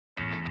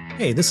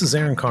Hey, this is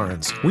Aaron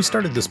Carnes. We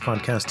started this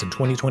podcast in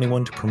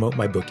 2021 to promote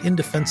my book, In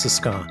Defense of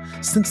Ska.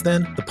 Since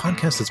then, the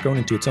podcast has grown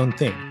into its own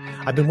thing.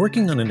 I've been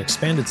working on an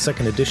expanded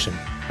second edition.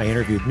 I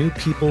interviewed new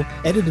people,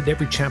 edited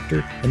every chapter,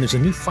 and there's a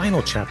new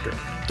final chapter,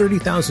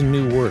 30,000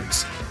 new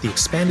words. The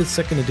expanded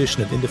second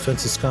edition of In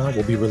Defense of Ska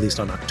will be released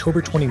on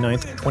October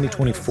 29th,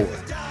 2024.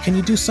 Can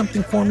you do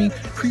something for me?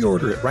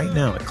 Pre-order it right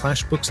now at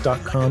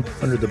clashbooks.com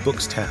under the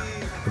Books tab.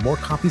 The more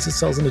copies it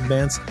sells in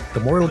advance,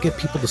 the more it'll get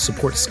people to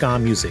support ska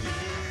music.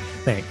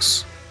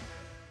 Thanks.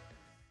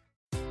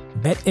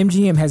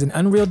 BetMGM has an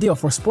unreal deal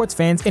for sports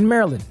fans in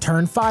Maryland.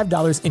 Turn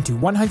 $5 into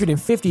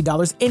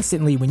 $150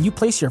 instantly when you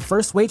place your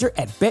first wager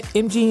at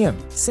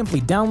BetMGM. Simply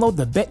download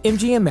the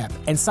BetMGM app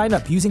and sign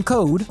up using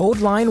code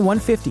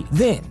OldLine150.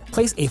 Then,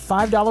 place a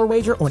 $5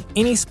 wager on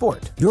any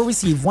sport. You'll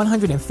receive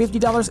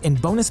 $150 in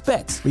bonus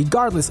bets,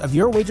 regardless of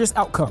your wager's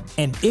outcome.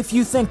 And if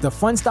you think the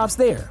fun stops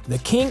there, the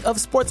king of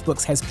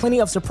sportsbooks has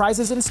plenty of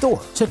surprises in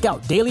store. Check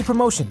out daily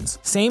promotions,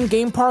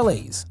 same-game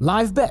parlays,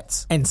 live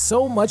bets, and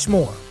so much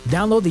more.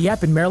 Download the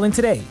app in Maryland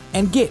today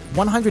and get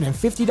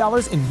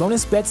 $150 in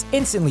bonus bets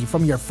instantly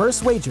from your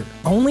first wager.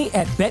 Only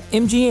at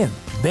BetMGM.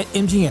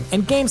 BetMGM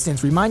and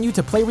GameSense remind you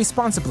to play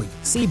responsibly.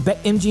 See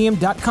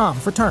BetMGM.com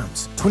for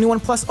terms. 21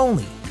 plus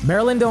only.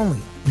 Maryland only.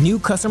 New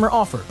customer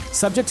offer.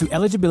 Subject to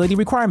eligibility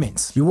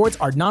requirements. Rewards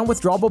are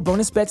non-withdrawable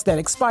bonus bets that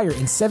expire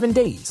in 7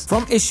 days.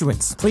 From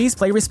issuance, please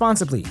play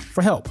responsibly.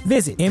 For help,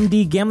 visit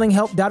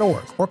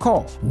mdgamblinghelp.org or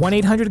call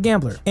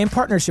 1-800-GAMBLER in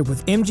partnership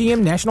with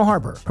MGM National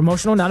Harbor.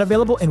 Promotional not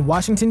available in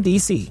Washington,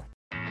 D.C.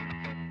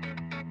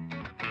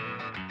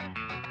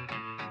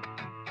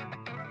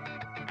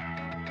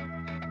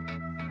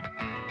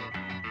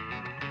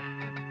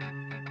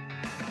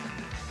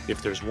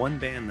 If there's one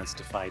band that's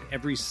defied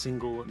every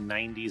single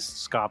 90s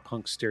ska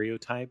punk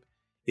stereotype,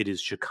 it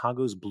is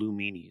Chicago's Blue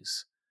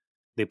Meanies.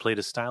 They played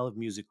a style of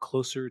music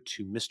closer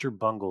to Mr.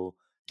 Bungle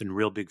than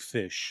Real Big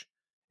Fish,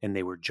 and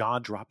they were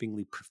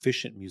jaw-droppingly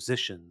proficient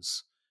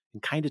musicians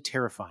and kind of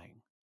terrifying.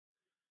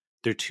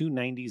 Their two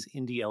 90s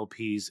indie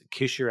LPs,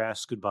 Kiss Your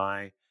Ass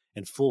Goodbye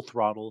and Full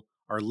Throttle,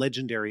 are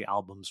legendary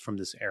albums from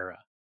this era.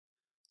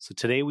 So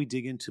today we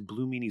dig into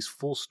Blue Meanies'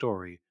 full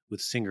story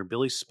with singer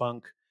Billy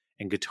Spunk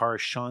and guitarist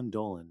Sean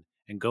Dolan,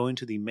 and go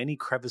into the many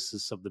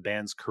crevices of the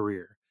band's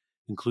career,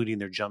 including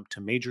their jump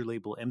to major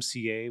label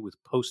MCA with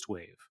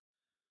Postwave.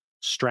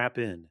 Strap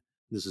in.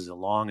 This is a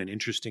long and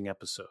interesting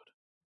episode.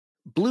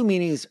 Blue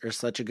Meanies are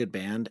such a good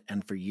band,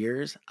 and for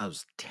years, I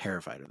was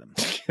terrified of them.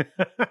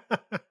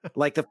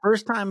 Like, the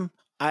first time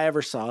I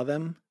ever saw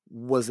them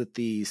was at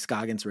the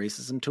Ska Against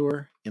Racism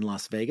tour in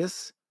Las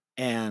Vegas,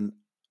 and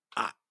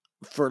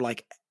for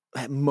like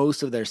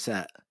most of their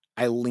set,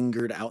 I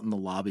lingered out in the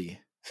lobby.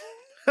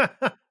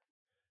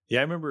 Yeah,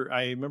 I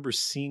remember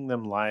seeing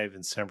them live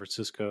in San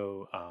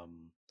Francisco.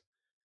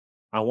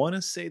 I want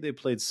to say they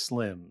played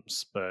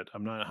Slims, but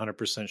I'm not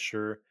 100%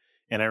 sure.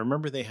 And I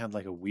remember they had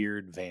like a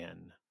weird van.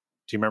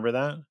 Do you remember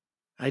that?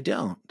 I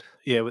don't.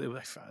 Yeah,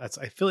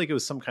 I feel like it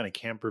was some kind of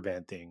camper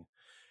van thing.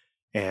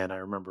 And I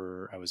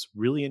remember I was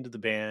really into the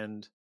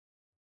band.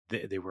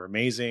 They were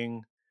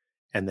amazing.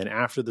 And then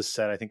after the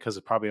set, I think because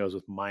probably I was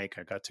with Mike,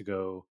 I got to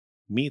go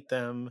meet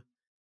them.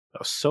 I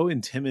was so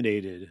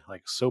intimidated,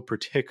 like so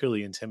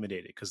particularly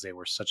intimidated because they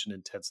were such an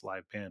intense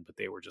live band, but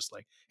they were just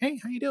like, "Hey,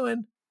 how you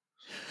doing?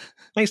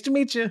 Nice to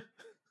meet you."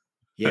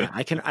 Yeah,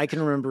 I can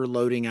remember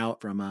loading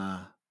out from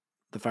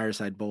the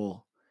Fireside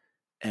Bowl,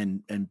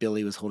 and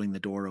Billy was holding the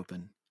door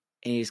open,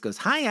 and he just goes,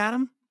 "Hi,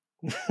 Adam."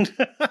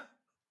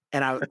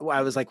 And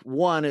I was like,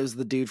 one, it was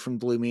the dude from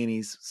Blue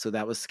Meanies, so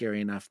that was scary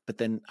enough. But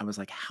then I was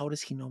like, how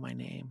does he know my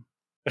name?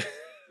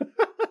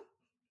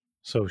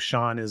 So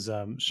Sean is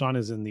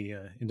in the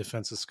In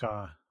Defense of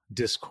Ska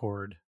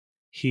Discord.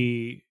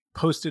 He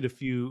posted a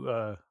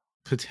few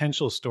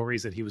potential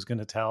stories that he was going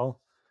to tell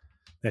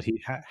that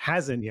he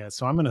hasn't yet.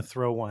 So I'm going to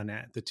throw one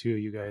at the two of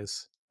you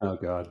guys. Oh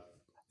God!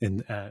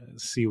 And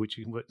see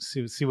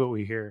what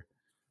we hear.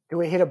 Do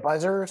we hit a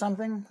buzzer or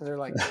something? They're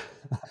like,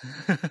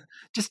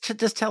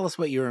 just tell us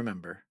what you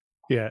remember.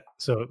 Yeah.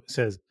 So it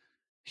says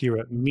here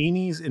at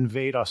Meanies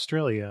invade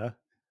Australia.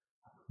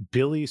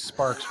 Billy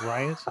sparks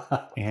riot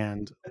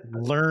and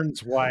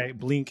learns what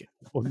Blink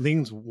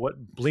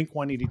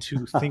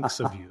 182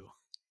 thinks of you.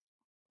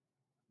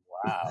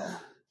 wow.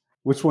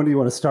 Which one do you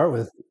want to start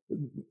with?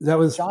 That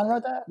was Sean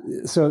wrote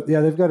that? So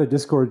yeah, they've got a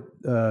Discord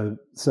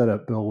set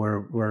up, Bill,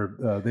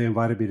 where they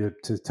invited me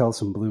to tell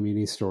some Blue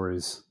Meanie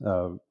stories.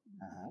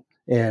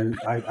 And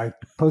I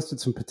posted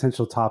some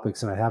potential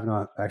topics, and I have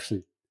not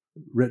actually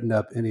written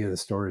up any of the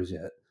stories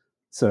yet.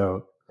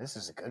 So this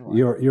is a good one.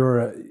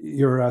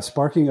 Your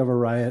sparking of a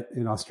riot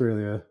in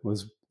Australia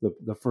was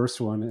the first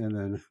one, and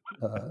then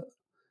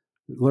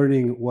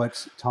learning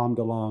what Tom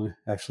DeLonge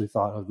actually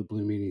thought of the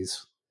Blue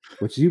Meanies,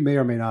 which you may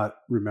or may not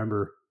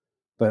remember,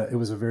 but it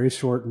was a very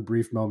short and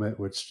brief moment,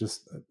 which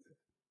just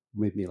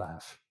made me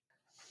laugh.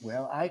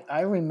 Well,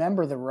 I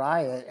remember the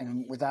riot,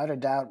 and without a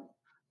doubt,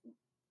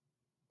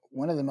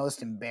 one of the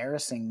most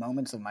embarrassing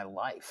moments of my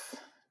life,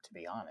 to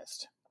be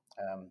honest.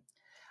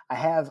 I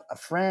have a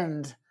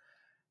friend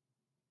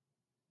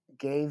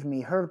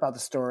heard about the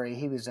story.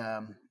 He was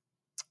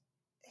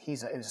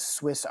he's a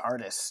Swiss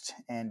artist,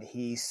 and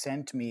he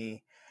sent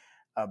me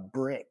a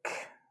brick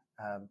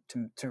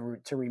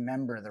to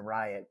remember the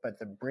riot, but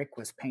the brick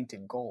was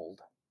painted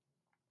gold,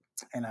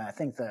 and I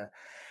think the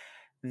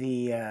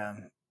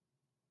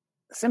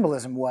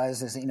symbolism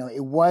is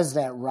it was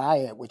that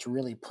riot which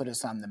really put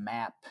us on the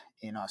map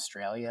in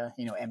Australia.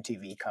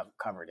 MTV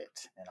covered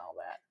it and all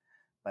that,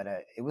 but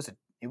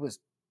it was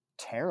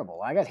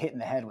terrible. I got hit in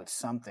the head with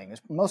something.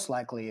 Most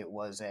likely it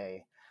was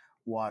a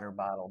water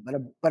bottle,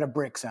 but a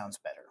brick sounds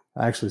better.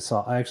 I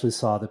actually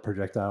saw the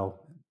projectile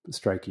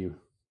strike you,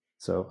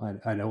 so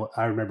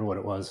I remember what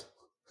it was.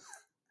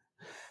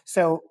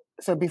 So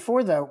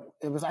before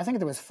I think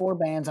there was 4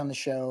 bands on the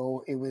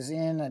show. It was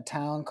in a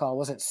town called,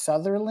 was it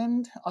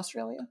Sutherland,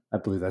 Australia? I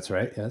believe that's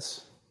right.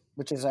 Yes.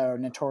 Which is a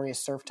notorious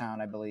surf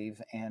town, I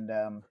believe. And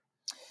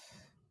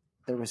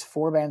there was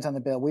 4 bands on the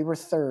bill. We were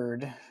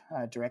third,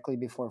 directly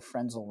before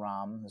Frenzal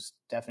Rhomb. It was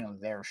definitely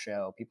their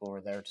show. People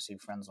were there to see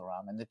Frenzal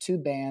Rhomb. And the 2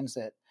 bands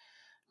that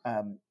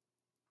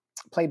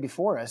played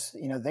before us,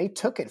 they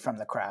took it from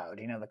the crowd.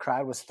 The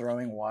crowd was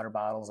throwing water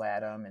bottles at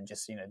them, and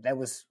just, that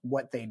was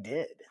what they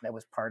did. That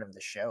was part of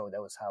the show.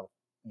 That was how,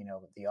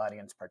 the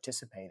audience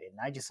participated. And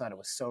I just thought it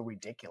was so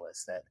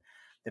ridiculous that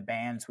the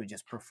bands would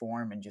just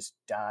perform and just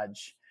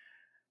dodge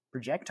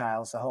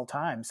projectiles the whole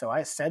time. So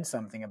I said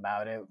something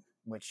about it,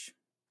 which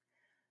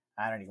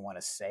I don't even want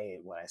to say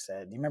what I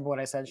said. Do you remember what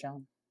I said,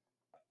 Sean?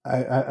 I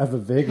have a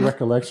vague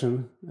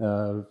recollection.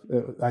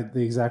 The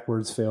exact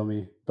words fail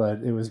me,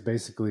 but it was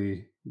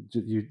basically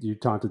you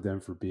taunted them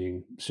for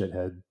being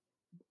shithead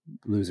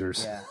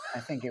losers. Yeah,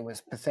 I think it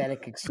was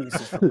pathetic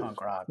excuses for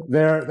punk rock.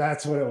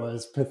 That's what it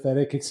was.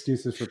 Pathetic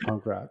excuses for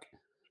punk rock,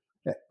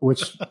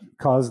 which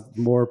caused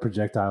more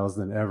projectiles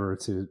than ever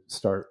to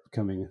start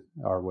coming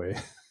our way.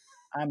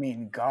 I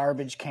mean,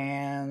 garbage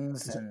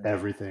cans and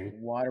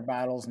everything, water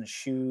bottles and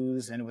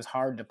shoes, and it was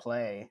hard to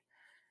play.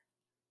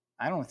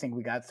 I don't think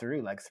we got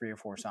through like 3 or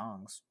 4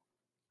 songs.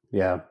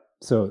 Yeah.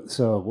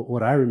 So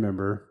what I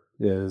remember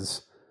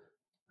is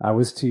I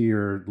was to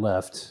your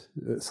left,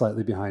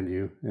 slightly behind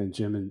you, and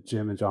Jim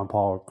and John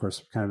Paul, of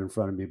course, kind of in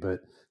front of me, but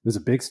it was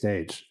a big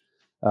stage.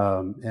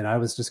 And I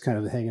was just kind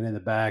of hanging in the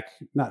back.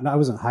 I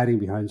wasn't hiding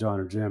behind John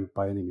or Jim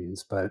by any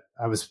means, but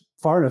I was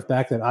far enough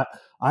back that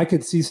I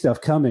could see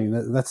stuff coming.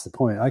 That's the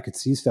point. I could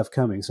see stuff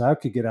coming, so I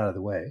could get out of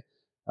the way.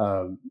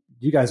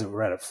 You guys that were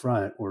right up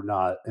front were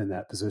not in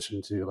that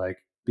position to like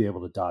be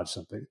able to dodge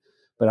something.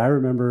 But I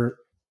remember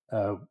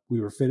we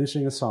were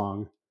finishing a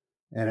song,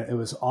 and it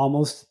was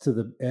almost to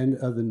the end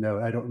of the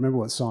note. I don't remember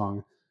what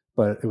song,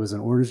 but it was an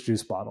orange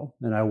juice bottle,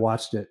 and I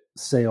watched it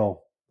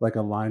sail like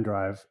a line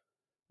drive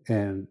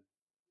and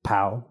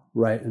pow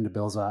right into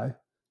Bill's eye.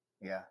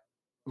 Yeah.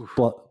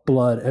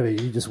 Blood. I mean,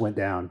 he just went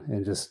down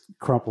and just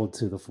crumpled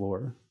to the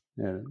floor,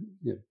 and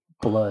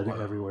blood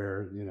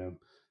everywhere.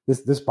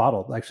 This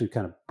bottle actually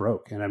kind of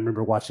broke, and I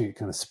remember watching it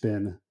kind of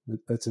spin.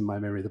 That's in my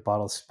memory. The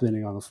bottle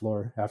spinning on the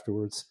floor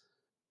afterwards.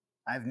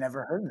 I've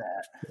never heard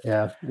that.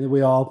 Yeah,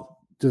 we all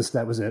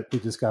that was it. We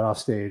just got off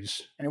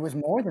stage, and it was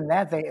more than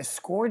that. They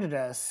escorted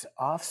us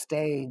off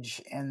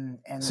stage, and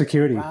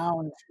security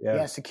around.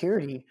 Yeah,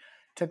 security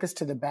took us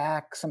to the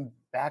back, some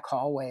back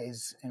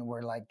hallways, and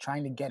were like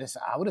trying to get us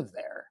out of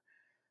there.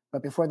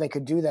 But before they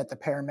could do that, the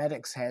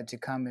paramedics had to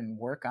come and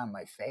work on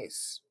my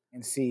face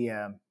and see,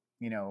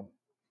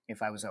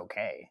 if I was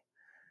okay.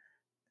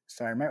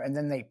 So I remember, and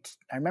then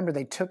I remember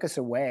they took us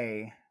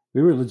away.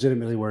 We were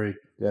legitimately worried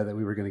that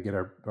we were going to get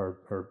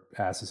our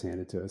asses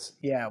handed to us.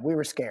 Yeah, we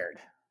were scared.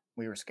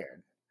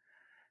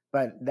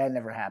 But that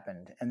never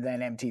happened. And then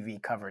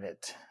MTV covered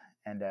it,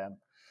 and it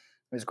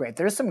was great.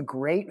 There's some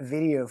great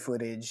video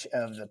footage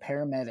of the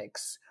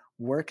paramedics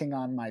working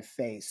on my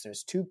face.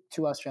 There's two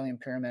Australian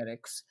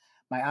paramedics.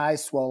 My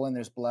eyes swollen.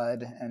 There's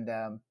blood.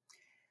 And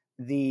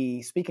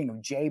speaking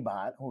of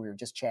J-Bot, who we were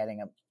just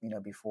chatting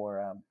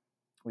before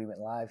we went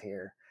live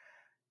here,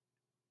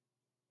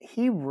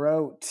 he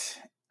wrote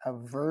a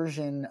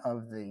version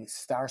of the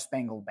Star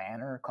Spangled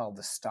Banner called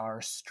the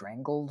Star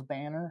Strangled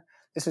Banner.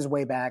 This is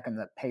way back in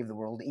the Pave the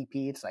World EP.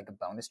 It's like a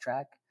bonus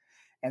track.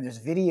 And there's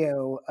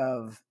video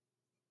of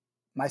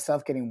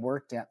myself getting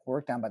worked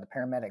on by the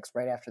paramedics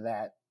right after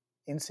that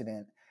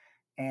incident.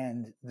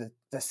 And the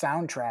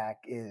soundtrack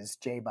is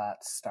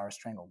J-Bot's Star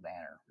Strangled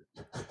Banner.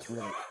 It's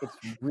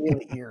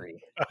really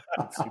eerie.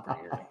 It's super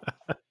eerie.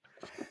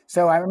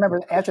 So I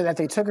remember after that,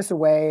 they took us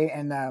away,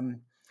 and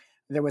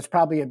there was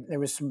probably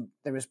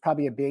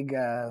a big,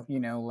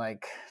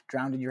 like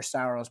drowned in your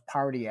sorrows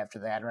party after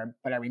that.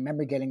 But I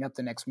remember getting up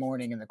the next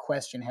morning, and the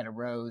question had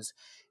arose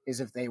is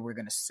if they were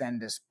going to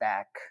send us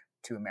back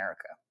to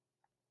America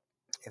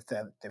if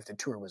the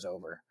tour was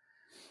over.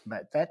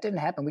 But that didn't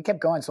happen. We kept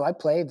going. So I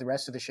played the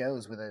rest of the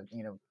shows with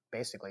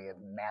basically a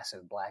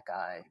massive black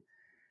eye,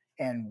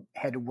 and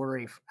had to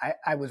worry.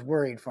 I was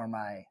worried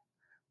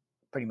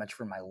pretty much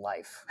for my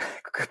life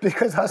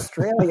because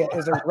Australia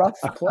is a rough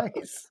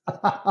place.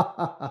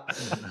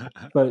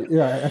 But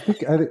yeah, I think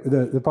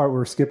the part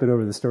we're skipping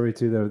over the story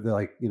too,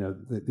 though,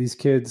 these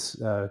kids,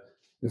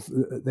 if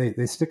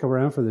they stick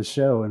around for the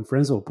show, and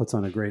Frenzel puts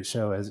on a great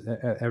show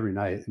every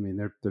night. I mean,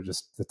 they're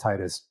just the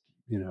tightest,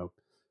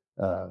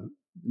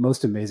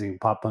 most amazing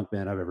pop punk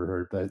band I've ever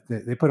heard. But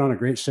they put on a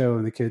great show,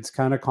 and the kids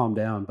kind of calmed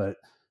down. But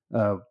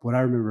what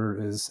I remember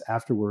is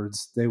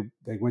afterwards they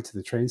went to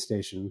the train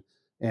station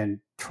and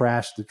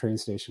trashed the train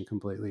station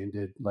completely and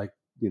did like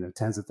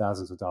tens of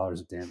thousands of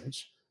dollars of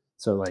damage.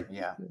 So like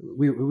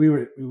we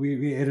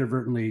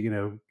inadvertently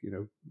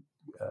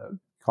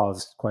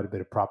caused quite a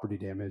bit of property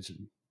damage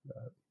and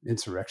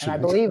insurrection. And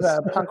I believe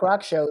punk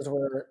rock shows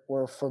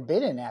were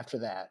forbidden after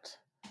that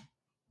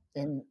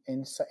in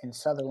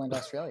Sutherland,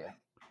 Australia.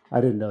 I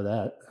didn't know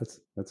that.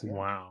 That's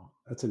wow.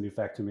 That's a new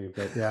fact to me.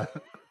 But yeah.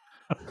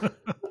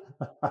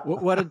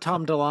 What did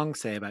Tom DeLonge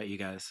say about you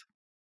guys?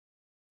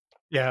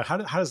 Yeah, how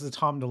does the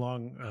Tom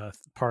DeLonge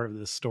part of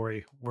this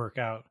story work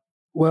out?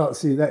 Well,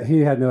 see that he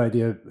had no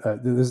idea.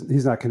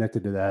 He's not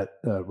connected to that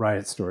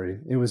riot story.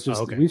 It was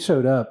just we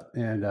showed up,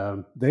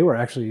 and they were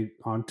actually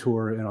on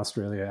tour in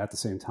Australia at the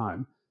same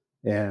time,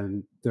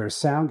 and their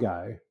sound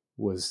guy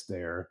was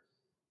there,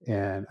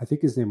 and I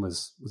think his name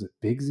was it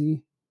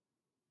Bigsy?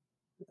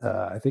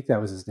 I think that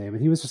was his name,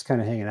 and he was just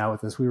kind of hanging out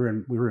with us. We were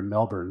in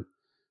Melbourne,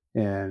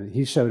 and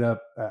he showed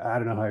up. I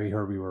don't know how he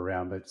heard we were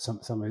around, but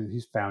somebody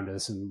he found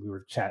us, and we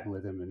were chatting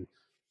with him,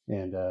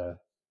 and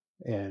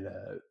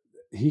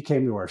he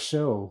came to our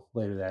show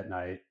later that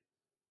night,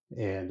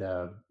 and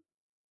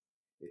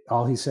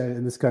all he said,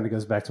 and this kind of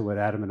goes back to what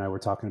Adam and I were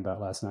talking about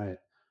last night.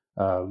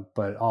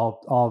 But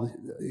all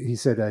he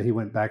said, he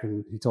went back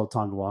and he told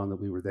Tom DeLonge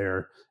that we were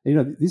there.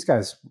 And, these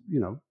guys,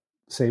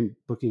 same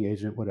booking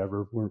agent,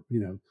 whatever. Were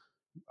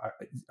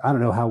I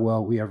don't know how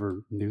well we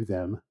ever knew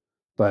them,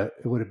 but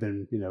it would have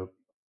been, if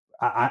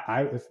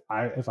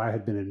I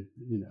had been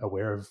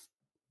aware of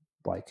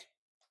like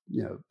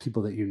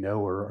people that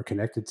or are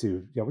connected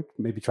to, we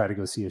maybe try to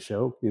go see a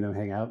show,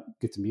 hang out,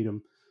 get to meet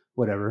them,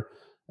 whatever.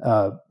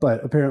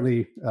 But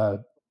apparently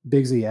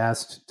Bigsy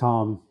asked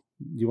Tom,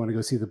 do you want to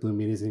go see the Blue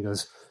Meanies? And he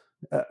goes,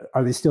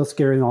 are they still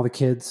scaring all the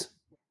kids?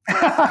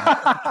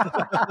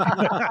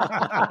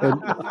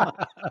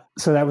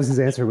 So that was his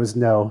answer, was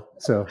no.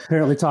 So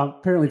apparently Tom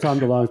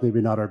DeLonge is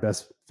maybe not our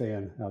best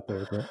fan out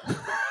there, but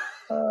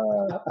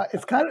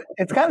it's kind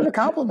of a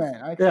compliment.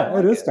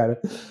 It is kind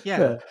of.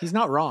 Yeah, he's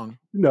not wrong.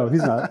 No,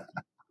 he's not.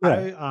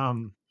 Yeah.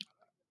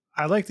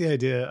 I like the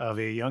idea of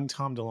a young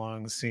Tom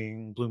DeLonge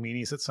seeing Blue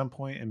Meanies at some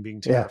point and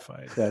being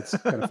terrified. Yeah, that's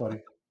kind of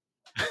funny.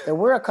 There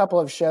were a couple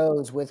of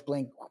shows with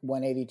Blink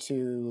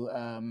 182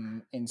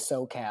 in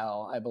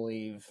SoCal, I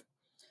believe,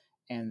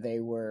 and they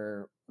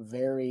were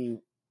very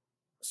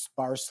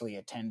sparsely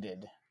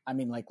attended. I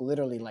mean, like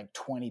literally like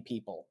 20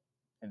 people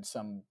in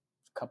some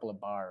couple of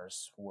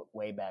bars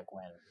way back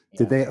when.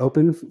 Did they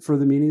open for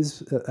the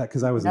Meanies?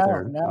 Because I wasn't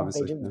there. No,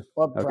 obviously. they didn't.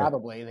 Well, okay.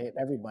 Probably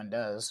everyone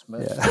does,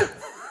 but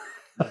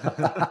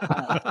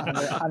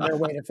on their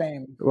way to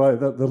fame. Well,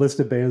 the list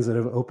of bands that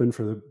have opened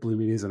for the Blue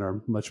Meanies and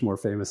are much more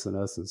famous than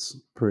us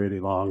is pretty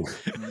long.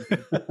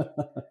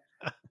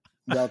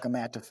 Welcome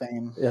to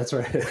fame. That's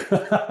right.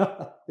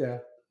 Yeah.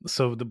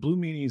 So the Blue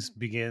Meanies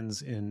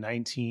begins in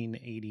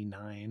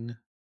 1989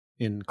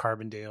 in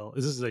Carbondale.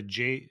 This is a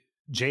Jay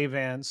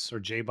Vance or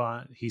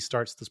J-Bot. He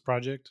starts this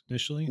project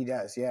initially. He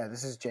does. Yeah.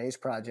 This is Jay's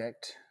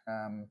project.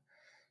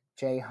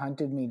 Jay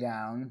hunted me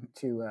down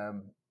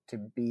to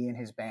be in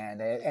his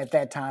band. At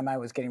that time, I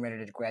was getting ready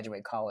to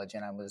graduate college,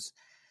 and I was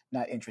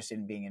not interested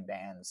in being in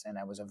bands, and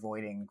I was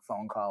avoiding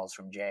phone calls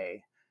from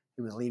Jay.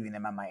 He was leaving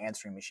them on my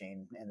answering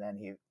machine, and then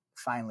he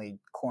finally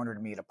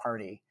cornered me at a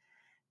party,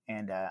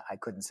 and I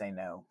couldn't say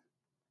no.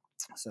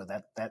 So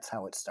that's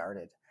how it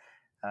started.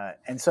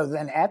 And so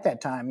then at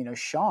that time,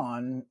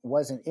 Sean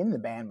wasn't in the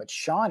band, but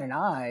Sean and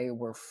I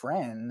were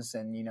friends,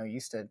 and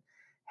used to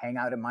hang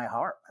out at my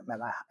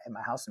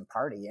house and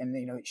party.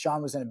 And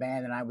Sean was in a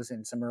band, and I was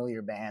in some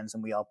earlier bands,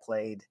 and we all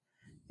played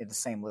at the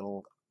same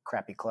little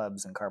crappy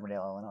clubs in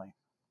Carbondale, Illinois.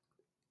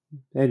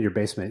 And your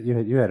basement,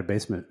 you had a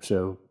basement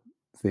show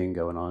thing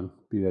going on.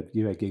 You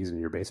had gigs in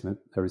your basement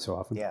every so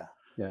often. Yeah.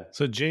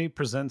 So Jay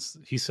presents.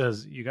 He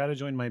says, "You got to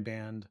join my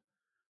band.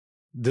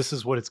 This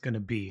is what it's going to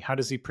be." How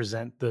does he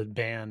present the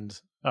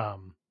band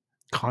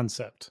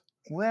concept?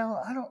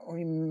 Well, I don't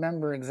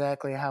remember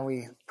exactly how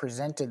we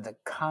presented the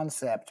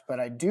concept, but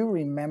I do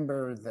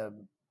remember the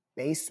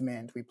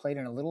basement. We played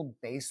in a little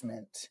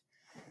basement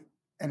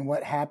and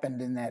what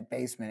happened in that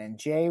basement. And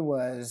Jay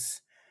was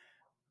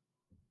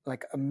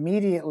like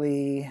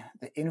immediately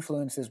the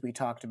influences we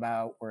talked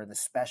about were the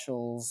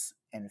Specials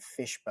and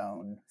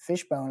Fishbone.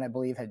 Fishbone, I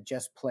believe, had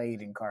just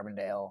played in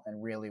Carbondale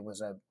and really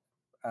was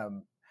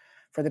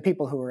for the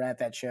people who were at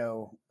that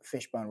show,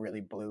 Fishbone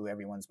really blew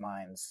everyone's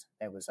minds.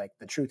 It was like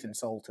the Truth and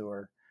Soul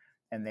tour,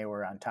 and they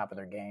were on top of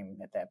their game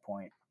at that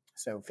point.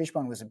 So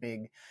Fishbone was a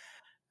big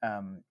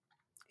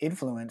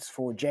influence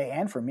for Jay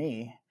and for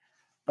me.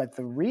 But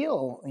the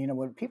real,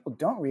 what people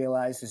don't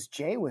realize is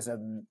Jay was a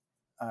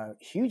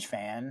huge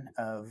fan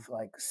of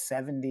like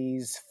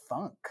 70s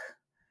funk.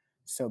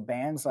 So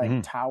bands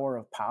like Tower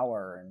of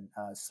Power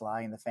and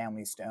Sly and the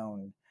Family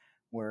Stone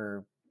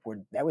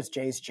that was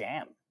Jay's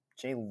jam.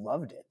 Jay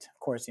loved it. Of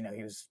course, he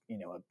was,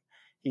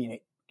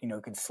 he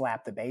could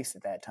slap the bass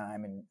at that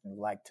time and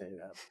liked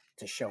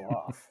to show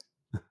off.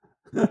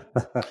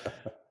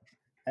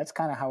 That's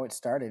kind of how it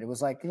started. It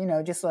was like,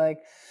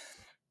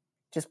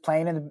 just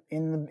playing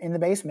in the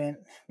basement,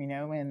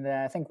 and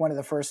I think one of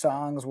the first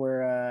songs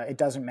were It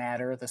Doesn't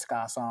Matter, the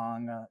ska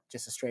song,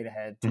 just a straight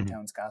ahead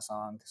two-tone ska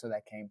song. So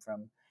that came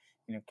from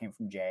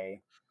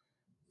Jay.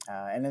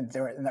 And then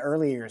in the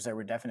early years, there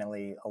were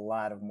definitely a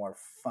lot of more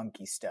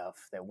funky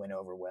stuff that went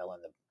over well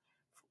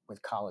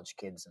with college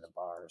kids in the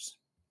bars.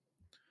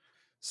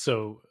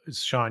 So,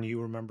 Sean,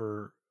 you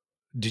remember?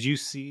 Did you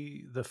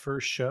see the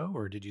first show,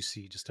 or did you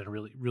see just a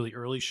really, really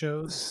early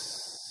shows?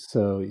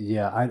 So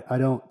yeah, I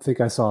don't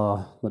think I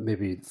saw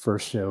maybe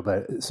first show,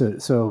 but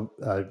so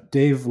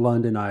Dave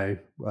Lund and I.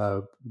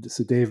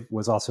 So Dave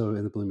was also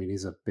in the Blue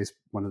Meanies,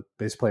 one of the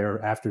bass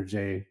player after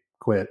Jay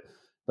quit,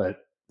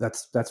 but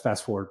that's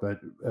fast forward. But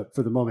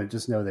for the moment,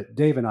 just know that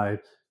Dave and I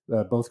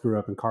both grew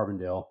up in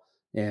Carbondale,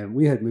 and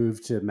we had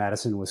moved to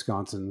Madison,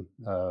 Wisconsin,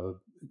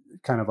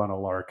 kind of on a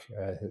lark.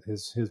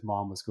 His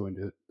mom was going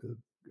to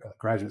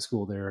graduate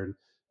school there, and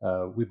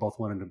we both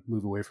wanted to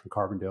move away from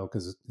Carbondale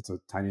because it's a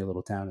tiny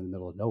little town in the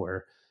middle of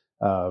nowhere.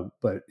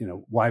 But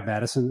why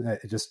Madison?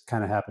 It just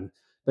kind of happened.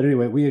 But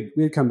anyway, we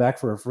had come back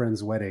for a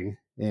friend's wedding,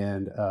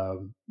 and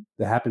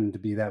it happened to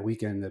be that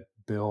weekend that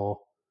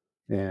Bill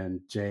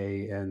and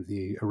Jay and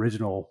the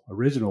original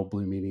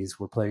Blue Meanies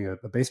were playing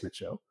a basement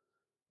show.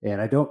 And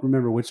I don't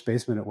remember which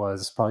basement it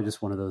was. Probably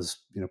just one of those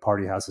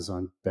party houses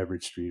on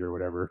Beveridge Street or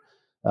whatever.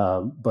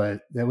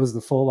 But that was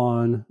the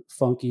full-on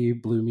funky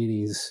Blue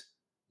Meanies,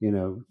 I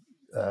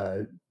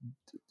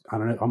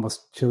don't know,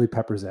 almost Chili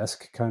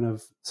Peppers-esque kind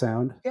of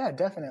sound. Yeah,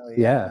 definitely.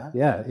 Yeah.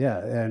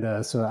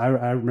 And so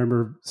I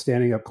remember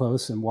standing up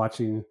close and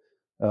watching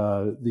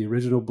the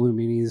original Blue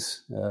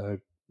Meanies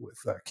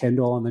with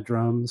Kendall on the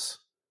drums.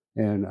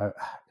 And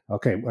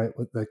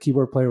the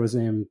keyboard player was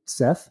named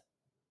Seth.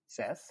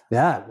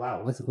 Yeah.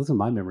 Wow. Listen to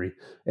my memory.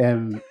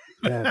 And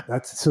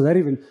that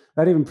even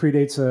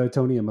predates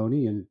Tony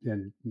Amoni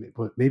and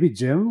maybe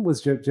Jim.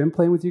 Was Jim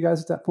playing with you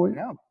guys at that point?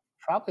 No,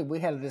 probably. We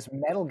had this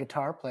metal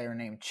guitar player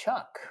named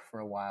Chuck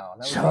for a while.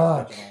 That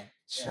was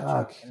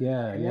Chuck.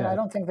 And then I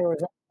don't think there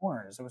was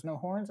horns. There was no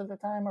horns at the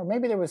time, or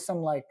maybe there was some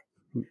like.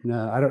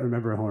 No, I don't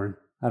remember a horn.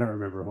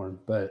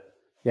 But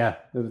yeah,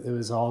 it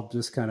was all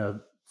just kind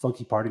of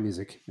funky party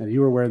music. And you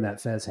were wearing that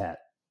Fez hat.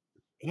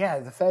 Yeah,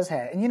 the Fez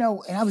hat. And,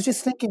 and I was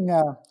just thinking,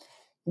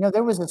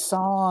 there was a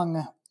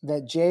song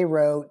that Jay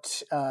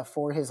wrote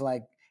for his,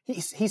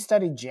 he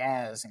studied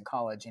jazz in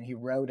college, and he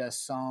wrote a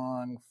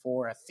song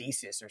for a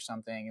thesis or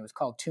something. It was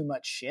called Too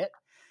Much Shit.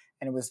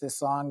 And it was this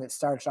song that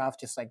starts off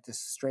just like this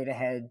straight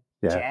ahead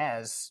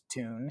jazz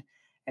tune,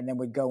 and then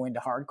would go into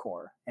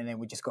hardcore, and then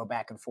we'd just go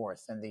back and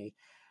forth. And the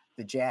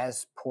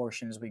jazz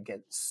portions would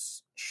get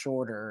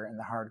shorter, and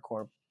the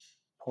hardcore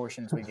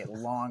portions would get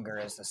longer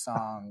as the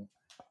song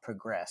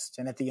progressed.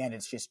 And at the end,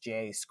 it's just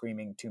Jay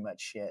screaming too much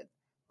shit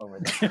over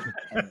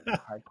the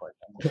hardcore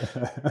thing.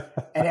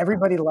 And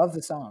everybody loved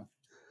the song.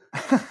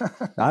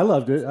 I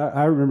loved it.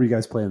 I remember you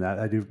guys playing that.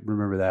 I do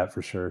remember that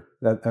for sure.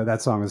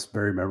 That song is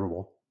very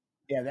memorable.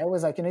 Yeah, that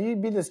was like,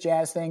 you'd be this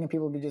jazz thing and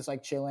people would be just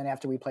like chilling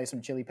after we play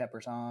some Chili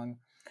Pepper song.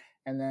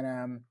 And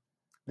then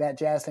that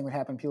jazz thing would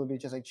happen. People would be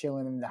just like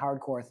chilling, and the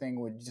hardcore thing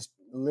would just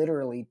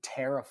literally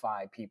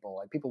terrify people.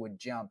 Like people would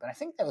jump. And I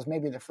think that was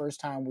maybe the first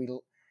time it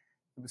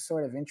was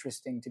sort of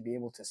interesting to be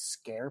able to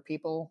scare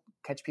people,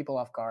 catch people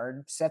off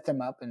guard, set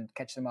them up and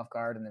catch them off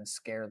guard, and then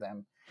scare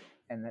them.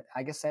 And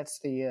I guess that's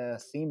the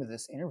theme of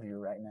this interview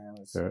right now.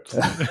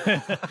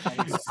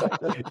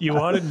 You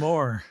wanted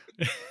more.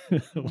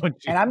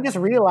 And I'm just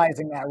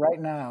realizing that right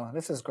now.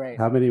 This is great.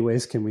 How many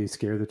ways can we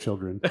scare the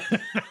children?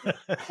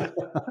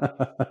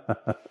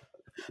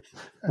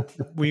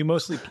 Were you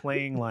mostly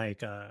playing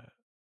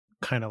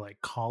kind of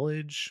like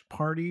college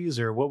parties,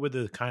 or what were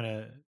the kind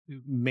of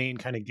main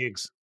kind of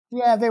gigs?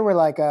 Yeah, they were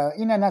like,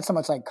 not so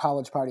much like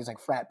college parties, like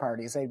frat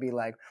parties. They'd be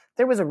like,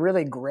 there was a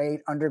really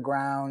great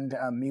underground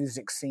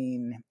music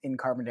scene in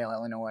Carbondale,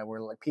 Illinois,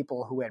 where like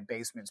people who had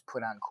basements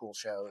put on cool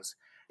shows.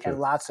 Sure.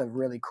 And lots of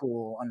really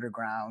cool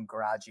underground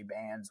garagey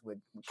bands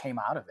came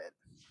out of it.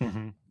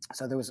 Mm-hmm.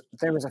 So there's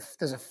a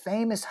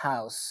famous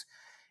house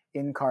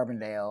in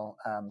Carbondale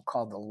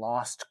called the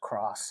Lost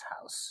Cross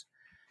House.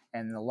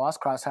 And the Lost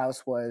Cross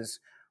House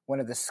was one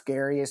of the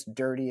scariest,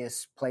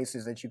 dirtiest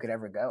places that you could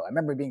ever go. I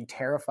remember being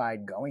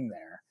terrified going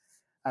there,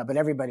 but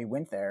everybody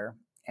went there.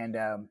 And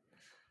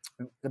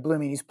the Blue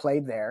Meanies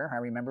played there. I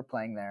remember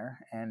playing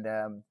there. And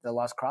the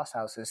Lost Cross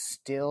House is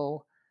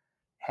still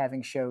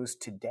having shows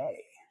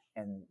today.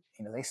 And,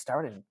 they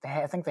started,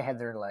 I think they had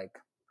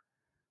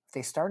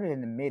they started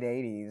in the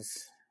mid-'80s.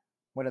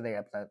 What are they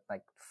up at?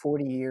 Like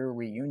 40-year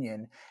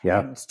reunion. Yeah.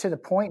 And it's to the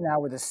point now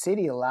where the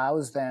city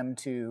allows them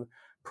to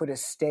put a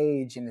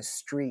stage in the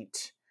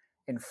street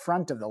in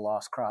front of the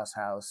Lost Cross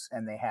House,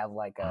 and they have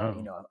like a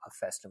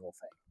festival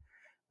thing.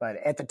 But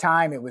at the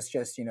time, it was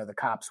just the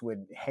cops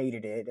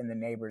hated it, and the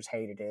neighbors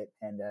hated it,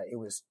 and it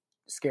was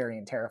scary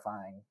and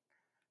terrifying,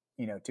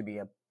 to be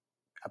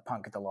a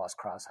punk at the Lost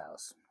Cross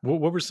House.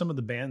 What were some of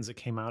the bands that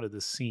came out of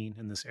this scene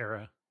in this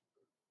era?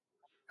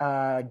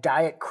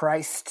 Diet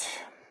Christ.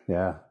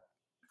 Yeah.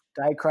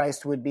 Diet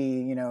Christ would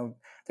be, if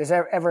there's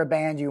ever a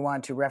band you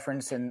want to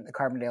reference in the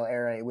Carbondale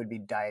era, it would be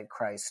Diet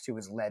Christ, who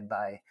was led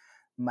by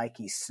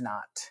Mikey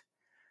Snott,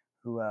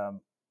 who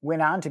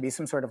went on to be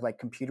some sort of like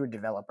computer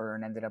developer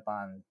and ended up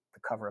on the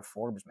cover of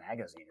Forbes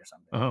magazine or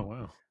something. Oh,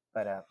 wow.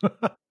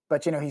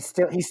 But he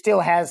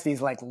still has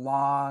these like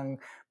long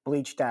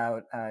bleached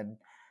out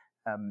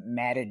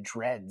matted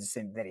dreads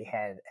that he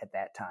had at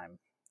that time.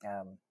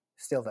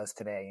 Still does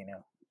today,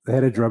 They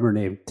had a drummer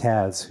named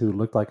Taz who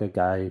looked like a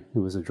guy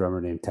who was a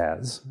drummer named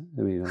Taz.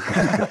 I mean,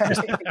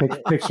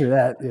 picture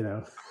that,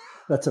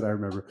 that's what I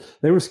remember.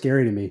 They were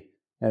scary to me.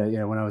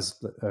 When I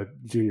was a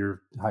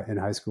junior in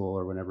high school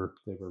or whenever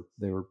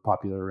they were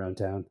popular around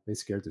town, they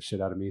scared the shit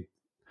out of me.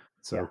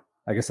 So yeah.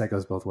 I guess that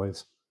goes both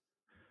ways.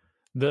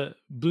 The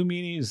Blue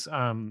Meanies,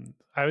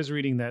 I was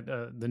reading that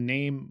the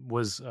name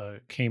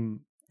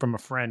came from a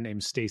friend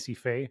named Stacy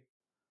Faye.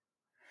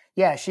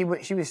 Yeah, she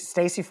was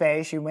Stacy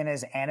Faye. She went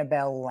as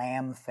Annabelle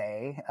Lamb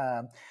Faye.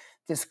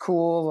 This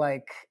cool,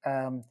 like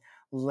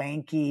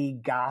lanky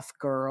goth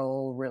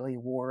girl, really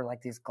wore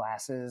like these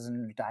glasses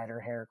and dyed her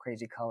hair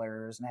crazy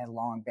colors and had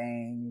long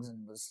bangs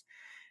and was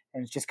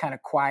just kind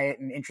of quiet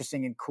and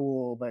interesting and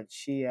cool. But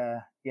she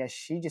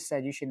just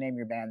said, you should name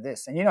your band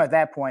this. And at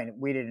that point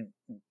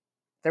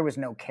there was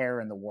no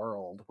care in the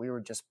world. We were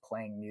just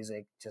playing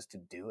music just to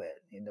do it.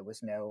 And there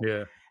was no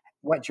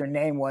what your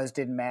name was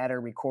didn't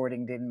matter.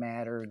 Recording didn't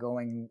matter.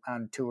 Going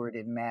on tour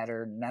didn't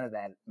matter. None of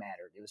that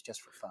mattered. It was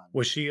just for fun.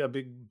 Was she a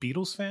big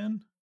Beatles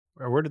fan?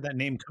 Or where did that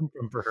name come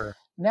from for her?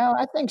 No,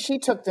 I think she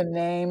took the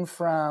name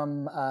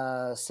from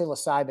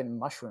psilocybin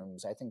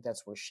mushrooms. I think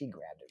that's where she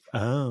grabbed it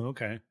from. Oh,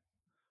 okay.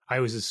 I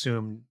always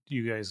assumed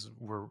you guys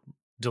were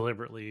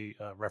deliberately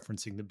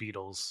referencing the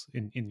Beatles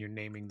in your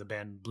naming the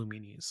band Blue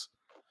Meanies.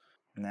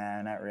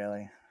 Nah, not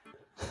really.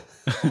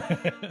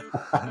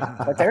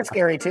 But they're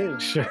scary too.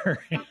 Sure.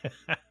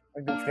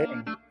 Would be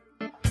fitting.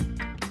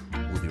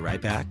 We'll be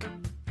right back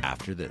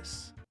after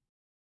this.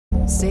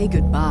 Say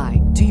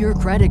goodbye to your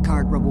credit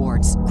card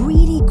rewards.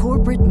 Greedy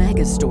corporate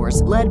mega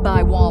stores, led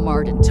by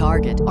Walmart and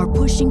Target, are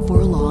pushing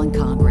for a law in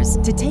Congress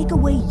to take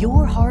away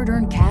your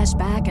hard-earned cash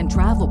back and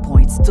travel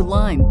points to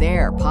line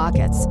their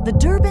pockets. The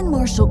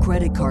Durbin-Marshall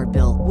credit card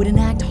bill would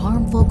enact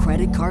harmful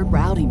credit card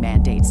routing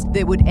mandates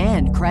that would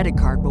end credit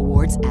card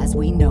rewards as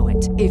we know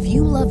it. If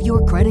you love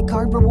your credit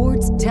card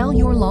rewards, tell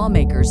your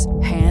lawmakers,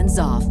 hands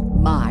off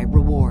my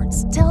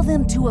rewards. Tell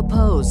them to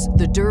oppose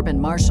the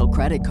Durbin-Marshall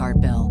credit card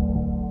bill.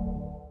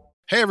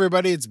 Hey,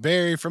 everybody, it's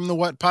Barry from the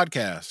What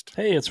Podcast.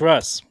 Hey, it's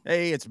Russ.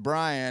 Hey, it's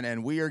Brian,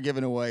 and we are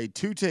giving away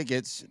 2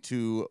 tickets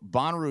to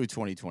Bonnaroo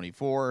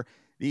 2024.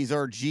 These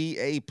are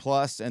GA+,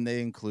 and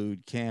they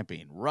include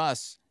camping.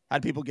 Russ, how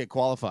do people get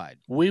qualified?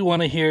 We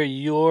want to hear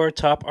your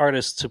top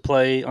artists to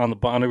play on the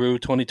Bonnaroo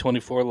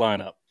 2024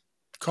 lineup.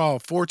 Call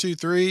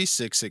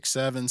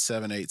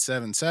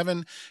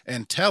 423-667-7877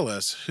 and tell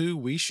us who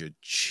we should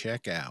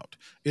check out.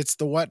 It's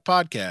the What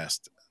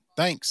Podcast.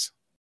 Thanks.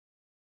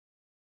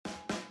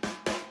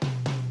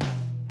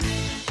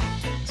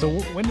 So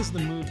when does the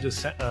move to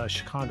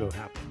Chicago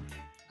happen?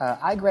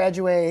 I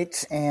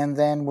graduate, and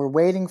then we're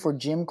waiting for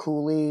Jim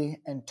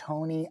Cooley and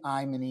Tony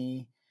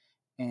Imony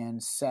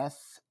and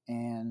Seth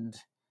and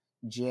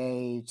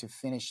Jay to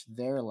finish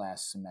their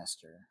last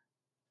semester.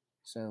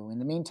 So in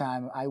the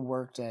meantime, I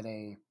worked at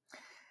a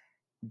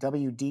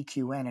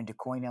WDQN in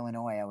DeQuoin,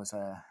 Illinois. I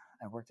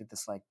worked at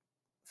this like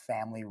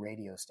family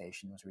radio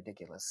station. It was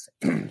ridiculous.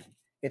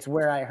 It's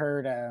where I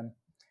heard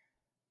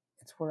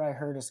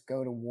us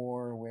go to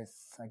war with,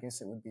 I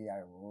guess it would be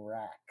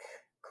Iraq,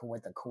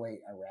 the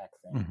Kuwait-Iraq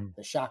thing,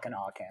 the shock and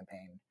awe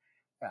campaign.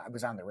 I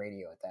was on the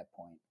radio at that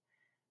point.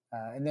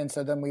 And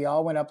then we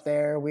all went up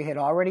there. We had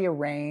already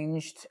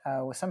arranged,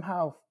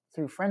 somehow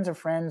through friends of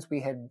friends,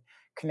 we had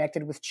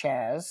connected with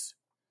Chaz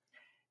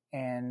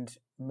and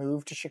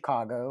moved to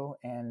Chicago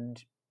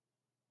and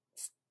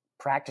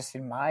practiced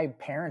in my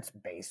parents'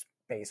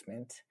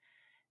 basement.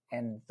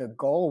 And the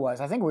goal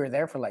was, I think we were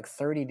there for like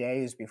 30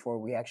 days before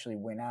we actually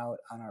went out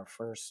on our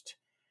first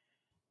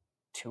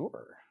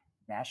tour,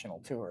 national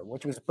tour,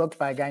 which was booked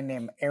by a guy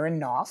named Aaron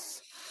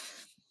Noss,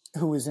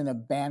 who was in a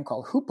band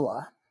called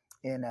Hoopla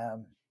in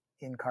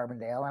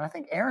Carbondale. And I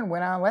think Aaron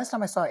went on. Last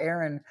time I saw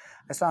Aaron,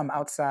 I saw him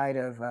outside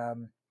of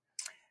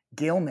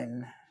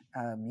Gilman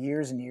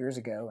years and years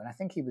ago. And I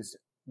think he was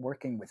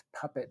working with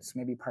puppets,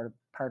 maybe part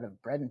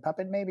of Bread and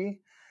Puppet, maybe.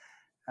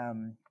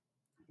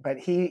 But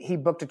he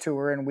booked a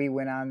tour, and we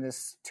went on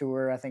this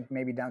tour, I think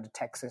maybe down to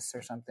Texas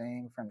or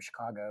something from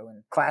Chicago.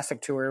 And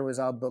classic tour was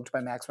all booked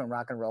by Maximum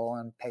Rock and Roll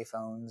on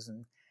payphones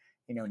and,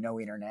 no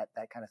internet,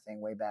 that kind of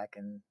thing, way back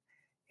in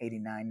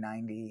 89,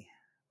 90,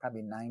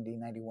 probably 90,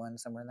 91,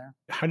 somewhere in there.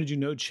 How did you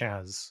know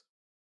Chaz?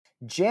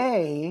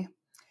 Jay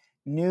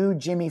knew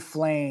Jimmy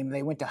Flame.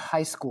 They went to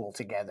high school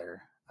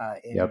together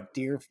in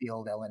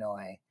Deerfield,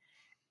 Illinois.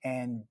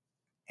 And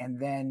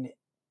then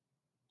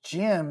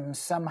Jim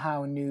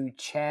somehow knew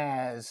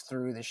Chaz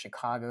through the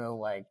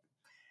Chicago,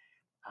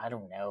 I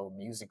don't know,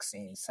 music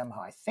scene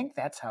somehow. I think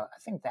that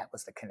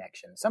was the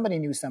connection. Somebody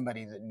knew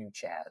somebody that knew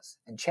Chaz,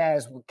 and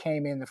Chaz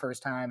came in the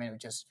first time, and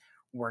it just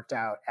worked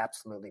out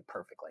absolutely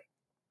perfectly.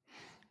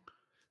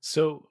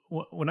 So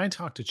when I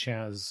talked to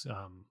Chaz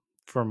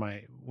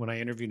when I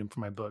interviewed him for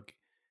my book,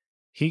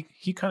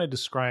 he kind of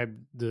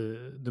described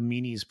the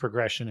Meanies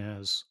progression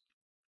as,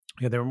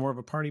 yeah, they were more of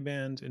a party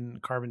band in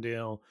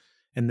Carbondale,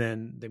 and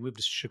then they moved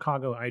to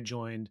Chicago. I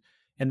joined,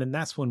 and then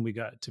that's when we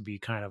got to be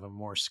kind of a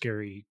more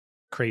scary,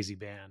 crazy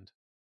band.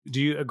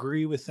 Do you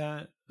agree with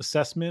that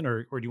assessment,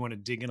 or do you want to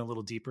dig in a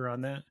little deeper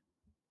on that?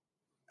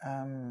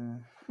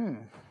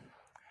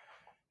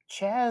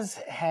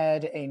 Chaz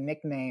had a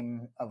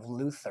nickname of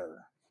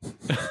Luther.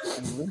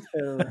 And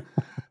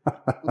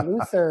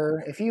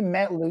Luther, if you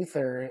met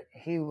Luther,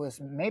 he was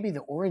maybe the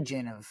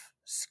origin of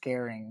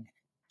scaring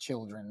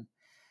children.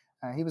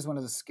 He was one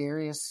of the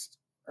scariest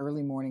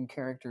early morning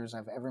characters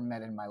I've ever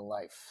met in my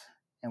life.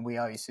 And we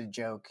all used to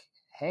joke,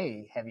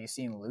 hey, have you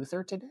seen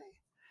Luther today?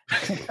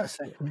 This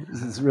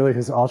is really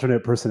his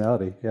alternate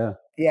personality. Yeah.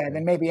 Yeah. And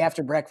then maybe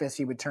after breakfast,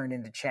 he would turn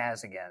into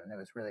Chaz again. It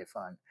was really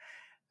fun.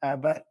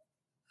 But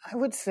I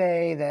would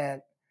say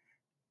that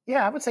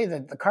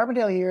the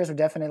Carbondale years were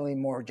definitely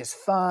more just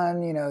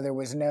fun. You know, there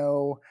was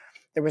no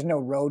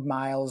road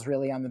miles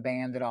really on the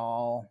band at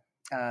all.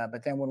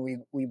 But then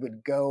when we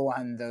would go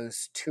on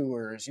those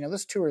tours, you know,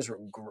 those tours were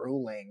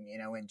grueling, you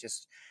know, and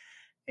just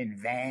in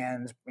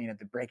vans, you know,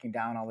 the breaking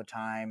down all the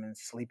time and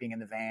sleeping in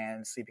the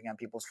van, sleeping on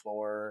people's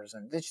floors.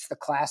 And it's just the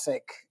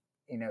classic,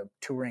 you know,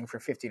 touring for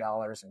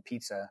 $50 and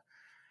pizza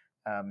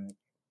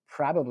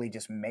probably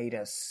just made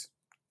us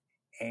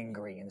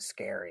angry and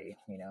scary.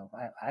 You know,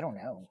 I don't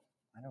know.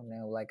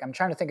 Like, I'm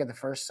trying to think of the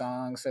first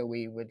song. So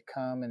we would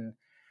come, and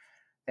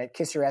that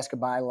Kiss Your Ass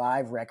Goodbye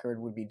live record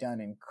would be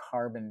done in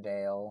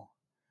Carbondale.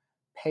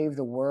 Pave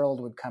the World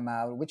would come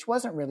out, which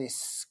wasn't really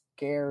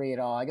scary at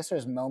all. I guess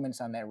there's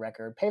moments on that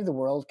record. Pave the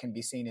World can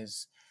be seen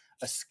as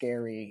a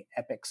scary,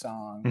 epic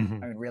song.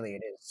 Mm-hmm. I mean, really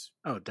it is.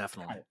 Oh,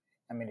 definitely.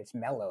 I mean, it's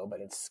mellow,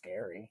 but it's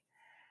scary.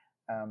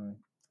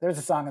 There's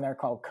a song in there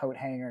called Coat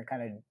Hanger,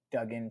 kind of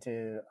dug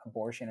into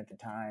abortion at the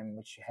time,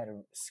 which had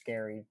a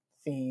scary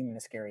theme and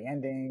a scary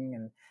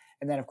ending.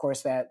 And then, of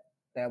course, that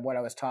what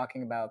I was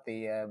talking about,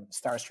 the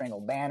Star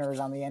Strangled Banners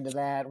on the end of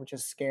that, which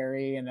is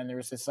scary. And then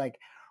there's this like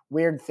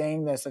weird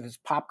thing, this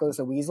Pop Goes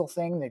the Weasel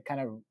thing that kind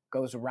of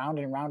goes round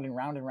and round and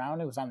round and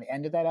round. It was on the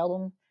end of that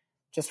album,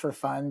 just for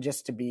fun,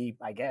 just to be,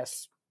 I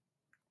guess.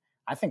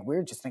 I think we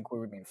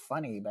were being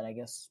funny, but I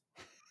guess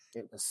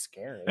it was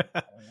scary.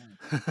 I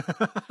don't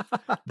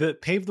know. The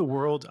Pave the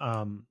World,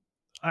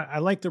 I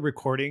like the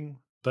recording,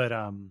 but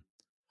I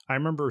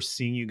remember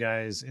seeing you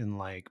guys in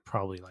like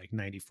probably like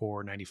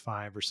 94,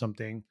 95 or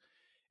something.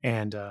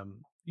 And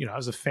you know, I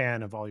was a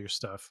fan of all your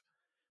stuff,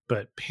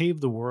 but Pave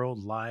the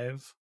World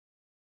live,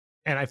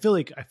 and I feel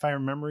like, if I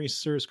remember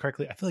serves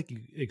correctly, I feel like you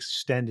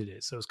extended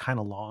it, so it was kind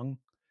of long.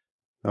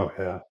 Oh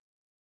yeah.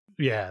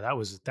 Yeah, that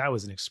was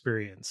an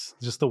experience.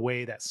 Just the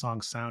way that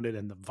song sounded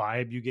and the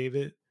vibe you gave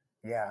it.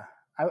 Yeah.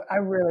 I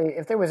really,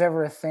 if there was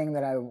ever a thing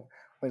that I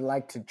would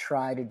like to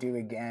try to do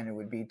again, it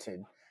would be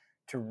to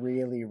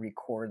really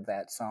record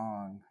that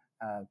song,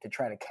 to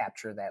try to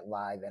capture that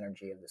live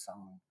energy of the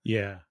song.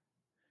 Yeah.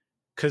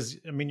 Because,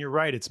 I mean, you're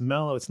right. It's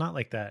mellow. It's not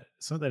like that.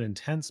 It's not that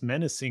intense,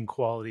 menacing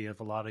quality of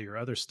a lot of your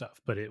other stuff,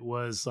 but it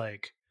was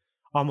like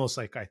almost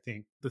like, I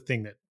think the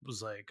thing that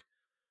was like,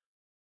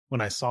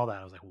 when I saw that,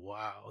 I was like,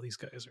 wow, these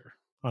guys are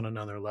on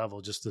another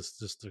level. Just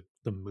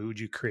the mood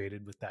you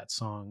created with that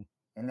song.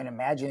 And then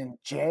imagine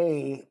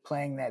Jay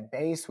playing that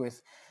bass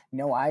with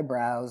no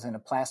eyebrows and a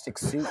plastic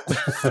suit,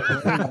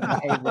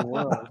 Pave the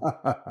World,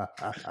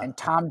 and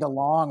Tom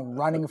DeLonge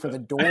running for the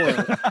door,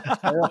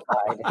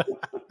 terrified.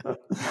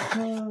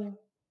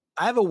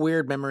 I have a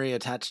weird memory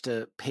attached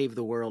to Pave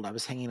the World. I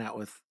was hanging out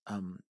with,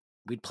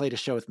 we'd played a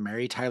show with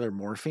Mary Tyler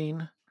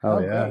Morphine. Oh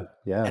yeah, great.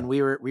 yeah. And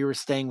we were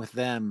staying with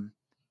them,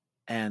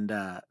 and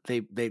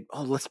they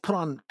let's put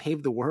on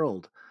Pave the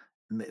World.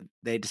 And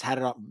they just had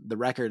it on the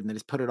record, and they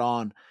just put it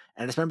on.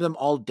 And I just remember them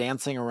all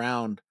dancing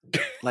around,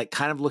 like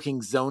kind of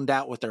looking zoned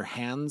out with their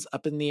hands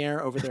up in the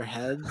air over their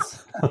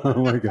heads.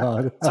 Oh my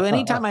God. So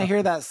anytime I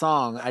hear that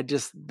song,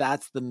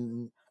 that's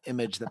the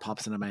image that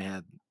pops into my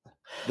head.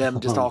 Them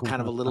just all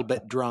kind of a little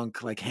bit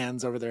drunk, like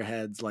hands over their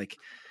heads, like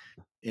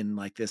in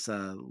like this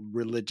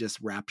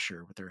religious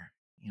rapture with their,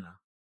 you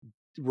know,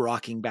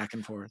 rocking back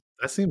and forth.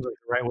 That seems like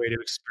the right way to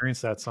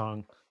experience that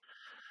song.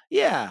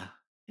 Yeah,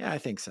 I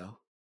think so.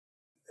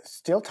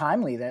 Still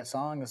timely, that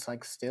song is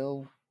like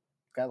still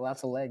got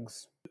lots of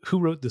legs. Who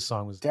wrote this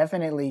song? Was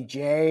Definitely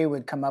Jay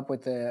would come up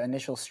with the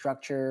initial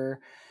structure.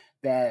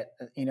 That,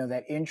 you know,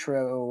 that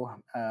intro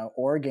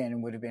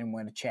organ would have been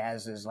one of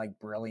Chaz's like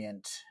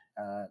brilliant,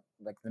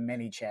 like the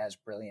many Chaz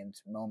brilliant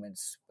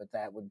moments. But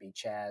that would be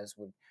Chaz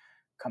would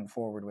come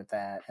forward with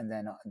that, and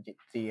then the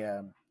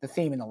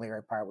theme and the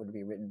lyric part would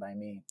be written by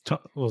me.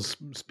 Well,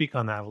 speak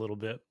on that a little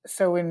bit.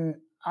 So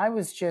when I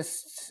was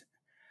just,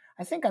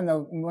 I think on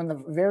one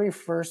of the very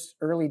first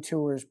early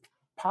tours,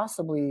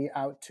 possibly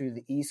out to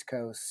the East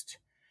Coast,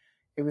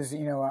 it was,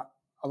 you know,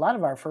 a lot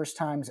of our first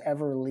times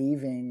ever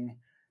leaving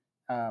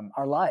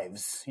our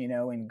lives,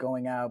 and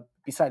going out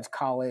besides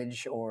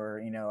college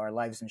or, our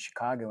lives in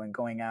Chicago, and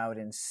going out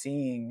and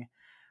seeing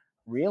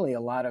really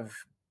a lot of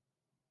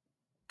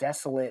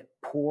desolate,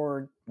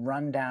 poor,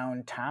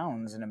 rundown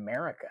towns in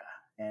America,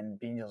 and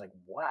being just like,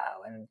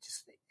 wow. And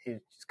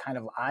it's kind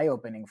of eye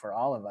opening for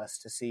all of us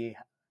to see,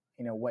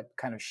 what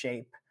kind of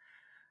shape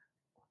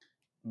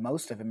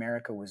most of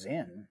America was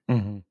in.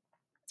 Mm-hmm.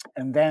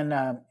 And then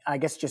I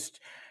guess just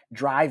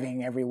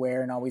driving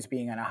everywhere and always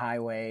being on a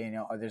highway,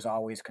 there's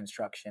always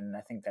construction.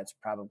 I think that's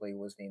probably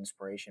was the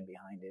inspiration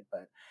behind it.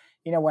 But,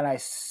 when I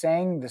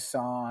sang the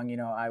song,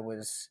 I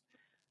was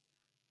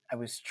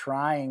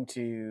trying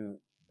to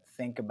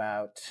think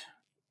about,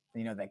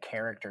 the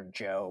character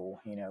Joe,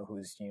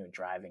 who's,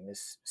 driving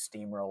this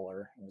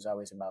steamroller. It was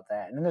always about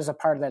that. And then there's a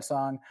part of that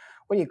song,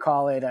 what do you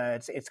call it?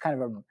 It's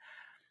kind of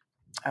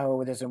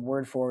there's a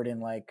word for it in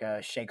like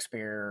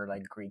Shakespeare or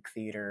like Greek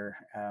theater,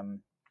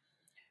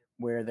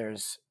 where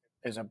there's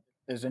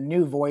a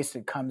new voice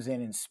that comes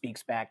in and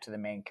speaks back to the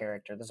main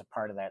character. There's a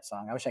part of that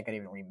song. I wish I could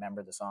even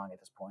remember the song at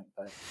this point,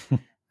 but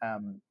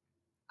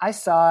I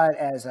saw it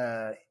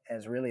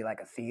as really like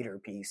a theater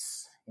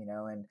piece,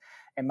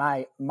 and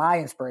my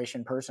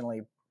inspiration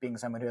personally, being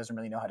someone who doesn't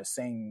really know how to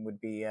sing, would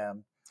be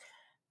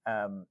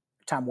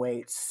Tom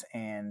Waits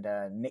and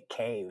Nick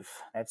Cave.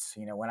 That's,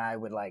 when I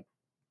would like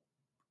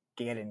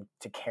get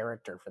into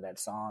character for that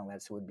song,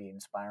 that's what would be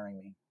inspiring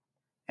me.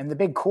 And the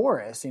big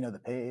chorus, the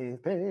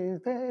pave,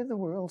 pave, pave the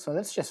world. So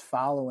that's just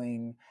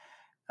following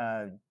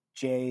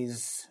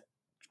Jay's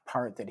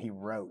part that he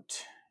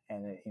wrote.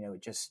 And,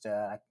 it just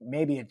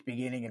maybe at the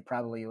beginning, it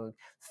probably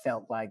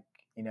felt like,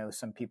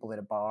 some people at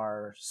a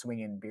bar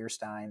swinging beer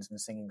steins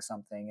and singing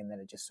something. And then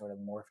it just sort of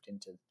morphed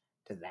into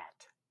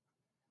that.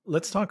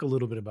 Let's talk a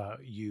little bit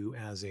about you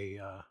as a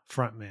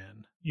front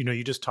man.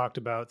 You just talked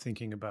about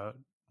thinking about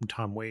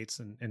Tom Waits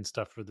and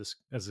stuff for this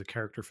as a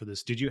character for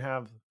this. Did you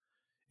have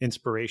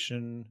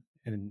inspiration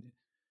and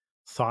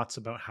thoughts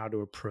about how to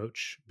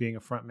approach being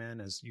a front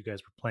man as you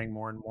guys were playing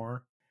more and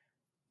more?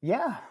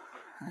 Yeah.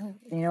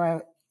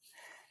 I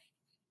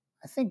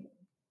think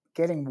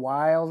getting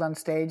wild on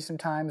stage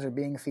sometimes, or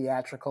being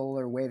theatrical,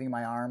 or waving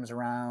my arms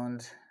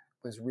around,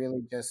 was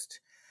really just,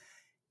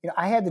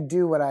 I had to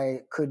do what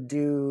I could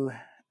do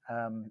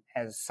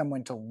as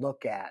someone to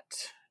look at,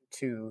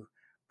 to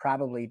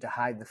probably to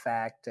hide the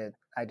fact that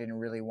I didn't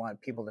really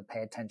want people to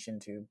pay attention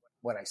to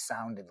what I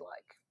sounded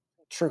like.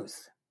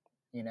 Truth.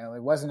 It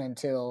wasn't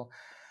until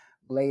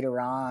later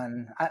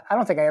on, I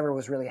don't think I ever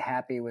was really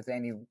happy with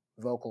any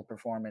vocal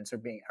performance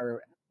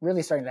or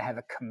really starting to have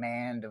a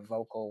command of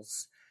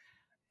vocals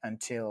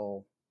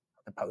until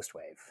the post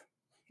wave.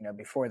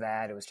 Before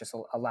that, it was just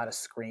a lot of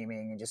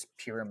screaming and just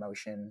pure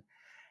emotion.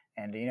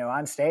 And,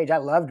 on stage, I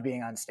loved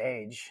being on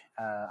stage.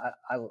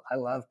 I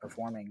love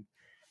performing.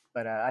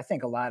 But I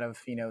think a lot of,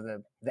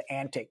 the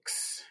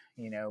antics,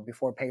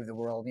 before Pave the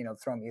World,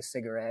 throw me a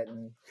cigarette,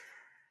 and,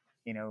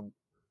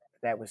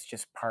 that was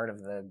just part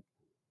of the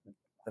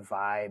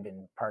vibe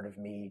and part of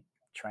me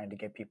trying to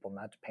get people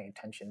not to pay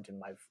attention to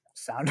my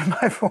sound of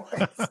my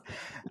voice.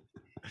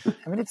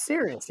 I mean, it's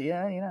serious.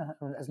 Yeah. I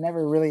was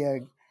never really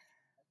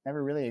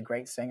a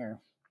great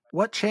singer.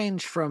 What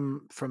changed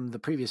from the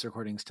previous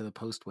recordings to the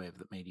post wave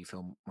that made you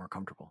feel more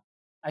comfortable?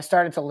 I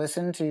started to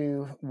listen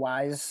to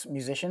wise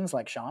musicians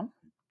like Sean,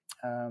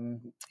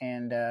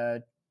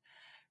 and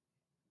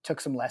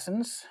took some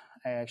lessons.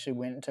 I actually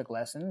went and took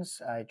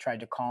lessons. I tried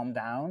to calm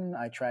down.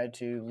 I tried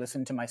to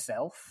listen to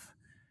myself,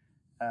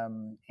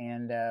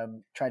 and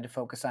tried to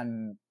focus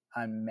on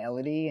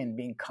melody and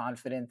being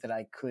confident that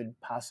I could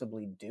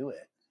possibly do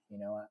it.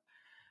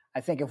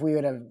 I think if we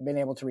would have been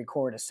able to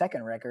record a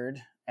second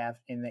record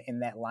in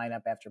that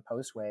lineup after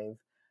Post Wave,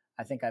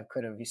 I think I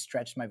could have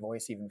stretched my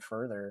voice even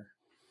further,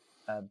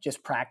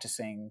 just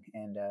practicing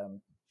and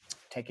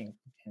taking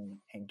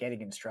and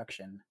getting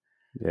instruction.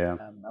 Yeah.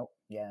 It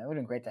would have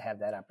been great to have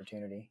that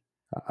opportunity.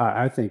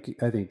 I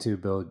think too,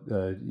 Bill.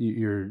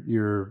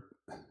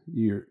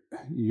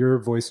 Your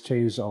voice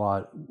changed a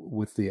lot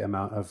with the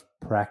amount of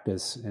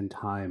practice and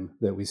time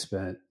that we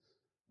spent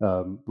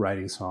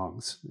writing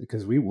songs,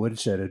 because we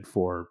woodshedded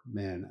for,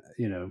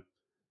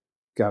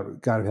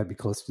 got to be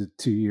close to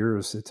 2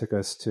 years. It took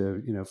us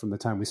to, from the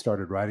time we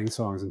started writing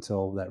songs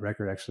until that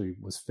record actually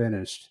was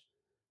finished.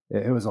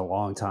 It was a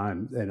long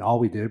time, and all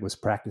we did was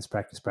practice.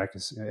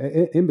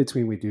 In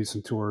between, we do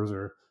some tours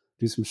or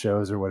do some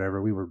shows or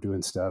whatever. We were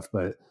doing stuff,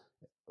 but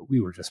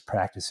we were just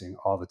practicing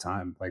all the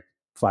time, like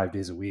 5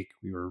 days a week.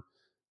 We were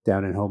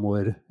down in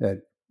Homewood at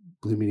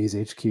Blue Meanies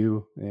HQ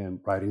and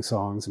writing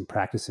songs and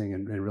practicing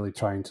and really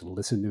trying to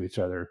listen to each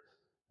other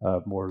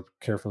more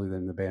carefully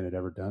than the band had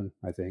ever done,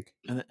 I think.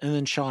 And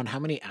then, Sean, how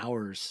many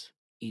hours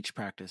each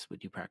practice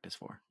would you practice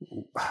for?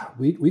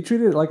 We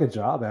treated it like a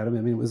job, Adam.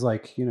 I mean, it was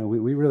like, we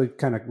really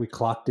we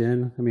clocked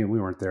in. I mean,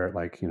 we weren't there at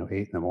 8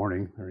 in the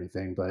morning or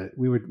anything, but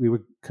we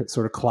would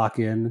sort of clock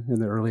in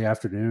the early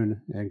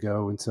afternoon and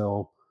go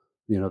until,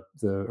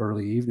 the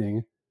early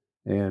evening,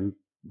 and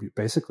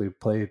basically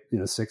play,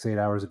 6-8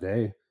 hours a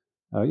day.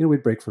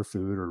 We'd break for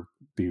food or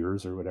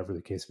beers or whatever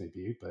the case may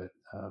be. But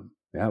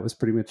yeah, it was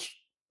pretty much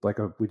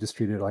we just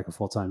treated it like a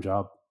full-time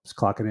job. Just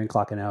clocking in,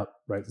 clocking out,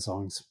 write the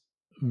songs.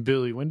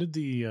 Billy, when did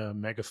the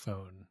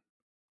megaphone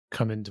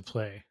come into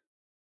play?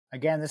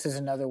 Again, this is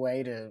another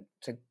way to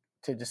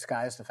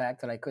disguise the fact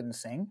that I couldn't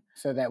sing.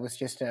 So that was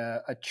just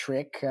a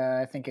trick.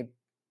 I think it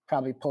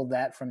probably pulled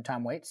that from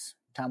Tom Waits.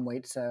 Tom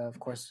Waits, of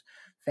course,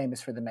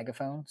 famous for the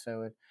megaphone.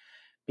 So it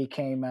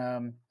became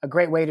a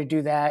great way to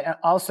do that.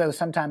 Also,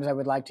 sometimes I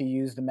would like to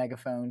use the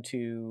megaphone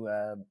to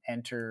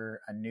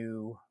enter a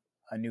new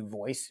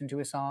voice into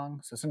a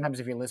song. So sometimes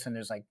if you listen,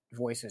 there's like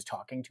voices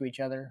talking to each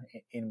other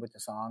in with the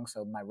song.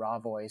 So my raw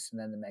voice and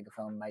then the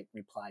megaphone might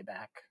reply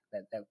back.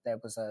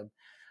 That was a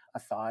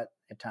thought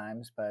at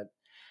times, but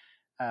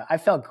I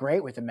felt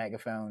great with the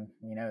megaphone.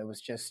 It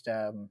was just,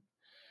 it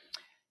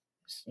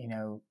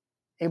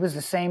was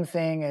the same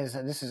thing as,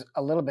 this is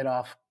a little bit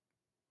off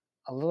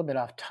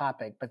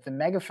topic, but the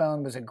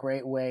megaphone was a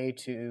great way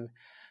to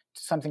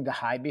something to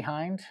hide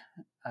behind.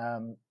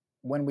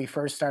 When we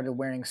first started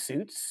wearing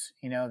suits,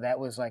 that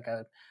was like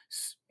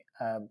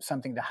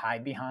something to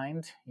hide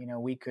behind.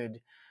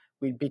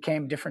 We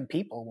became different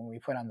people when we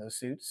put on those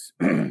suits.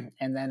 And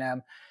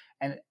then,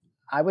 and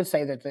I would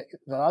say that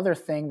the other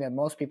thing that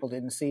most people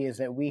didn't see is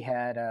that we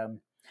had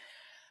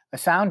a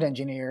sound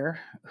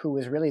engineer who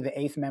was really the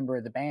eighth member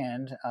of the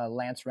band,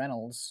 Lance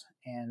Reynolds.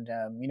 And,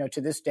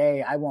 to this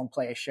day, I won't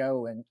play a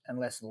show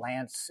unless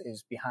Lance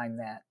is behind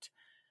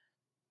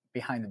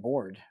the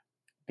board,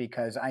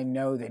 because I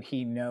know that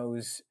he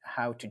knows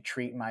how to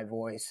treat my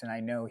voice, and I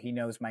know he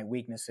knows my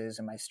weaknesses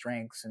and my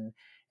strengths, and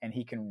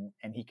he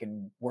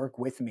can work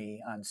with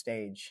me on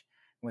stage.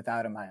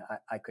 Without him,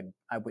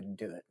 I wouldn't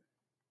do it.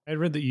 I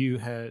read that you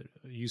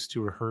used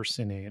to rehearse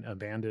in an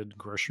abandoned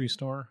grocery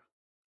store.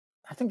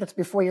 I think that's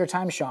before your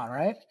time, Sean,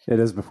 right? It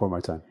is before my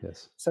time,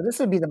 yes. So this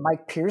would be the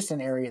Mike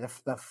Pearson area.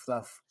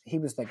 He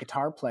was the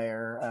guitar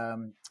player,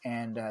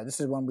 and this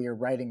is when we were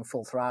writing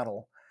Full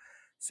Throttle.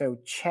 So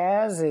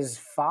Chaz's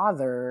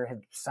father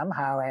had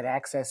somehow had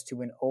access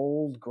to an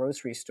old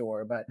grocery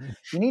store, but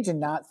you need to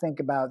not think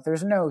about,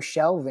 there's no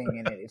shelving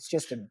in it. It's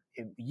just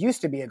it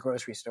used to be a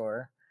grocery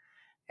store,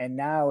 and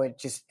now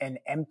it's just an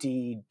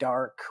empty,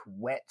 dark,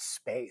 wet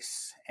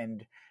space.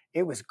 And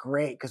it was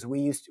great because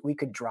we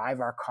could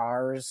drive our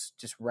cars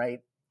just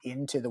right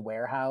into the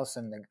warehouse,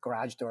 and the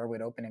garage door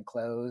would open and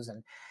close.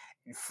 And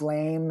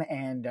Flame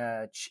and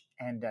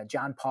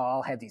John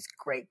Paul had these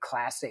great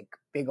classic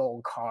big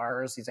old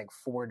cars, these like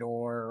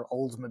 4-door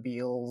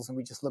Oldsmobiles, and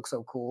we just looked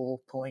so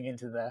cool pulling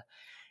into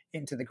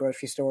the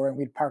grocery store, and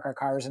we'd park our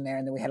cars in there,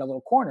 and then we had a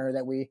little corner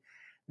that we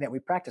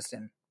practiced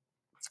in.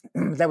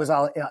 That was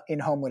all in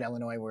Homewood,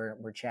 Illinois, where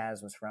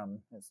Chaz was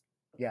from.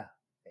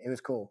 It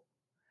was cool.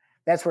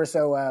 That's where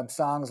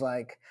songs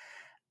like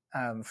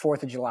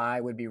 4th of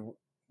July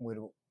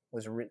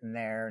was written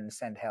there, and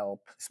Send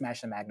Help,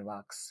 Smash the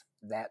Magnavox,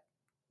 that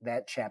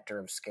chapter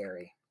of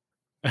Scary.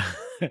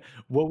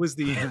 What was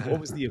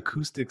the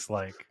acoustics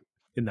like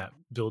in that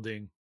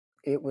building?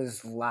 It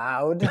was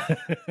loud,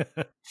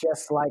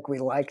 just like we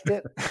liked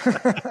it.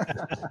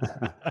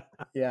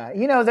 Yeah,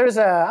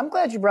 I'm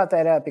glad you brought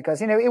that up,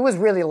 because it was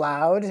really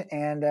loud,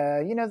 and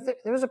there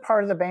was a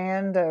part of the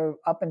band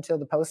up until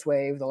the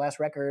Postwave, the last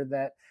record,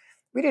 that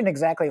we didn't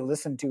exactly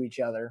listen to each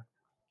other.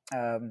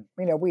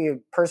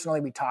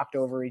 We talked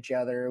over each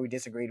other, we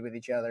disagreed with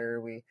each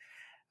other,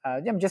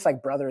 just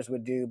like brothers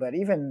would do. But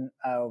even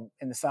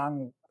in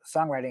the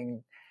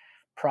songwriting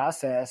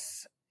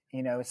process,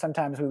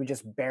 sometimes we would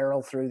just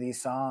barrel through these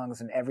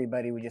songs, and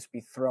everybody would just be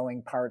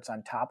throwing parts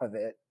on top of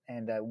it,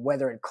 and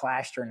whether it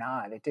clashed or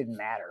not, it didn't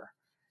matter.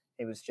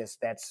 It was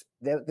just,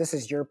 this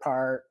is your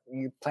part,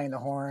 you're playing the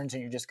horns,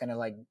 and you're just gonna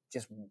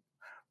just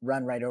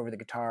run right over the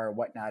guitar or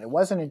whatnot. It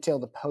wasn't until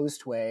the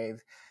Postwave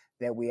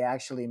that we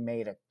actually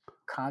made a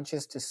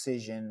conscious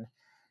decision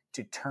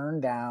to turn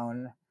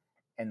down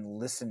and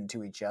listen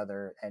to each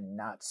other and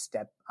not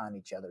step on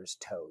each other's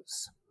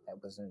toes.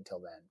 That wasn't until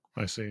then.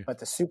 I see. But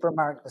the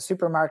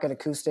supermarket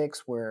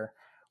acoustics were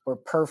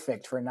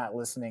perfect for not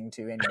listening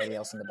to anybody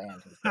else in the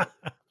band.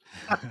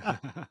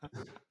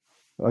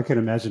 I can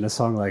imagine a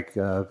song like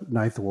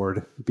Ninth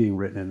Ward being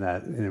written in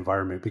that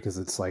environment, because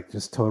it's like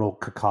just total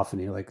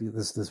cacophony, like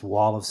this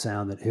wall of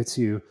sound that hits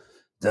you.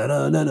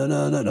 And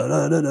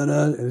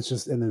it's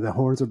just, and then the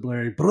horns are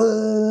blaring,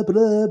 blah,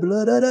 blah,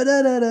 blah, da, da,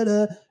 da, da,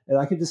 da. And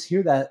I can just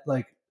hear that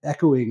like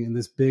echoing in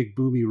this big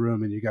boomy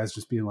room, and you guys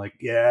just being like,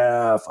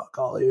 yeah, fuck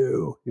all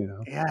you,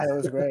 Yeah, it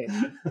was great.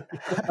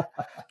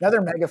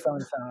 Another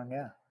megaphone song.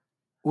 Yeah.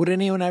 Would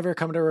anyone ever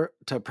come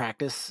to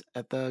practice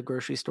at the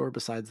grocery store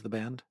besides the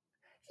band?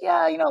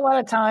 Yeah, a lot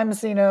of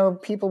times,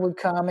 people would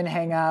come and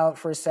hang out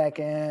for a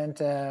second,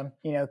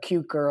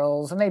 cute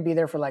girls, and they'd be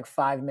there for like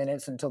 5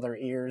 minutes until their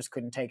ears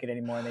couldn't take it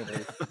anymore, and they'd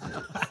leave.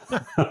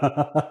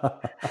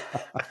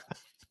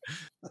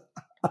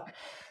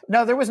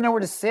 No, there was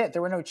nowhere to sit.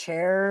 There were no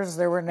chairs.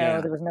 There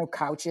was no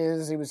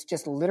couches. It was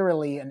just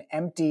literally an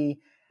empty,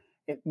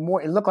 it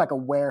looked like a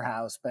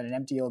warehouse, but an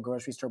empty old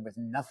grocery store with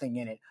nothing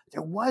in it.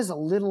 There was a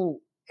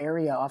little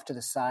area off to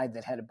the side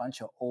that had a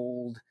bunch of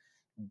old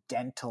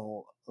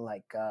dental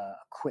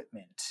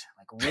equipment,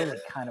 like really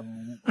kind of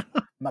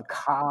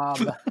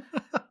macabre.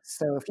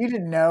 So if you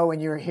didn't know when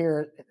you were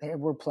here,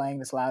 we're playing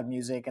this loud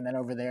music, and then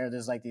over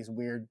there's like these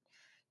weird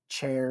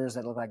chairs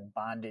that look like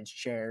bondage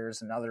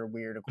chairs and other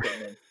weird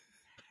equipment.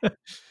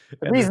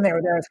 The reason they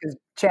were there is because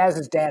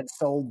Chaz's dad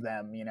sold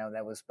them. But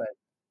it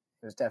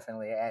was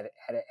definitely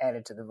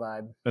added to the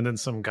vibe. And then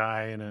some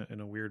guy in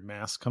a weird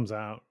mask comes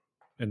out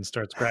and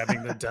starts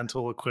grabbing the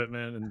dental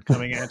equipment and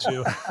coming at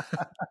you.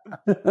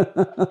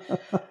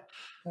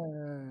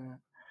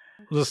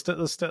 Let's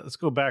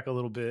go back a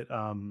little bit.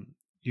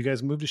 You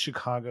guys moved to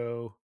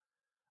Chicago.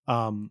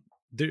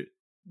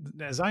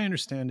 As I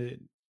understand it,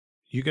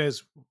 you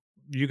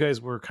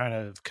guys were kind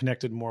of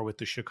connected more with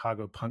the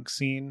Chicago punk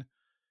scene.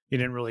 You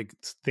didn't really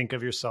think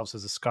of yourselves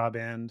as a ska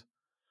band,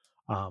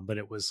 but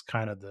it was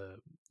kind of the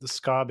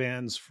ska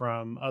bands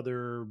from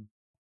other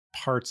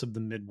parts of the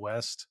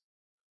Midwest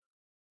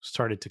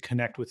started to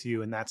connect with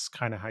you, and that's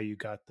kind of how you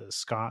got the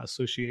ska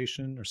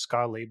association or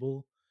ska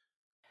label.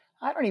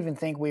 I don't even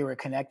think we were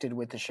connected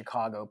with the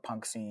Chicago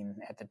punk scene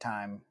at the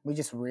time. We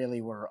just really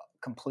were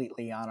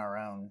completely on our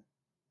own.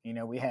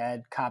 We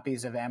had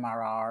copies of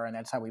MRR, and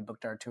that's how we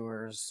booked our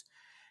tours.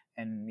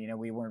 And,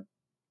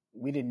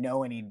 we didn't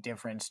know any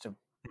difference to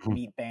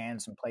meet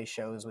bands and play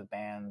shows with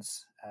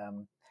bands.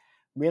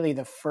 Really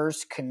the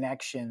first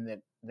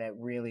connection that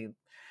really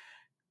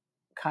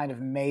kind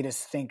of made us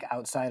think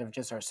outside of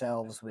just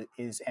ourselves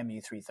is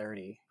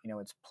MU330.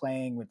 It's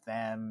playing with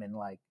them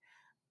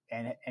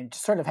and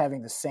sort of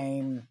having the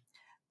same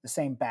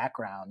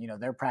background.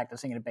 They're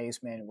practicing in a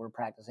basement, we're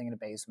practicing in a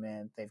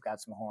basement. They've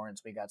got some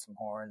horns, we got some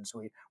horns.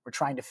 We're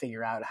trying to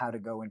figure out how to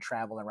go and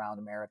travel around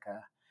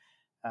America.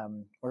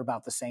 We're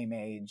about the same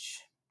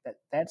age.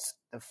 That's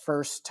the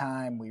first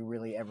time we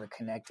really ever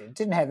connected. It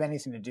didn't have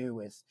anything to do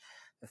with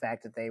the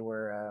fact that they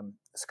were a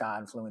ska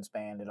influenced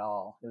band at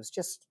all. It was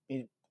just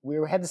we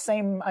had the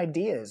same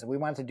ideas. We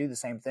wanted to do the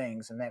same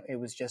things, and it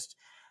was just,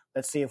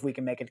 let's see if we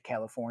can make it to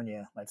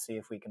California. Let's see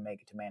if we can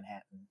make it to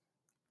Manhattan.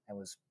 That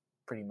was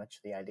pretty much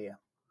the idea.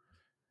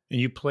 And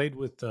you played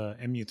with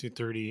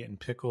MU330 and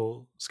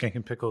Skank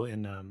and Pickle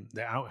in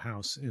the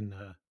Outhouse in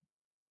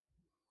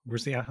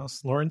where's the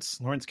Outhouse? Lawrence,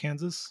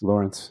 Kansas.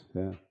 Lawrence,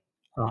 yeah.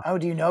 Oh,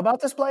 do you know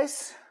about this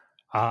place?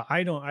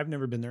 I don't. I've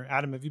never been there.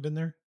 Adam, have you been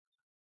there?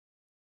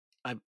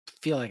 I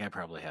feel like I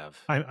probably have.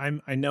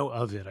 I know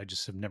of it. I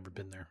just have never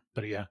been there.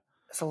 But yeah,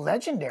 it's a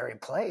legendary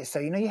place. So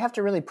you have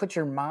to really put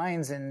your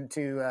minds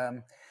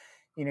into.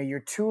 You're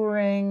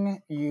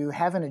touring. You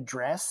have an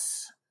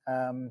address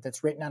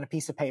that's written on a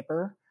piece of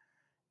paper,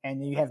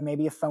 and you have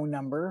maybe a phone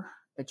number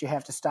that you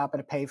have to stop at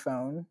a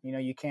payphone.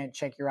 You can't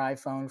check your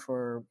iPhone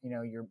for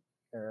your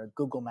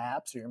Google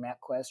Maps or your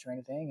MapQuest or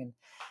anything,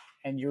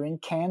 and you're in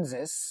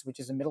Kansas, which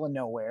is the middle of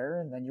nowhere,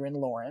 and then you're in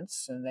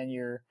Lawrence, and then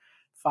you're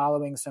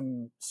following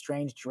some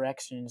strange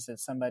directions that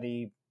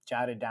somebody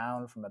jotted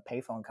down from a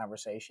payphone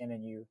conversation,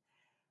 and you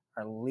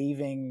are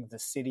leaving the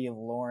city of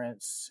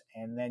Lawrence,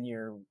 and then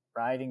you're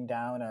riding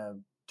down a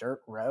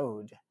dirt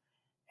road,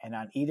 and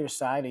on either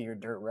side of your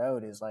dirt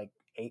road is like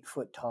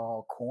 8-foot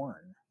tall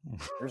corn.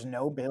 There's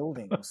no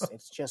buildings.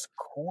 It's just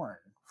corn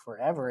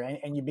forever.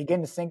 And you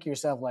begin to think to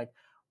yourself, like,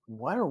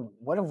 what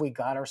have we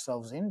got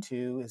ourselves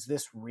into? Is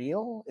this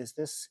real?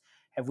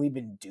 Have we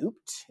been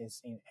duped?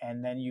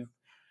 And then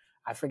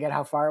I forget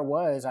how far it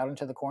was out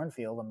into the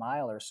cornfield, a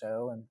mile or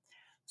so. And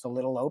it's a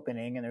little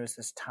opening, and there was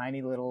this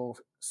tiny little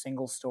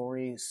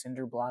single-story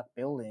cinder block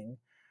building,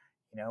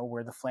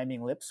 where the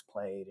Flaming Lips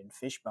played and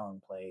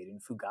Fishbone played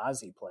and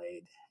Fugazi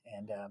played.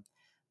 And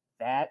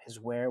that is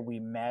where we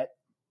met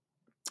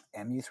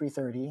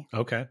MU330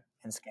 okay,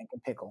 and Skank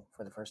and Pickle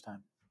for the first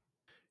time.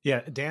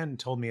 Yeah, Dan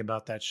told me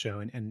about that show,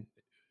 and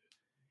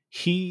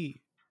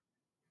he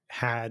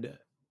had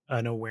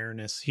an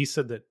awareness. He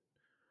said that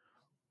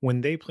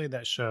when they played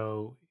that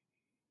show,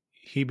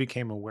 he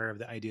became aware of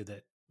the idea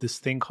that this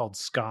thing called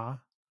ska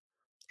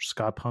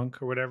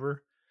punk or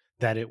whatever,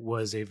 that it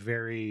was a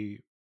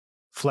very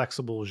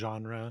flexible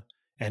genre,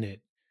 and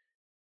it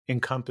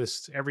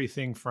encompassed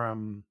everything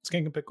from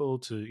Skank and Pickle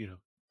to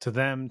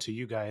them to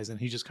you guys. And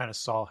he just kind of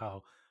saw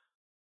how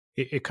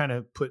it kind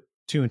of put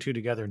 2 and 2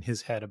 together in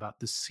his head about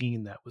the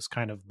scene that was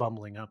kind of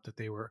bumbling up that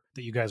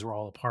you guys were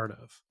all a part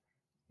of.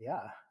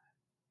 Yeah,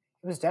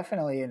 it was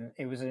definitely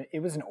it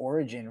was an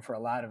origin for a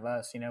lot of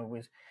us. It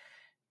was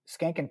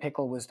Skank and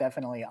Pickle was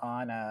definitely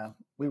on.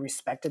 We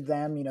respected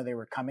them. They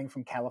were coming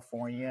from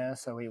California,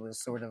 so he was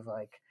sort of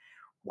like,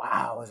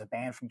 wow, there's a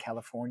band from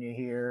California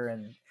here,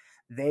 and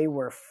they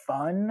were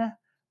fun,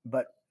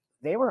 but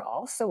they were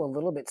also a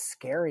little bit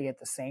scary at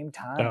the same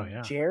time. Oh,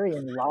 yeah. Jerry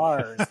and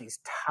Lars, these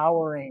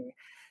towering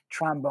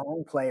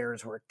trombone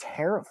players, were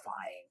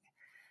terrifying.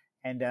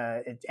 And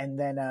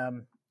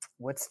then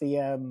what's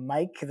the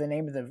Mike, the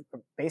name of the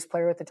bass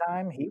player at the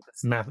time? He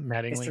was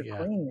Mattingly, Mr.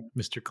 Clean.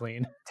 Mr.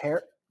 Clean.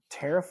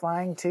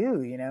 Terrifying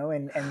too,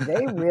 and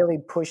they really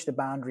pushed the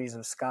boundaries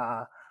of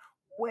ska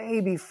way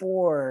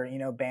before,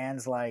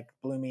 bands like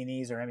Blue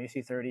Meanies or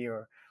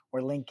MU330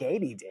 or Link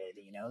 80 did.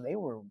 They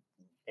were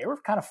they were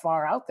kind of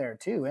far out there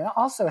too. And it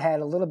also had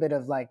a little bit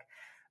of like,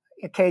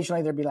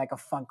 occasionally there'd be like a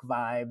funk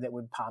vibe that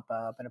would pop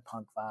up, and a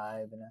punk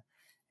vibe, and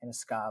a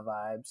ska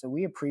vibe. So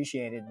we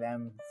appreciated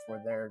them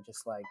for their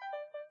just like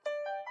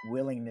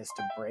willingness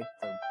to break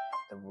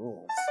the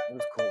rules. It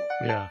was cool.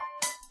 Yeah.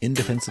 In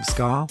Defense of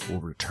Ska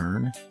will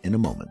return in a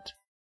moment.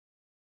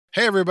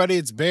 Hey, everybody,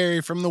 it's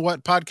Barry from the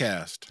What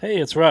Podcast. Hey,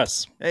 it's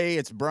Russ. Hey,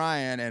 it's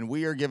Brian, and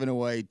we are giving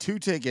away 2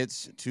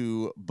 tickets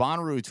to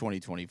Bonnaroo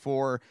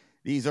 2024.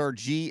 These are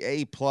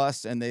GA+,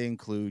 and they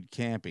include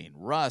camping.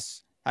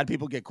 Russ, how do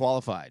people get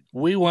qualified?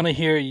 We want to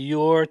hear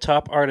your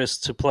top artists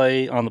to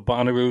play on the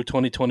Bonnaroo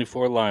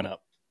 2024 lineup.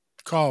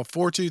 Call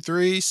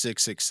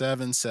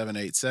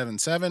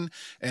 423-667-7877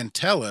 and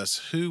tell us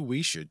who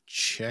we should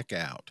check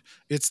out.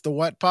 It's the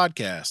What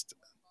Podcast.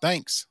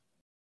 Thanks.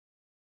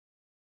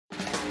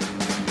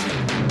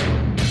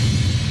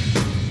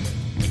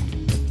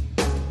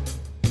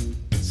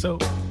 So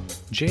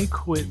Jay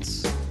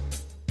quits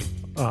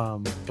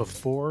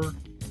before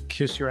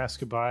Kiss Your Ass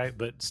Goodbye,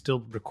 but still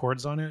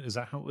records on it. Is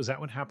that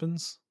what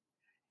happens?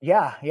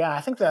 Yeah.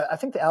 I think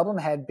the album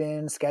had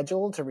been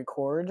scheduled to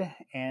record,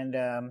 and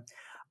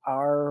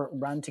our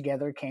run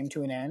together came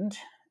to an end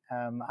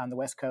on the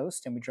West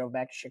Coast, and we drove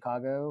back to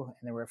Chicago,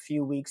 and there were a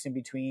few weeks in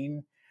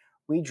between.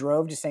 We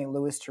drove to St.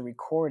 Louis to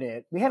record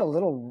it. We had a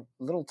little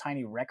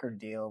tiny record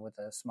deal with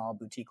a small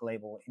boutique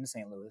label in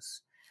St.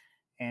 Louis,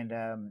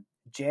 and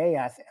Jay,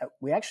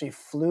 we actually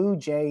flew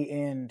Jay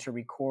in to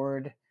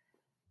record,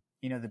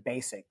 the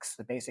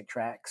basic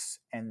tracks,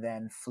 and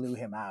then flew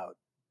him out.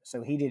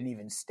 So he didn't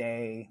even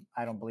stay,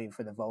 I don't believe,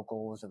 for the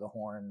vocals or the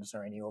horns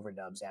or any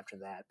overdubs after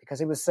that,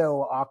 because it was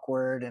so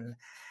awkward, and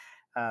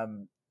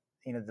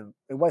it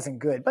wasn't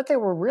good. But Jay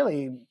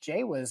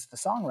was the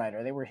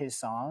songwriter. They were his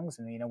songs,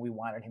 and we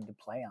wanted him to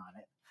play on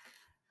it.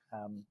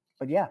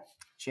 But yeah,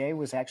 Jay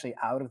was actually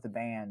out of the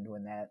band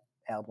when that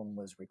album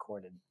was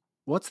recorded.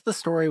 What's the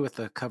story with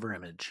the cover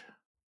image?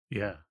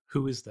 Yeah.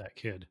 Who is that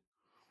kid?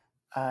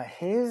 I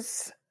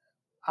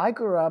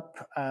grew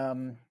up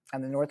on the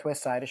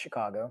northwest side of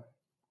Chicago,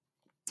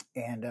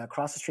 and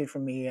across the street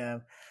from me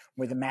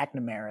were the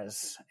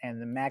McNamaras.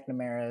 And the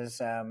McNamaras,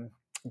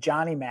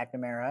 Johnny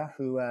McNamara,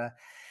 who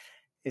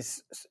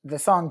is the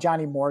song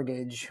Johnny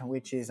Mortgage,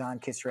 which is on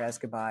Kiss Your Ass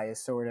Goodbye,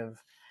 is sort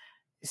of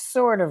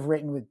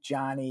written with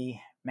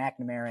Johnny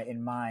McNamara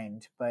in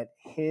mind, but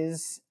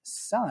his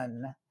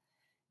son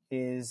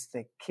is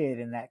the kid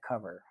in that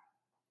cover.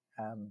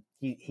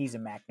 He's a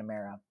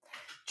McNamara.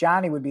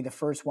 Johnny would be the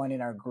first one in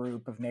our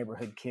group of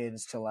neighborhood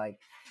kids to like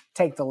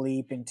take the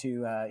leap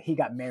into. He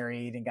got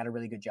married and got a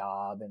really good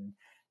job, and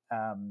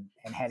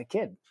had a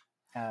kid.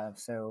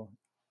 So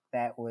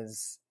that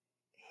was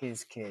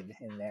his kid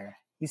in there.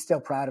 He's still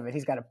proud of it.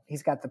 He's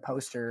got the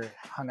poster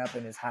hung up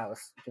in his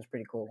house, which is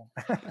pretty cool.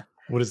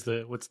 What's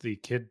the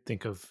kid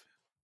think of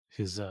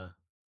his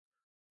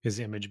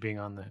image being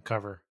on the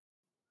cover?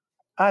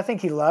 I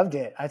think he loved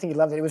it.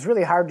 It was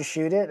really hard to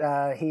shoot it.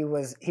 He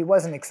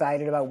wasn't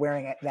excited about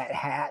wearing that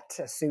hat,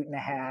 a suit and a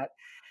hat,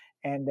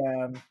 and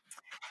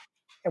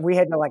we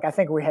had to I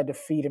think we had to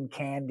feed him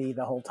candy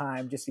the whole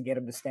time just to get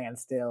him to stand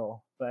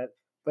still. But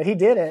he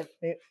did it.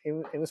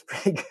 It was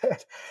pretty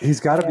good. He's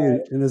got to be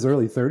in his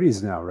early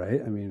 30s now,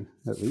 right? I mean,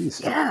 at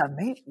least. Yeah,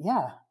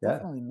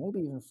 definitely,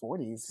 maybe even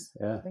 40s.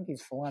 Yeah. I think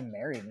he's full on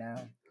married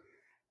now.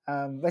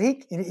 But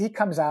he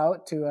comes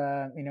out to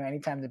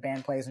anytime the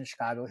band plays in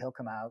Chicago, he'll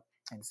come out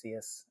and see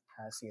us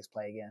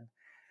play again.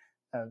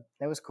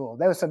 That was cool.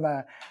 That was some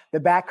the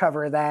back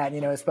cover of that.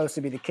 Is supposed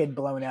to be the kid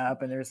blown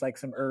up, and there's like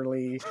some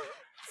early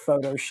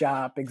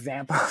Photoshop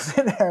examples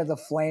in there. The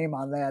flame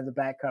on that, the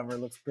back cover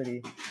looks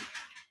pretty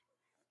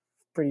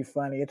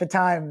funny. At the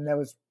time, that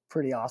was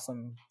pretty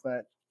awesome,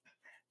 but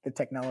the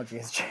technology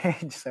has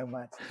changed so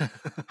much.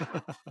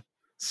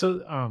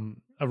 So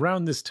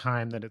around this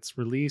time that it's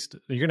released,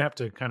 you're going to have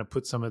to kind of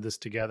put some of this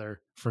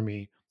together for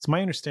me. It's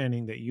my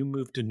understanding that you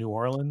moved to New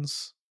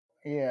Orleans.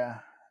 Yeah,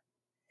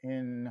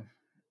 in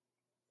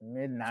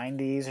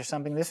mid-90s or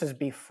something. This is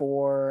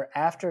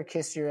after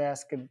Kiss Your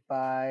Ass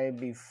Goodbye,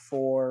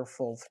 before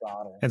Full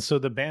Throttle. And so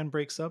the band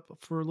breaks up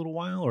for a little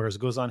while, or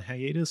goes on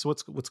hiatus?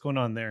 What's going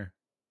on there?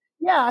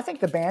 Yeah, I think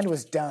the band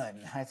was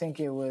done. I think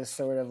it was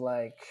sort of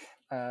like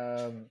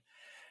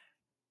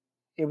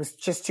it was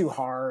just too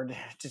hard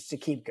just to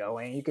keep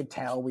going. You could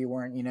tell we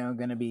weren't,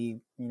 going to be,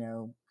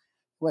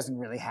 wasn't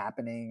really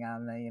happening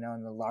on the,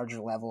 on the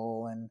larger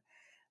level. And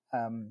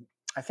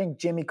I think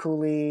Jimmy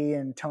Cooley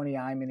and Tony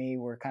Iommi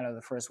were kind of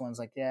the first ones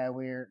like, yeah,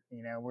 we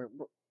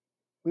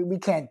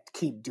can't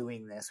keep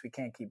doing this. We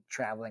can't keep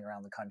traveling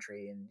around the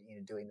country and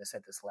doing this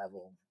at this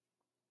level.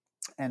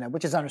 And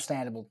which is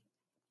understandable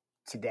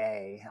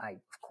today.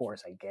 Of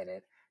course I get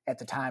it. At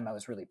the time I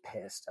was really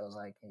pissed. I was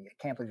like, I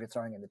can't believe you're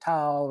throwing in the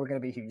towel. We're going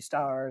to be huge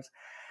stars.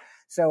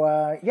 So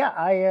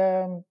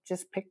I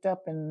just picked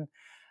up and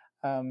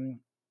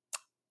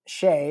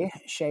Shay,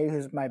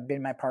 who's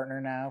been my partner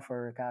now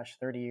for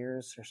 30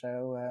 years or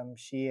so.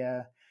 She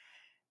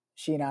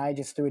and I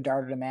just threw a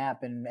dart at a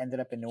map and ended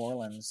up in New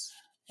Orleans.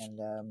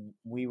 And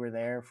we were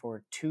there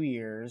for 2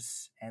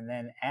 years. And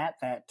then at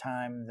that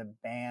time, the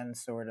band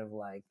sort of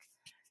like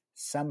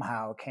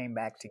somehow came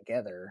back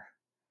together.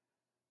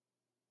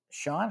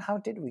 Sean, how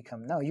did we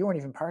come? No, you weren't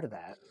even part of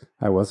that.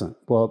 I wasn't.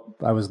 Well,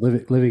 I was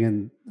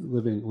living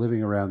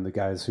around the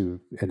guys who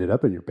ended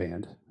up in your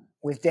band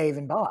With Dave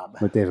and Bob.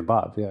 with Dave and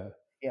Bob. Yeah.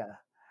 Yeah.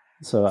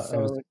 So I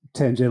was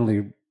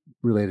tangentially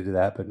related to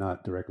that, but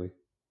not directly.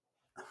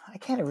 I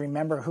can't even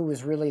remember who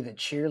was really the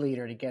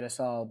cheerleader to get us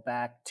all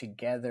back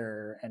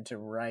together and to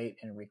write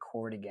and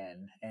record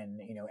again and,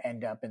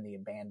 end up in the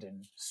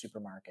abandoned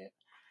supermarket.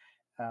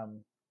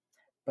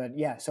 But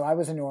yeah, so I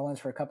was in New Orleans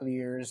for a couple of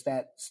years.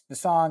 That's the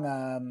song,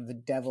 "The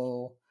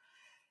Devil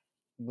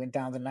Went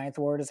Down the Ninth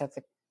Ward." That's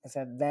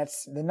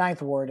the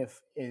Ninth Ward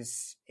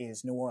is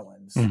New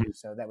Orleans. Mhm.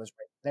 So that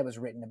was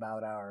written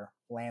about our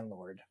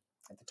landlord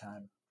at the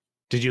time.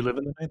 Did you live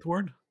in the Ninth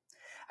Ward?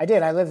 I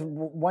did. I lived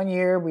 1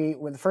 year.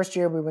 The first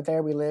year we went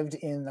there, we lived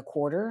in the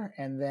Quarter,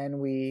 and then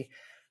we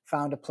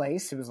found a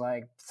place. It was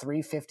like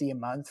 $350 a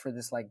month for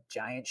this like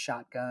giant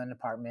shotgun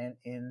apartment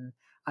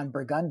on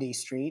Burgundy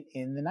Street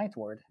in the Ninth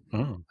Ward.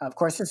 Oh. Of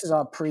course, this is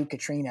all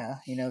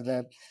pre-Katrina.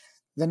 The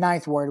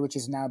Ninth Ward, which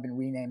has now been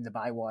renamed the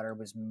Bywater,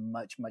 was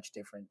much, much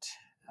different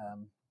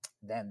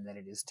then than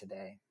it is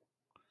today.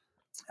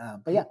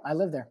 But yeah, I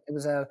lived there. It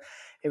was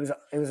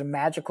a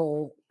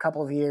magical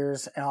couple of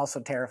years and also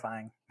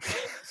terrifying.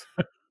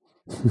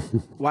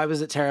 Why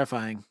was it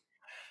terrifying?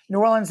 New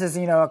Orleans is,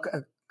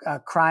 a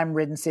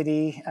crime-ridden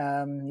city.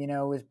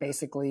 Is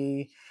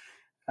basically.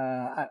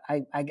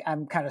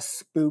 I'm kind of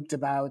spooked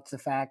about the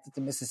fact that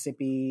the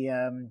Mississippi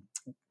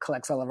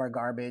collects all of our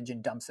garbage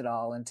and dumps it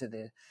all into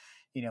the,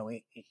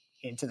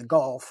 into the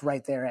Gulf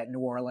right there at New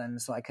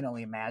Orleans. So I can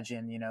only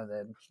imagine,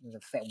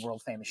 the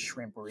world famous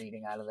shrimp we're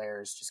eating out of there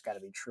has just got to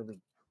be truly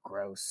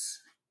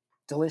gross,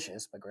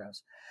 delicious but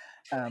gross.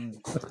 And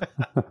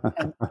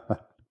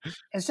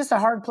it's just a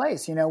hard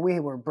place. We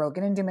were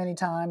broken into many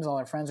times. All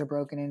our friends were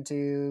broken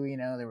into.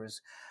 There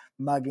was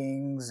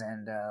muggings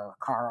and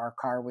our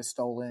car was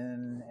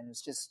stolen, and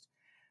it's just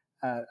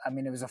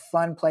it was a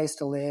fun place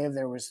to live.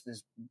 There was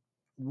this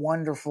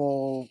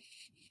wonderful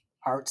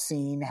art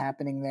scene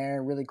happening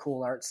there, really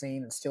cool art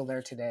scene. It's still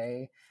there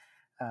today,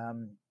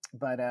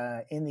 but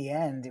in the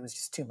end it was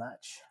just too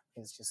much.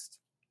 It's just,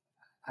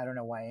 I don't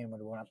know why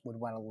anyone would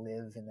want to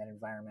live in that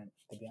environment,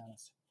 to be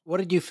honest. What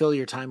did you fill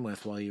your time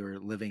with while you were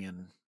living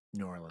in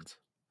New Orleans?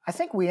 I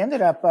think we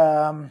ended up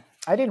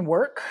I didn't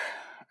work.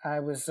 I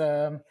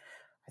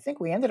think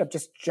we ended up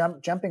just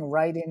jumping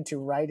right into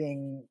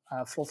writing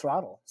Full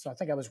Throttle. So I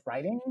think I was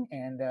writing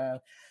and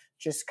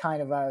just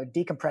kind of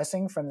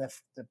decompressing from the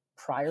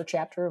prior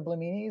chapter of Blue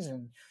Meanies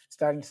and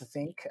starting to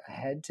think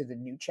ahead to the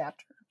new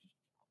chapter.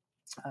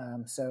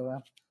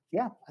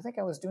 Yeah, I think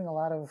I was doing a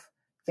lot of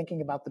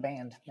thinking about the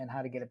band and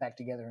how to get it back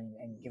together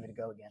and give it a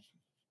go again.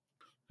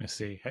 I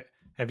see.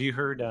 Have you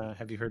heard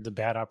the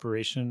Bad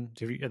Operation?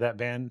 That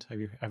band?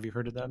 Have you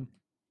heard of them?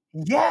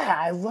 Yeah,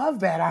 I love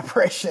Bad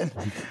Operation.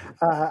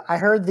 I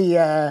heard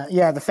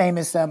the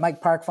famous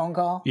Mike Park phone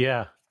call.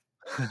 Yeah.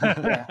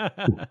 Yeah.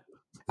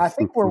 I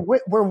think we're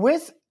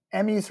with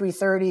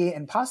MU330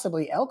 and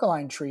possibly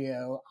Alkaline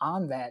Trio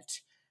on that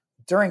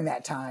during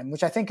that time,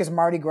 which I think is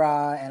Mardi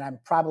Gras, and I'm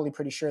probably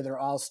pretty sure they're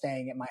all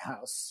staying at my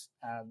house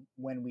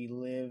when we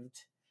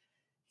lived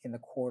in the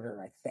Quarter,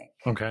 I think.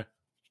 Okay.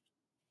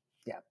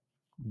 Yeah.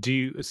 Do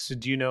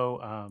you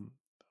know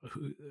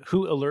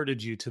who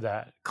alerted you to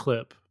that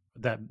clip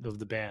of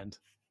the band?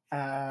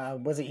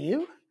 Was it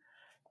you?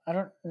 I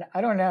don't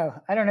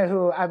know. I don't know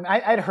who.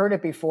 I'd heard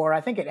it before. I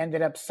think it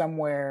ended up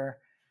somewhere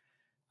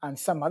on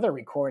some other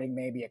recording,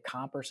 maybe a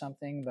comp or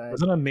something. But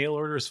was it on Mail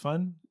Order is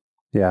Fun?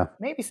 Yeah,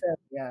 maybe so.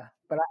 Yeah,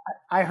 but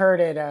I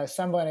heard it.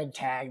 Someone had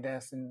tagged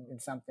us in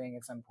something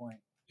at some point.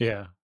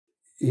 Yeah.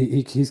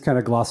 He's kind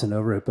of glossing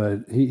over it,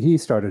 but he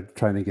started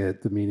trying to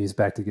get the Meanies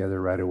back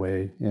together right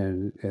away,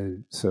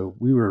 and so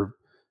we were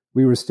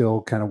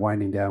still kind of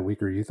winding down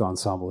Weaker Youth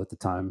Ensemble at the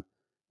time,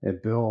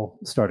 and Bill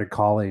started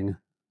calling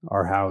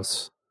our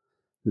house.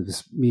 It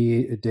was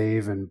me,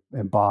 Dave, and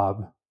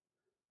Bob,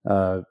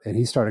 and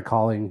he started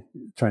calling,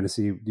 trying to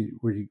see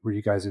were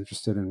you guys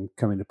interested in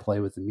coming to play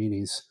with the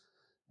Meanies,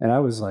 and I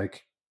was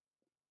like,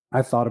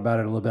 I thought about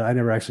it a little bit. I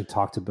never actually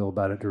talked to Bill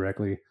about it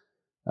directly.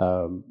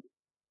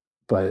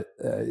 But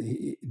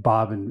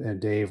Bob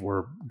and Dave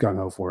were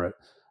gung-ho for it.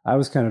 I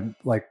was kind of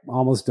like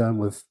almost done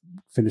with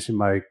finishing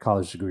my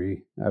college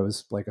degree. I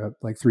was like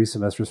 3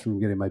 semesters from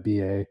getting my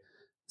BA.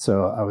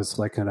 So I was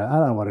like, kind of, I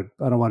don't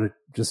want to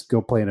just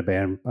go play in a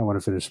band. I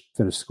want to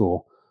finish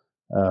school.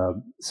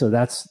 So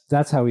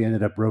that's how we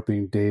ended up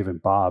roping Dave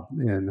and Bob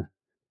in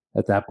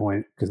at that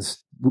point,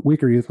 because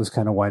Weaker Youth was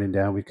kind of winding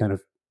down. We kind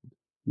of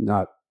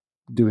not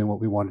doing what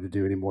we wanted to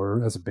do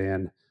anymore as a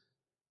band.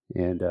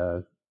 And,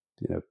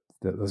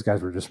 those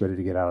guys were just ready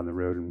to get out on the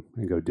road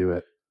and go do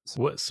it.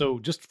 So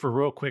just for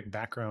real quick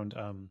background,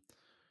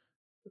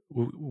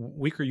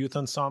 Weaker Youth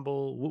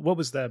Ensemble, what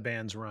was that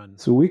band's run?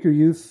 So Weaker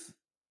Youth,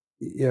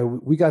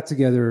 we got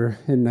together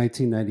in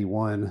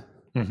 1991.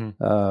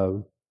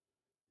 Mm-hmm.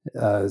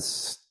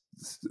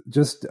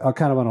 just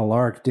kind of on a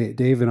lark,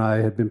 Dave and I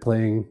had been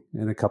playing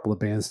in a couple of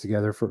bands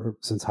together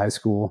since high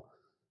school,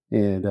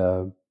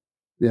 and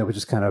yeah, we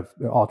just kind of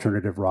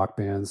alternative rock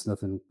bands.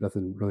 Nothing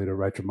really to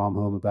write your mom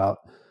home about.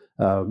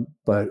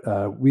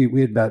 But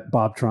we had met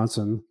Bob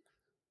Tronson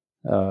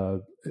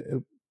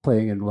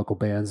playing in local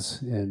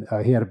bands, and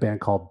he had a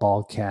band called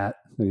Bald Cat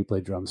that he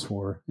played drums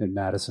for in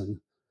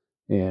Madison,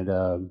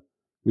 and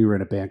we were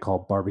in a band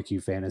called Barbecue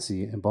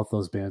Fantasy, and both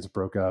those bands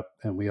broke up,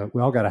 and we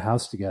all got a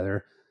house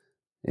together,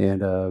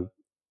 and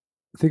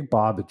I think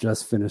Bob had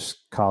just finished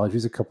college.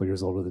 He's a couple of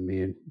years older than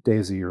me, and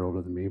Dave's a year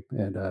older than me.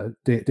 And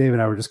Dave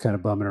and I were just kind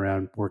of bumming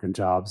around, working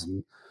jobs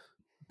and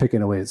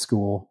picking away at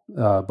school.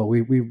 But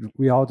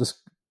we all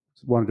just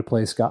wanted to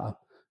play ska.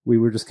 We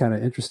were just kind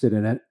of interested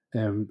in it,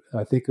 and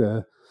I think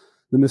the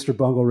Mr.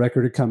 Bungle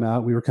record had come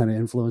out. We were kind of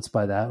influenced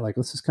by that. Like,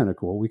 this is kind of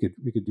cool. We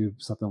could do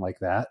something like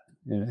that,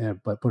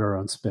 but put our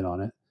own spin on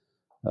it.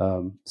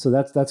 So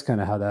that's kind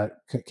of how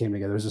that came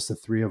together. It was just the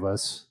three of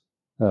us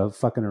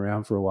fucking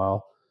around for a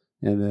while.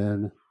 And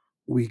then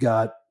we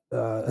got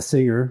a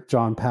singer,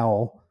 John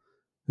Powell,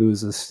 who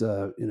was this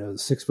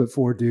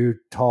 6'4" dude,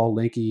 tall,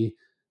 lanky,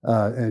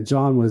 and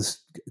John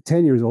was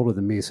 10 years older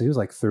than me, so he was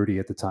like 30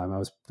 at the time.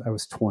 I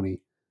was 20,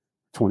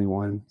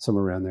 21,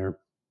 somewhere around there.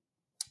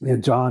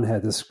 And John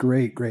had this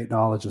great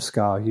knowledge of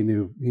ska. He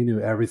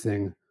knew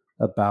everything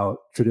about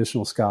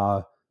traditional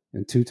ska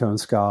and two-tone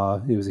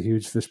ska. He was a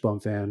huge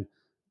Fishbone fan,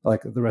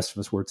 like the rest of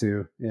us were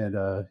too.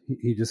 And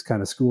he just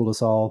kind of schooled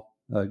us all.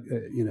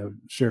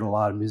 Shared a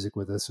lot of music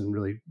with us and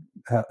really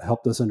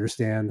helped us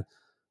understand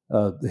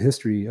the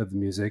history of the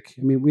music.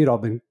 I mean, we'd all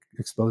been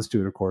exposed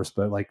to it, of course,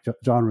 but like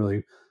John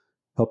really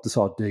helped us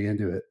all dig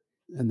into it.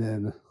 And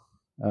then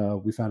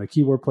we found a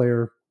keyboard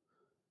player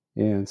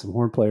and some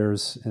horn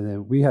players. And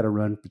then we had a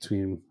run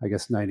between, I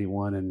guess,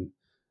 91 and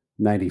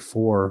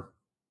 94,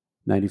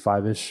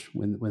 95-ish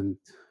when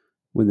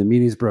the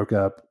Meanies broke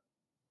up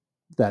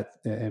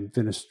and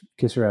finished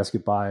Kiss Your Ass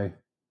Goodbye.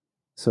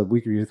 So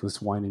Weaker Youth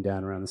was winding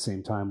down around the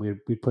same time.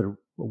 We put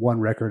one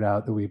record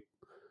out that we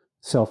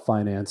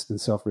self-financed and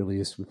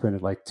self-released. We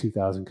printed like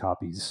 2,000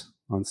 copies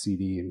on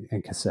CD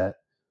and cassette.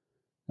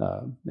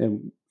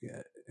 And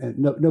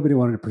nobody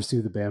wanted to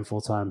pursue the band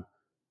full time.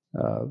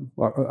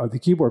 The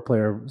keyboard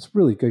player was a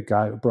really good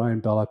guy.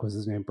 Brian Belloc was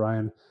his name.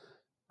 Brian,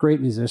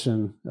 great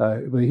musician,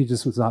 but he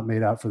just was not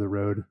made out for the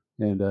road.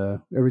 And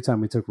every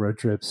time we took road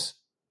trips,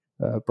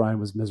 Brian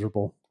was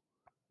miserable.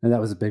 And I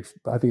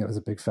think that was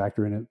a big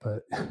factor in it,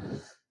 but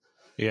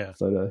yeah.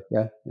 But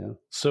yeah.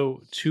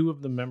 So 2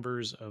 of the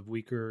members of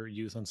Weaker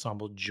Youth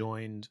Ensemble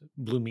joined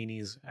Blue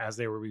Meanies as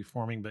they were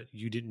reforming, but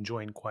you didn't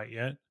join quite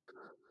yet?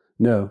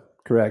 No,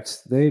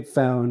 correct. They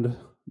found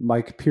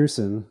Mike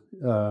Pearson,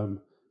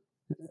 and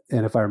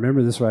if I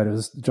remember this right, it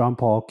was John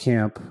Paul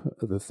Camp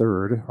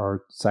III,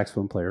 our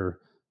saxophone player,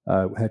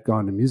 had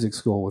gone to music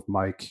school with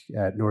Mike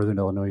at Northern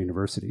Illinois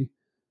University.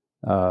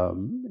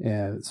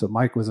 And so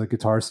Mike was a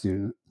guitar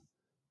student.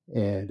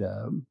 And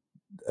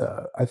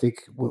I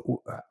think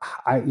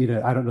I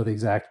don't know the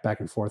exact back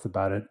and forth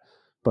about it,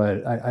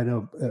 but I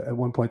know at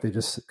one point they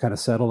just kind of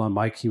settled on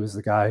Mike. He was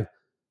the guy,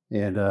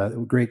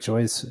 and great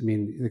choice. I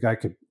mean, the guy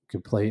could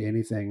play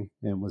anything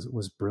and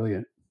was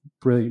brilliant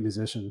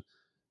musician.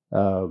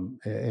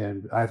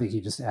 And I think he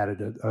just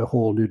added a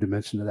whole new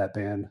dimension to that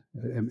band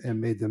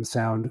and made them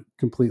sound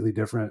completely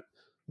different.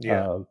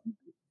 Yeah.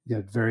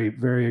 Very,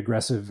 very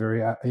aggressive,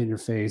 very in your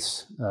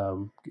face,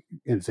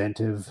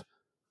 inventive.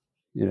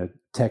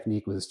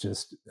 Technique was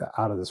just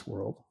out of this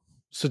world.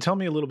 So tell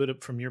me a little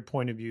bit from your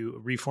point of view,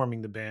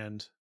 reforming the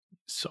band.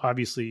 So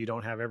obviously you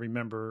don't have every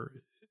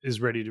member is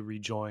ready to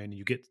rejoin.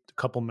 You get a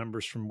couple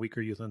members from Weaker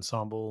Youth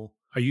Ensemble.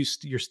 Are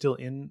you're still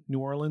in New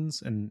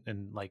Orleans and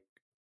like,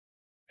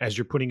 as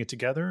you're putting it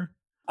together?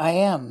 I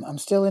am. I'm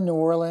still in New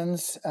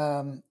Orleans.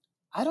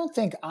 I don't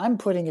think I'm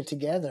putting it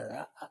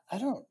together. I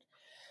don't.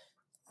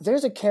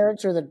 There's a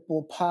character that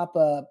will pop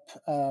up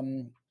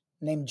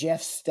named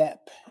Jeff Stepp,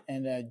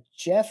 and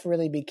Jeff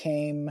really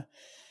became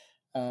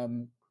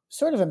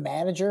sort of a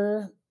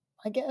manager,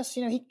 I guess.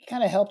 He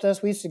kind of helped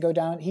us. We used to go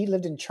down. He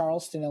lived in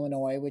Charleston,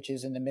 Illinois, which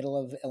is in the middle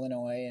of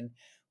Illinois, and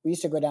we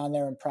used to go down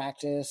there and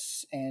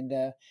practice. And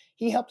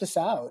he helped us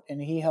out,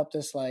 and he helped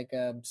us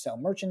sell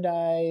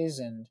merchandise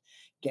and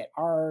get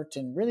art,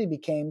 and really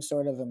became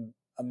sort of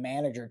a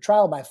manager,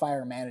 trial by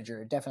fire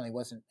manager. It definitely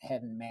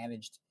hadn't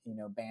managed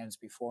bands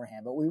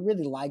beforehand, but we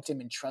really liked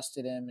him and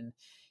trusted him, and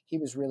he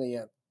was really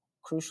a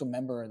crucial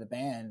member of the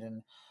band.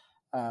 And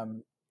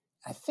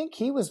I think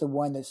he was the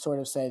one that sort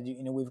of said,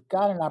 we've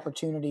got an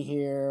opportunity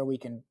here. We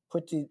can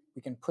put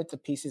the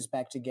pieces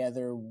back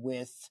together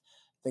with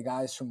the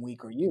guys from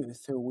Weaker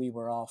Youth, who we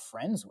were all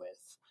friends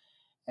with.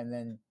 And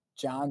then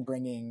John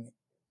bringing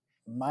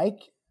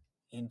Mike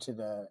into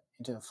the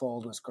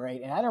fold was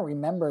great. And I don't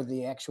remember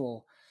the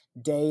actual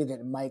day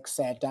that Mike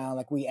sat down.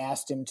 Like, we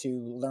asked him to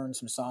learn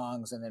some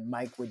songs, and then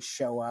Mike would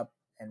show up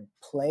and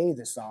play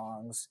the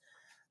songs.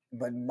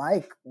 But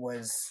Mike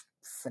was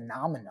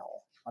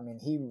phenomenal. I mean,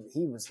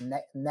 he was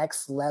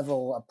next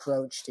level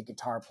approach to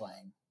guitar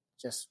playing.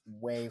 just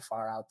way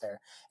far out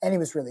there. And he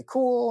was really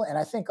cool. And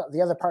I think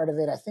the other part of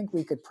it, I think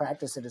we could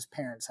practice at his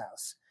parents'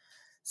 house.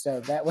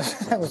 So that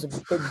was a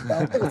big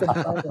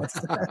bonus.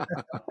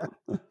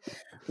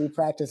 We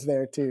practiced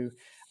there too.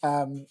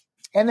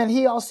 And then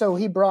he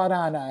brought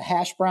on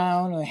Hash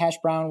Brown, and Hash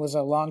Brown was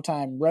a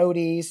longtime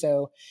roadie.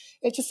 So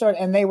it just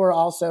and they were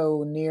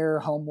also near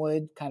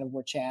Homewood, kind of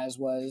where Chaz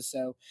was.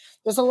 So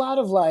there's a lot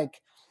of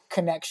like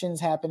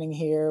connections happening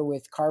here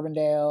with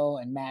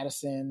Carbondale and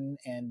Madison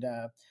and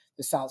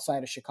the south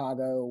side of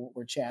Chicago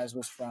where Chaz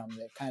was from,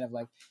 that kind of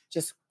like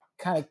just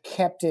kind of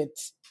kept it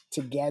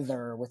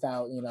together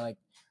without,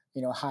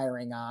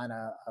 hiring on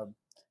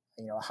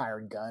a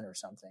hired gun or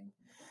something.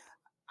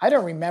 I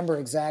don't remember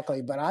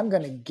exactly, but I'm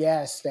going to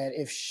guess that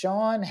if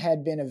Sean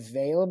had been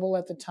available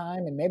at the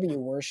time, and maybe you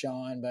were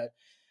Sean, but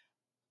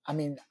I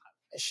mean,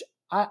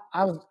 I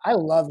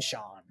love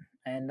Sean,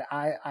 and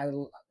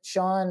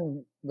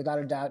Sean, without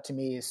a doubt, to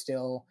me is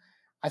still,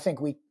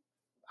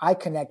 I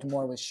connect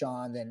more with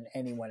Sean than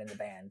anyone in the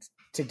band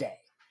today.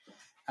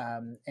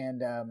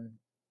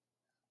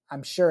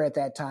 I'm sure at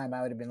that time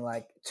I would have been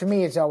like, to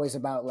me, it's always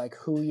about like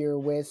who you're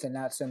with and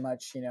not so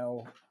much,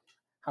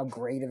 how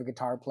great of a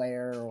guitar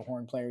player or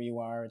horn player you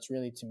are. It's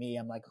really, to me,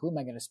 I'm like, who am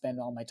I going to spend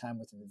all my time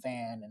with in the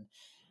van? And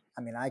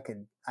I mean, I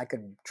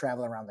could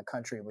travel around the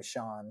country with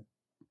Sean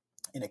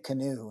in a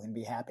canoe and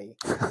be happy.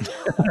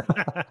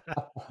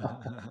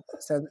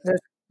 So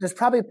there's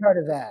probably part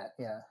of that.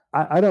 Yeah.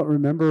 I don't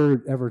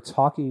remember ever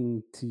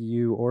talking to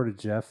you or to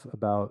Jeff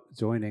about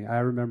joining. I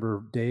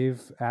remember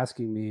Dave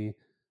asking me,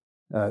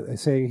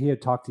 saying he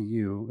had talked to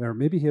you, or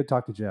maybe he had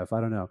talked to Jeff. I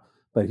don't know,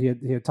 but he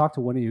had talked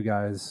to one of you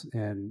guys,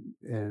 and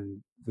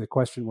the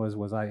question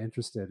was I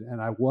interested?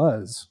 And I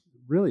was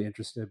really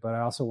interested, but I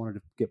also wanted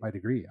to get my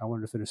degree. I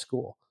wanted to finish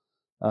school,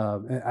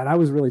 and I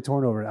was really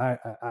torn over it.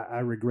 I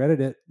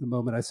regretted it the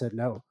moment I said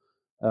no,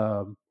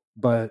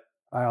 but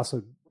I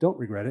also don't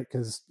regret it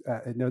because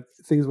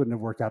things wouldn't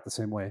have worked out the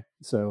same way.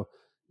 So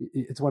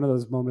it's one of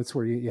those moments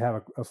where you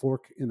have a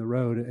fork in the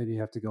road and you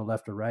have to go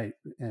left or right,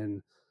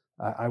 and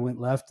I went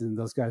left and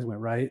those guys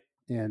went right,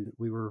 and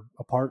we were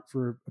apart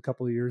for a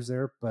couple of years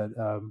there, but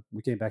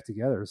we came back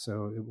together,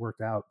 so it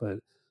worked out. But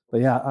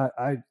yeah,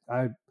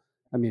 I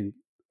mean,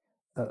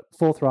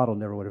 Full Throttle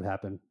never would have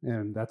happened,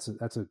 and that's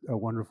a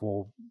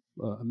wonderful,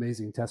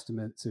 amazing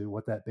testament to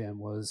what that band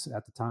was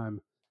at the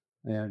time.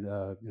 And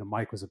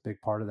Mike was a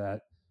big part of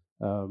that,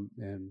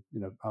 and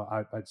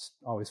I just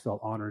always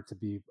felt honored to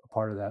be a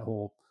part of that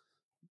whole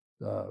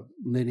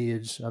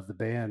lineage of the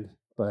band.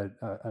 But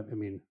I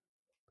mean,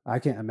 I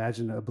can't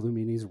imagine a Blue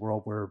Meanies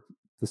world where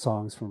the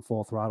songs from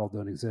Full Throttle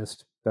don't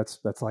exist.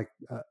 That's like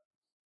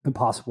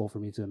impossible for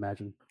me to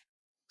imagine.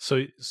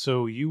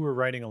 So you were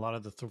writing a lot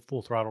of the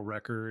Full Throttle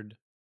record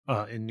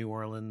in New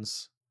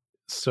Orleans.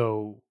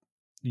 So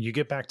you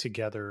get back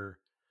together.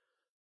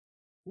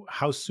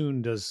 How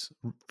soon does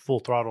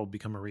Full Throttle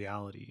become a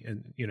reality?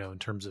 And in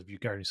terms of you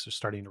guys are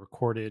starting to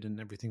record it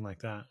and everything like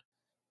that.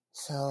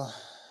 So,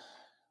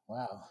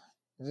 wow.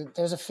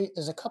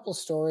 There's a couple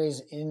stories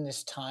in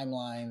this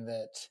timeline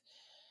that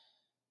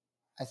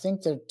I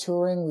think they're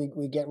touring.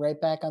 We get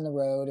right back on the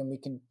road and we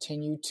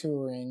continue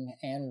touring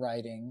and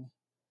writing.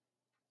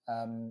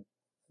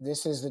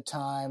 This is the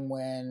time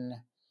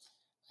when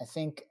I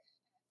think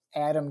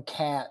Adam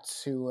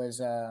Katz, who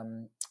was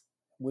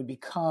would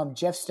become,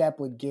 Jeff Stepp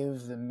would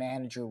give the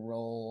manager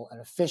role, an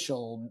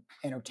official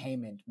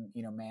entertainment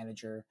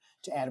manager,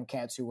 to Adam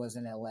Katz, who was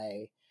in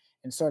LA.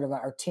 And sort of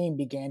our team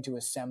began to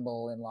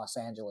assemble in Los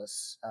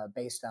Angeles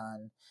based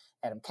on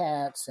Adam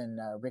Katz and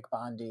Rick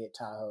Bondi at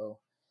Tahoe.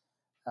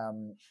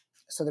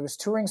 So there was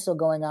touring still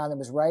going on. There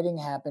was writing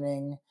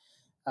happening.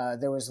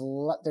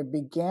 There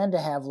began to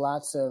have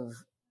lots of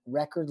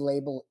record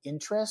label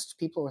interest.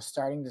 People were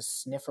starting to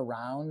sniff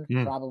around,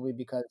 probably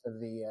because of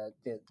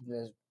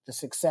the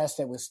success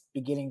that was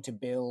beginning to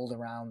build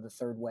around the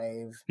third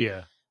wave.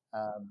 Yeah.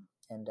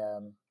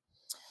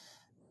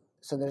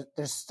 So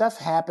there's stuff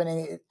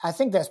happening. I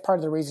think that's part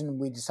of the reason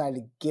we decided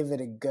to give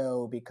it a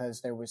go,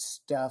 because there was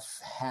stuff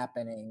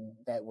happening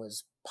that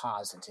was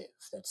positive,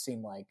 that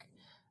seemed like,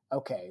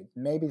 okay,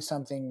 maybe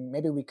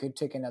we could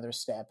take another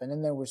step. And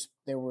then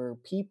there were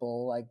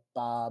people like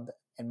Bob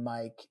and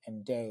Mike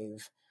and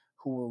Dave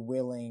who were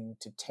willing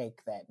to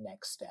take that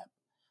next step,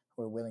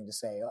 who were willing to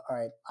say, all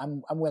right,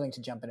 I'm willing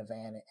to jump in a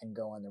van and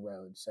go on the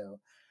road. So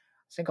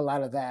I think a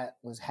lot of that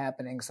was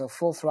happening. So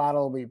Full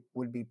Throttle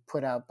would be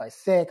put out by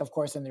Thick. Of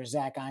course, then there's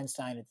Zach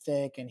Einstein at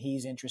Thick, and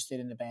he's interested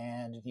in the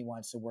band and he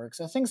wants to work.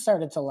 So things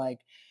started to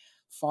like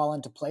fall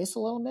into place a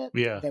little bit.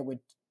 Yeah. That would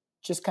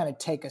just kind of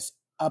take us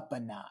up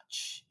a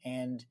notch.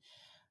 And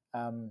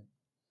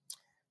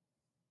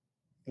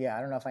yeah,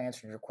 I don't know if I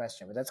answered your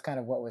question, but that's kind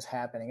of what was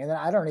happening. And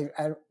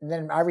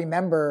then I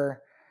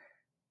remember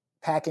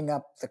packing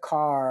up the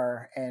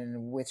car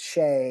and with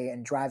Shay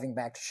and driving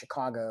back to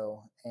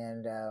Chicago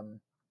and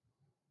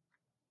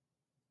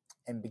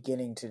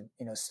beginning to,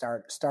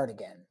 start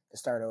again, to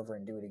start over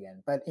and do it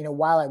again. But,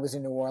 while I was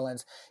in New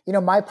Orleans,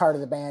 my part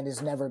of the band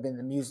has never been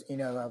the music,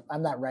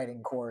 I'm not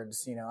writing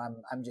chords,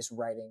 I'm just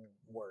writing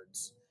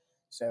words.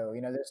 So,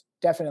 there's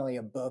definitely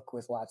a book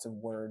with lots of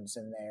words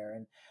in there.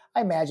 And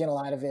I imagine a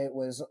lot of it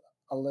was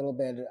a little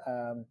bit,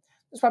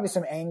 there's probably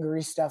some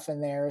angry stuff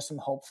in there, some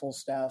hopeful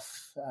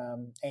stuff,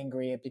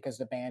 angry because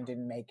the band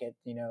didn't make it,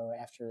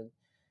 after,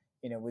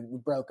 we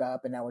broke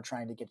up and now we're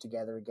trying to get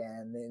together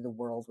again. The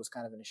world was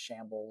kind of in a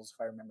shambles,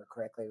 if I remember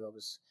correctly, what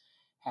was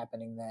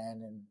happening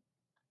then.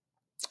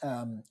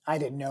 And I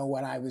didn't know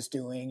what I was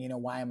doing.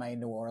 Why am I in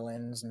New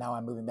Orleans? Now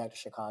I'm moving back to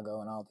Chicago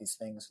and all these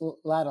things. A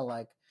lot of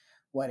like,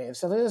 what if?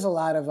 So there's a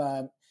lot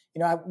of,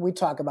 we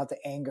talk about the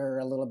anger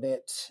a little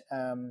bit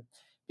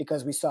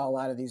because we saw a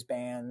lot of these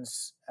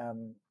bands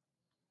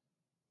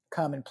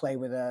come and play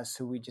with us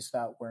who we just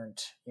thought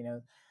weren't,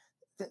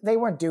 they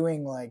weren't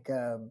doing like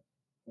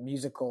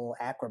musical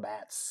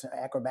acrobatics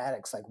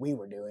like we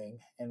were doing.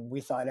 And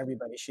we thought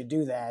everybody should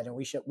do that. And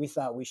we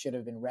thought we should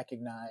have been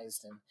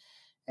recognized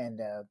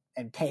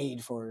and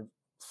paid for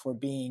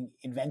being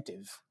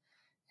inventive.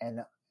 And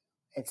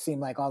it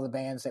seemed like all the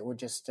bands that were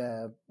just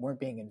weren't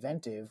being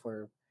inventive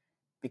were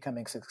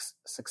becoming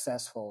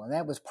successful, and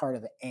that was part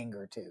of the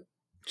anger too.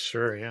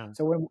 Sure, yeah.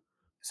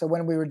 So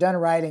when we were done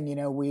writing,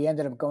 we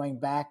ended up going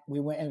back.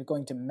 Ended up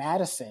going to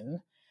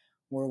Madison,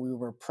 where we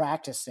were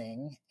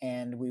practicing,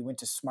 and we went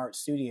to Smart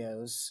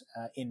Studios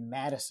in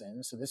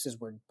Madison. So this is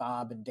where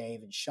Bob and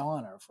Dave and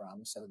Sean are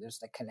from. So there's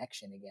the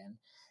connection again,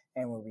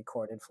 and we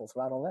recorded Full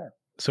Throttle there.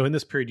 So in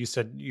this period, you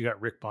said you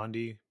got Rick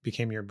Bondi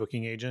became your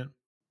booking agent?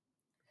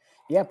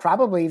 Yeah,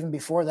 probably even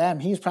before them.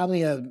 He's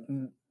probably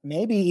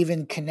maybe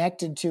even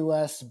connected to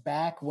us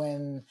back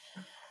when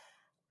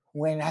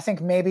I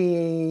think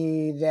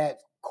maybe that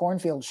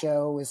Cornfield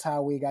show is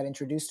how we got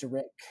introduced to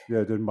Rick.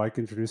 Yeah, did Mike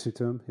introduce you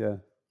to him? Yeah.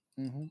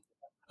 Mm-hmm.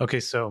 Okay,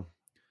 so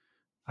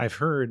I've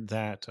heard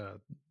that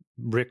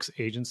Rick's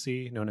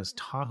agency, known as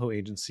Tahoe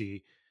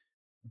Agency,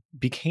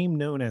 became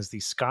known as the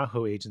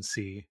Skaho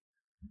Agency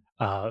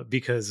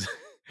because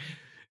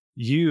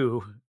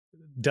you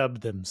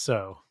dubbed them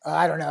so.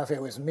 I don't know if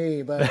it was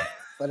me, but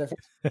if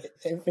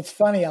it's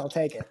funny, I'll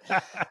take it.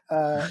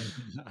 I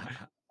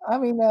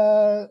mean,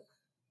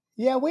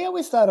 yeah, we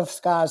always thought of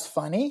ska as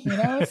funny.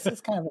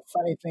 It's kind of a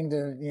funny thing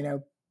to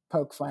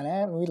poke fun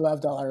at. We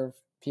loved all our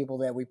people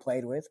that we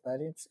played with,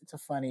 but it's a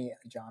funny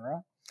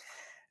genre.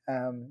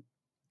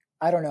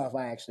 I don't know if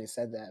I actually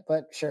said that,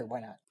 but sure,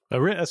 why not?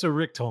 That's what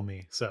Rick told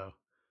me. So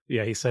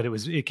yeah, he said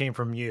it came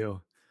from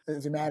you.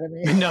 Is he mad at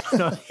me? No.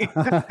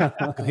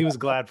 He was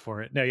glad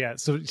for it. No, yeah.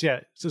 So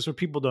for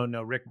people don't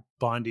know, Rick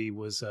Bondi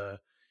was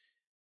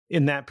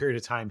in that period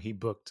of time he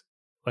booked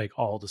like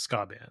all the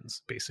ska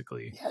bands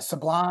basically. Yeah,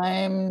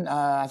 Sublime.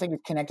 I think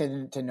it's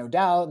connected to No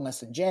Doubt and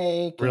Less Than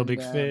Jake. Real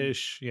Big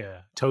Fish.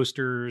 Yeah,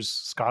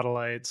 Toasters,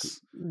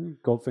 Scotalites.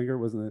 Goldfinger,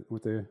 wasn't it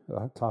with the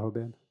Tahoe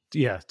band?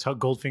 Yeah,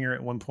 Goldfinger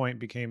at one point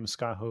became a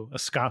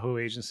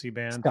Skaho Agency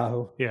band.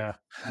 Skaho. Yeah.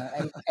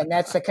 And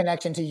that's the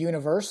connection to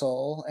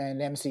Universal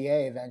and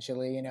MCA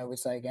eventually.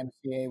 It's like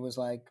MCA was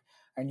like,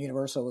 and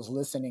Universal was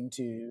listening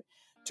to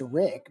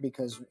Rick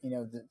because,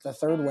 the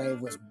third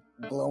wave was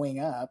blowing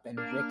up and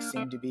Rick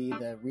seemed to be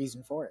the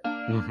reason for it.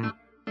 Mm-hmm.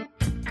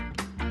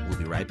 We'll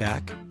be right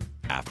back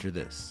after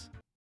this.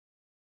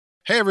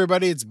 Hey,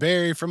 everybody, it's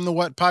Barry from the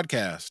What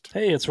Podcast.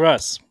 Hey, it's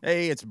Russ.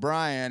 Hey, it's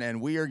Brian, and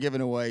we are giving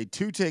away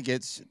 2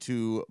 tickets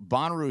to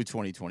Bonnaroo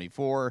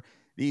 2024.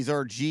 These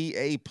are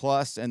GA+,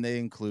 and they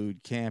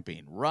include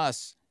camping.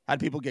 Russ, how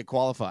do people get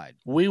qualified?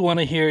 We want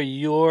to hear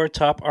your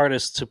top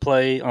artists to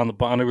play on the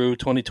Bonnaroo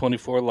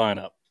 2024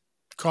 lineup.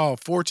 Call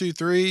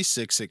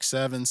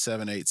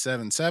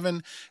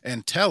 423-667-7877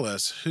 and tell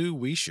us who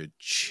we should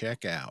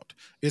check out.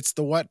 It's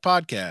the What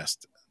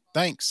Podcast.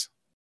 Thanks.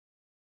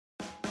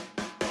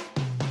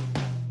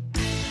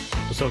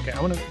 So okay,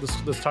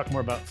 let's talk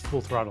more about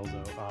Full Throttle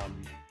though.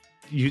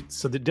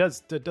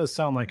 That does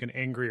sound like an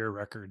angrier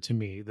record to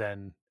me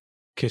than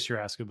Kiss Your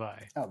Ass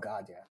Goodbye. Oh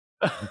God, yeah.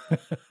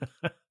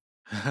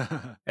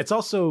 It's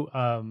also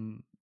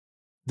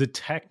the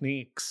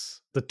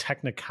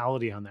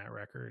technicality on that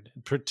record,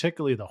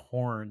 particularly the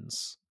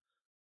horns,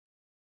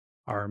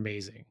 are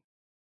amazing.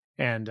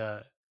 And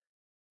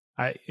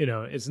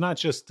it's not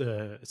just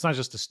a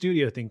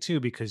studio thing too,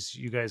 because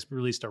you guys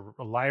released a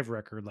live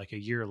record like a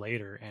year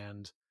later,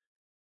 and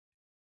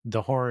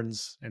the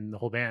horns and the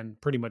whole band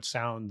pretty much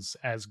sounds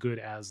as good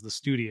as the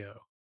studio.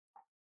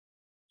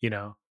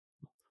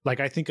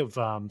 Like I think of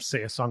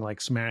say a song like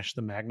Smash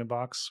the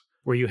Magnavox,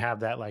 where you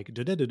have that like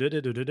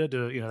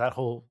that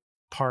whole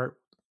part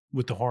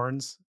with the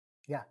horns.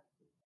 Yeah.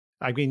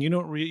 I mean, you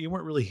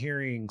weren't really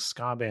hearing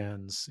ska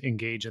bands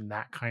engage in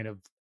that kind of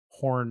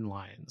horn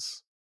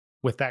lines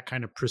with that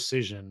kind of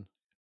precision.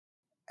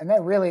 And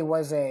that really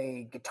was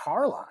a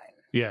guitar line.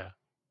 Yeah.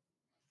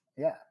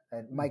 Yeah.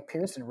 That Mike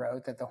Pearson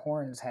wrote that the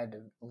horns had to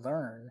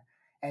learn.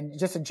 And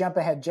just to jump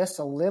ahead just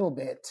a little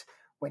bit,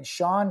 when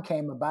Sean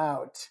came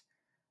about,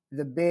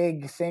 the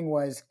big thing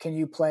was, can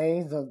you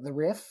play the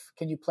riff?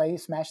 Can you play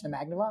Smash the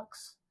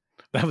Magnavox?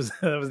 That was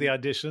the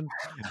audition.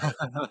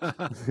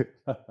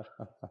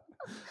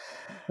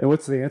 And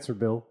what's the answer,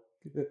 Bill?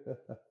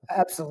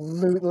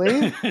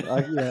 Absolutely.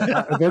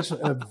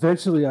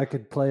 Eventually I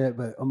could play it,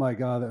 but oh my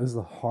God, that was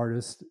the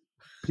hardest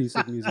piece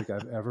of music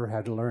I've ever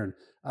had to learn.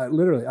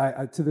 Literally,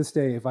 I to this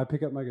day, if I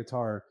pick up my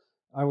guitar,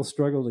 I will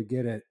struggle to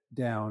get it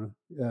down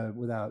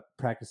without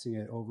practicing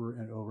it over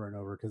and over and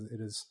over because it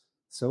is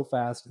so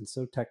fast and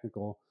so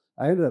technical.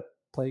 I ended up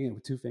playing it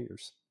with 2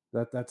 fingers.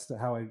 That's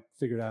how I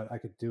figured out I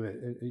could do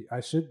it.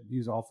 I should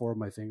use all 4 of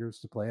my fingers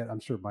to play it. I'm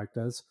sure Mike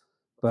does,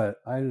 but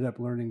I ended up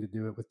learning to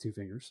do it with 2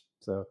 fingers.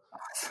 So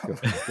go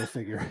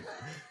figure.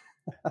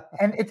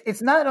 And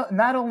it's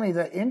not only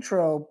the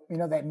intro,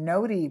 that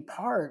notey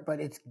part, but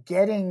it's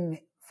getting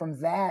from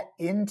that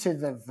into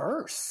the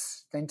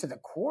verse, into the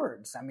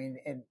chords. I mean,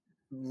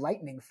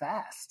 lightning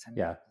fast. I mean,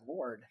 yeah.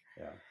 Lord.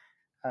 Yeah.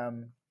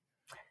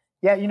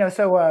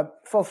 So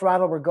Full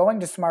Throttle, we're going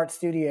to Smart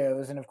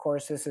Studios. And of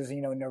course, this is,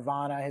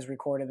 Nirvana has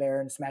recorded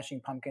there and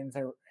Smashing Pumpkins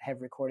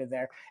have recorded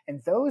there.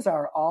 And those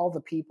are all the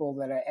people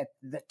that are, at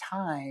the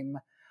time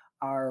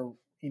are,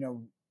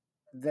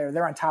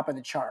 they're on top of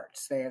the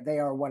charts. They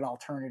are what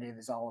alternative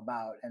is all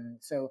about. And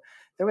so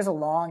there was a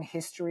long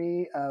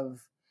history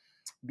of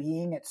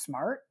being at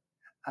Smart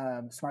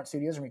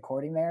Studios and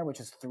recording there,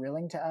 which is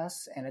thrilling to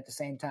us. And at the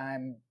same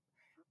time,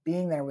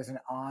 being there was an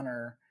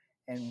honor,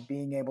 and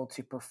being able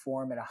to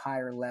perform at a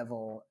higher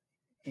level,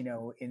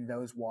 in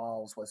those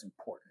walls was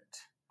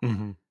important.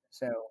 Mm-hmm.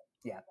 So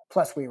yeah,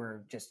 plus we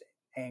were just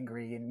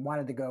angry and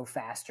wanted to go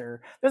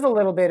faster. There's a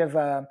little bit of,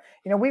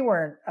 we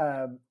weren't,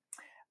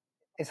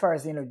 as far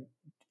as,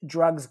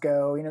 drugs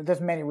go,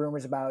 there's many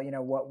rumors about,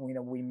 what,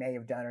 we may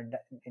have done or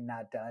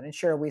not done. And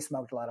sure, we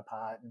smoked a lot of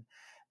pot.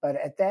 But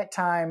at that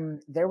time,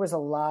 there was a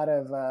lot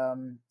of,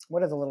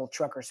 what are the little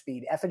trucker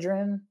speed?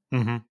 Ephedrine?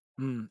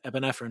 Mm-hmm.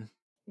 Epinephrine.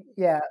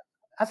 Yeah.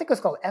 I think it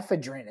was called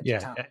ephedrine at the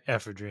time.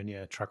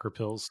 Ephedrine, trucker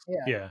pills.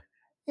 Yeah.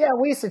 Yeah,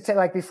 we used to take,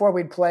 like, before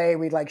we'd play,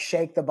 we'd like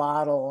shake the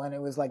bottle, and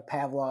it was like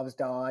Pavlov's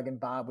dog, and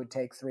Bob would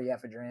take 3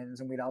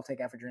 ephedrines, and we'd all take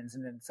ephedrines,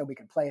 and then so we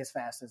could play as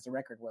fast as the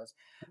record was.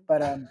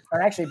 But,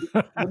 or actually,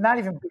 not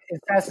even as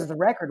fast as the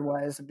record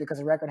was, because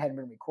the record hadn't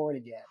been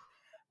recorded yet.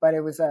 But it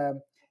was, it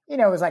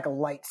was like a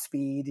light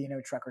speed,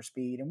 trucker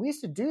speed. And we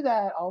used to do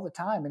that all the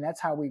time, and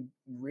that's how we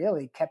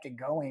really kept it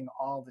going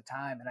all the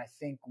time. And I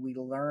think we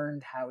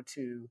learned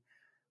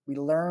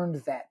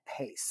that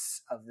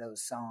pace of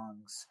those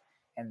songs.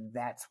 And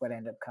that's what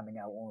ended up coming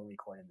out when we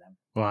recorded them.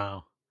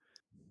 Wow.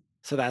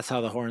 So that's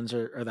how the horns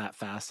are that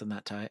fast and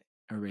that tight?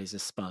 Everybody's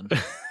just spun.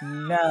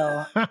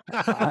 No.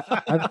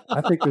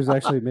 I think there's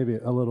actually maybe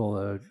a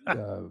little,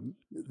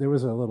 there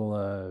was a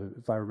little,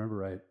 if I remember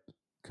right,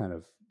 kind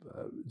of,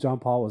 John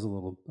Paul was a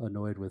little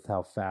annoyed with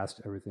how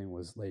fast everything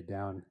was laid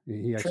down.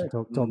 He actually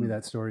told me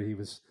that story.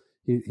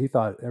 He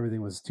thought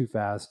everything was too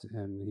fast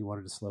and he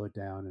wanted to slow it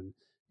down.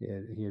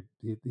 And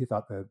he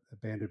thought the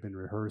band had been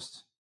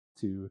rehearsed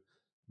to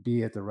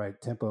be at the right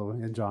tempo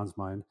in John's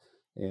mind.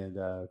 And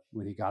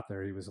when he got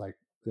there, he was like,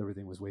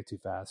 everything was way too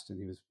fast, and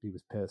he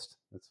was pissed.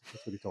 That's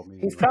what he told me.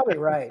 He's probably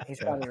right.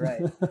 Probably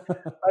right.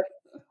 But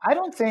I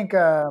don't think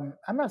I'm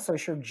not so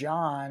sure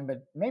John,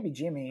 but maybe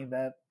Jimmy.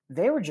 But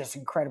they were just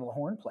incredible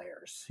horn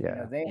players.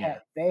 Yeah, they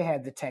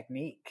had the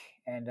technique,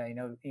 and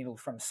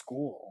from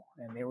school,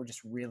 and they were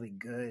just really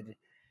good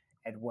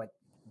at what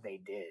they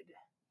did.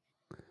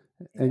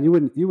 And you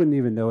wouldn't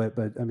even know it,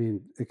 but I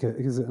mean,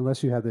 because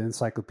unless you have the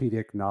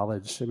encyclopedic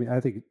knowledge, I mean, I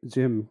think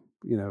Jim,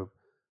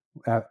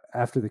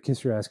 after the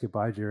Kiss Your Ass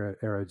Goodbye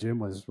era, Jim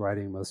was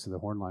writing most of the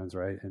horn lines,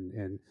 right?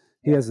 And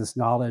he has this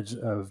knowledge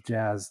of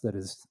jazz that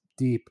is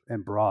deep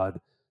and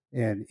broad,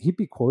 and he'd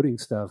be quoting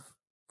stuff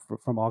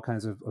from all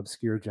kinds of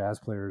obscure jazz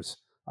players.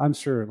 I'm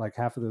sure like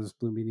half of those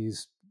Blue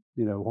Meanies,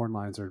 horn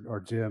lines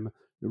are Jim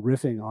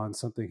riffing on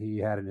something he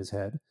had in his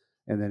head,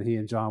 and then he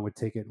and John would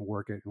take it and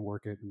work it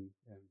and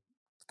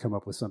come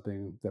up with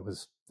something that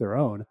was their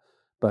own.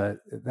 But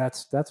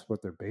that's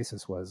what their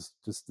basis was,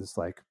 just this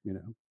like,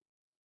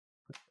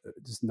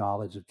 just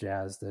knowledge of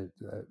jazz that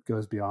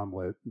goes beyond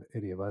what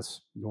any of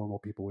us normal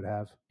people would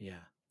have. Yeah,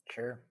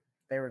 sure.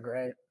 They were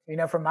great.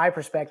 From my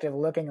perspective,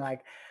 looking like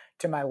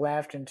to my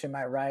left and to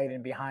my right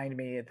and behind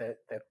me,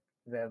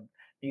 the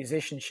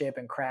musicianship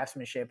and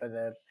craftsmanship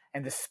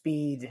and the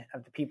speed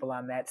of the people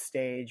on that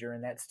stage or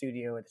in that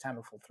studio at the time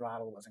of Full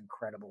Throttle was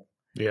incredible.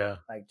 Yeah.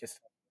 Like just,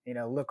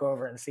 look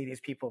over and see these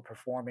people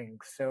performing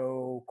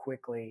so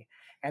quickly,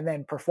 and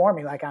then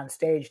performing like on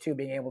stage too,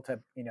 being able to,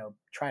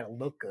 try to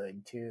look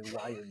good too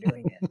while you're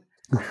doing it.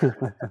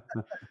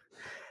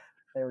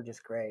 They were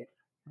just great.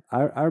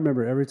 I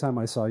remember every time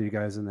I saw you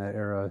guys in that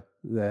era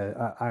that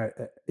I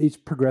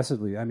each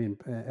progressively, I mean,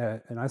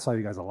 and I saw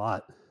you guys a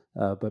lot,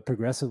 but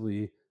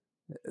progressively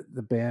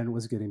the band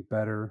was getting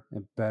better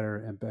and better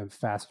and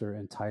faster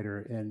and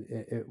tighter. And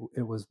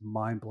it was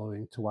mind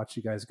blowing to watch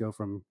you guys go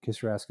from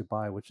Kiss Your Ass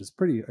Goodbye, which is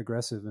pretty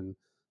aggressive and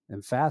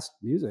fast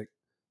music,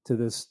 to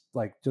this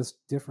like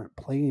just different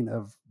plane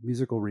of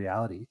musical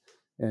reality.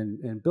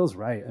 And Bill's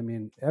right. I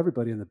mean,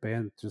 everybody in the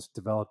band just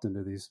developed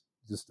into these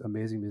just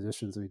amazing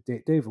musicians. I mean,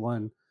 Dave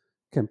Lund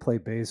can play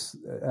bass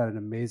at an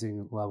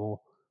amazing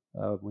level.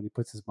 when he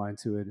puts his mind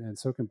to it. And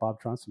so can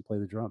Bob Tronson play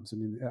the drums. I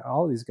mean,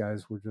 all of these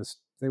guys were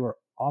they were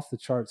off the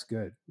charts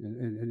good.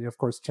 And of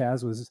course,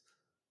 Chaz was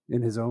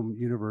in his own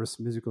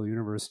musical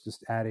universe,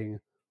 just adding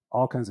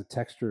all kinds of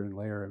texture and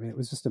layer. I mean, it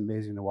was just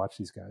amazing to watch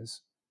these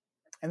guys.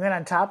 And then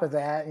on top of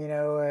that,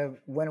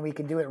 when we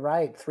can do it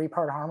right,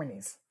 3-part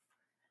harmonies.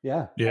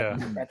 Yeah.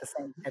 At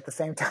the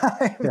same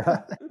time.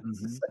 Yeah.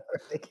 So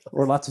ridiculous.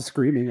 Or lots of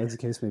screaming, as the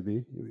case may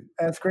be.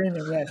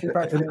 Screaming, yeah,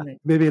 3-part screaming.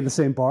 Maybe in the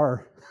same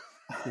bar.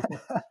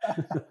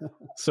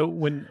 So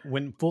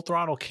when Full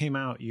Throttle came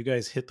out, you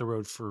guys hit the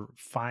road for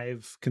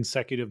 5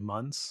 consecutive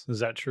months. Is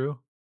that true?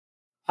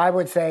 I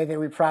would say that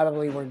we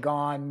probably were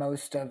gone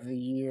most of the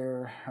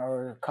year,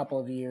 or a couple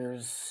of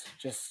years,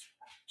 just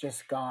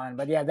gone.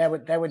 But yeah,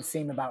 that would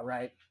seem about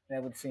right.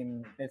 That would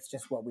seem, it's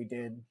just what we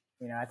did.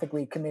 I think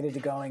we committed to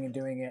going and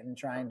doing it and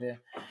trying to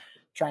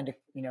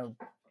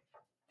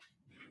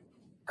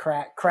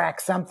crack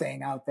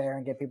something out there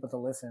and get people to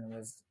listen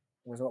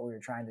was what we were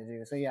trying to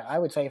do. So yeah, I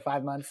would say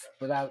 5 months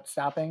without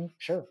stopping.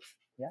 Sure.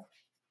 Yeah.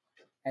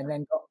 And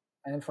then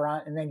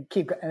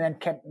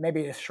kept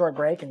maybe a short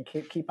break and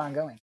keep on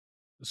going.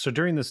 So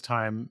during this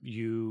time,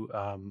 you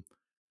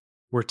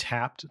were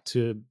tapped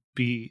to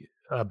be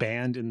a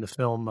band in the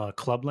film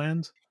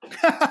Clubland.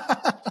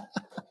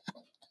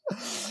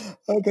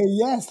 Okay,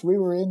 yes, we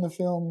were in the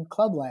film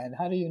Clubland.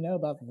 How do you know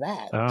about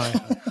that?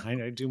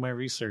 I do my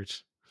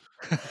research.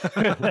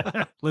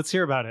 Let's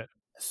hear about it.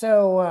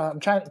 So I'm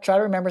trying to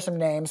remember some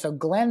names. So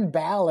Glenn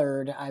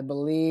Ballard, I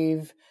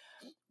believe,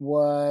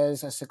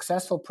 was a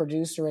successful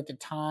producer at the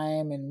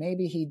time, and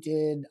maybe he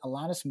did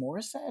Alanis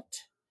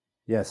Morissette.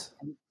 Yes.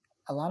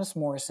 Alanis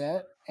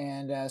Morissette,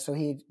 and so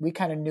we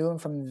kind of knew him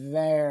from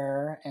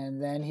there,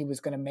 and then he was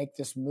going to make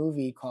this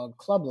movie called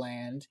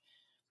Clubland.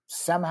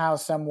 Somehow,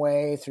 some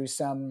way, through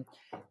some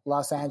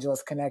Los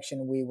Angeles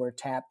connection, we were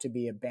tapped to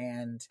be a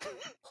band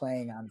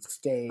playing on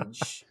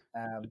stage.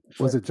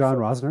 Was it John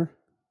Rosner?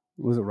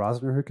 Was it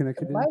Rosner who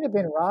connected? It might have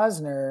been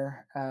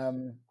Rosner.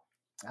 I'm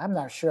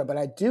not sure, but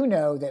I do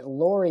know that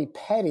Lori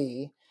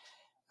Petty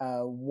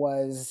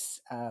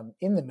was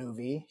in the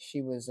movie.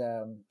 She was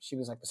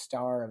like the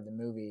star of the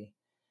movie,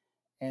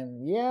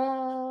 and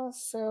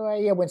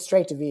went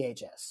straight to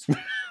VHS.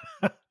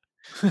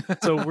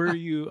 So were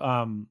you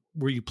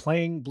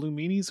playing Blue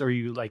Meanies, or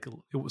you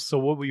so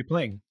what were you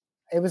playing?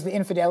 It was the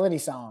Infidelity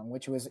song,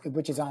 which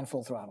is on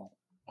Full Throttle.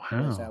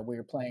 Wow. So we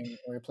were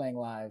playing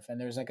live, and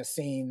there's like a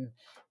scene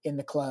in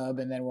the club,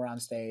 and then we're on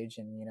stage,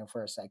 and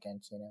for a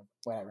second,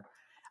 whatever.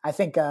 I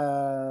think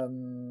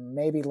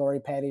maybe Lori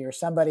Petty or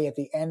somebody at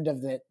the end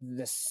of the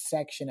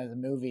section of the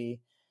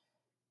movie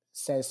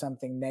says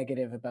something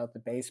negative about the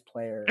bass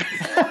player.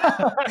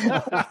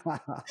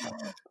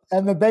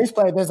 And the bass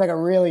player, there's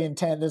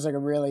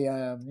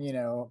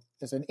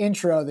an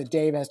intro that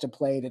Dave has to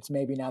play that's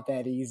maybe not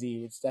that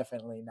easy. It's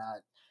definitely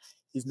not,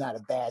 he's not a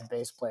bad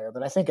bass player,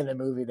 but I think in the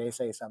movie they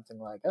say something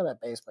like, "Oh,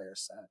 that bass player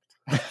sucked."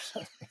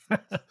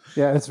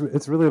 Yeah, it's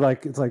really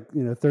like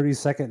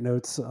 30-second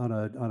notes on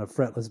a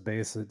fretless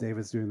bass that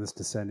David's doing this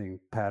descending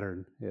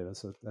pattern.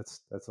 So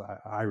that's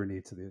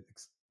irony to the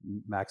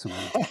maximum.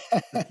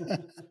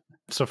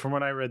 So from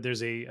what I read,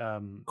 there's a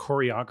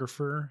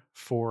choreographer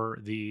for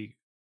the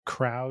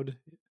crowd,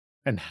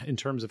 and in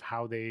terms of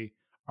how they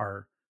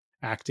are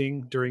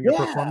acting during your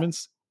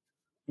performance.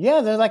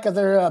 Yeah, they're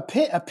a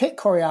pit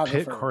choreographer.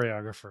 Pit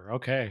choreographer.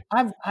 Okay.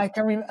 I'm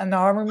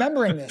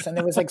remembering this, and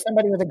there was like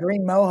somebody with a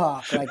green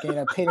mohawk,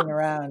 pitting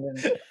around, and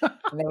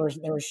they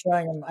were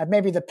showing him.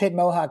 Maybe the pit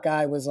mohawk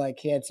guy was like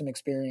he had some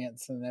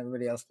experience, and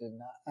everybody else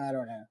didn't. I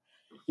don't know.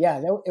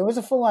 Yeah, it was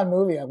a full on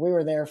movie. We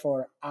were there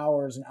for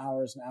hours and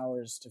hours and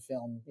hours to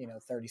film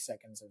 30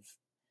 seconds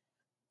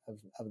of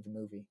the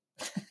movie.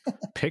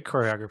 Pit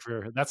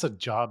choreographer. That's a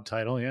job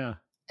title. Yeah.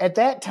 At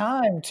that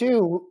time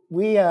too,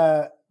 we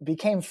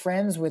became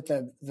friends with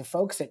the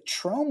folks at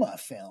Troma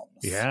Films.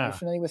 Yeah. Are you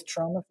familiar with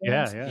Troma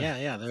Films?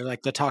 Yeah. They're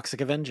like the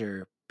Toxic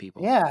Avenger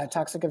people. Yeah,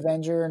 Toxic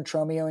Avenger and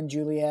Tromeo and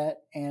Juliet,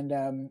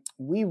 and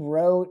we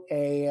wrote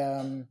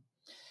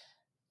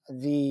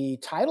the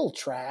title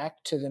track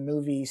to the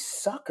movie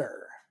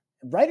Sucker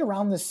right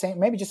around the same,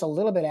 maybe just a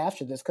little bit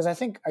after this, because I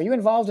think, are you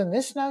involved in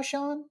this now,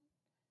 Sean?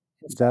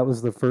 That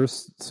was the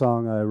first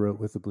song I wrote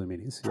with the Blue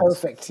Meanies. Yes.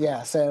 Perfect.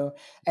 Yeah. So,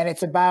 and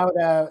it's about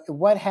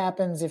what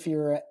happens if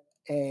you're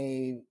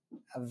a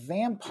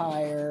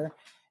vampire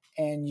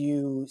and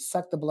you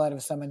suck the blood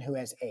of someone who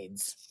has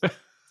AIDS.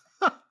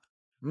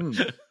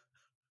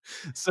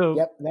 So,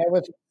 yep,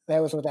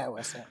 that was what that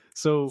was.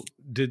 So,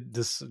 did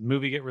this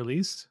movie get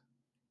released?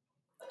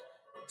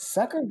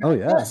 Sucker. Oh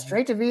yeah,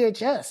 straight to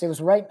VHS. It was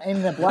right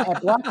in at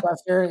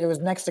Blockbuster. It was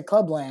next to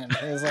Clubland.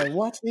 It was like,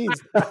 what's these?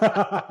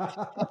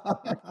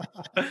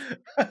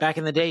 Back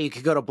in the day, you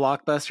could go to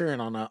Blockbuster,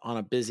 and on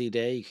a busy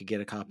day, you could get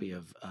a copy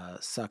of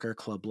Sucker,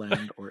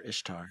 Clubland, or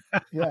Ishtar.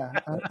 Yeah.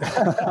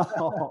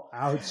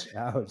 Ouch!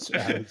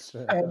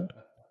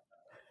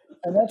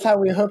 And that's how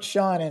we hooked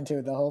Sean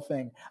into the whole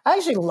thing. I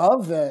actually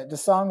love the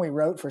song we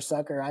wrote for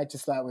Sucker. I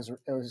just thought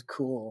it was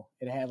cool.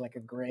 It had like a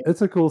great.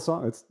 It's a cool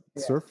song. It's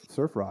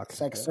surf rock.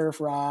 It's like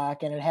surf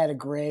rock, and it had a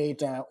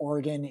great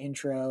organ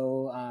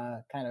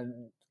intro. Kind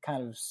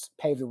of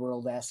paved the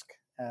world-esque.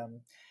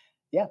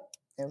 Yeah,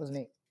 it was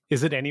neat.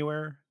 Is it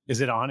anywhere?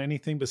 Is it on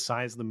anything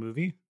besides the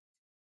movie?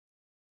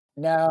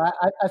 No,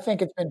 I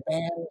think it's been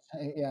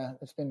banned. Yeah,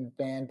 it's been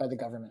banned by the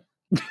government.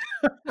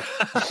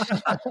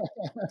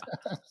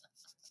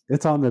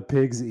 It's on the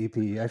Pigs EP.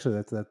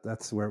 Actually,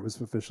 that's where it was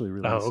officially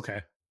released. Oh,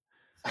 okay.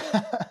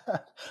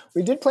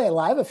 We did play it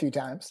live a few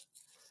times.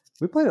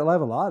 We played it live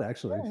a lot,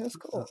 actually. Yeah, that's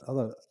cool.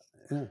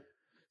 Yeah.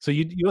 So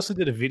you also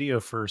did a video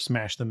for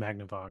Smash the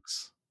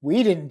Magnavox.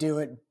 We didn't do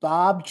it.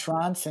 Bob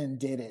Tronson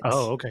did it.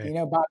 Oh, okay.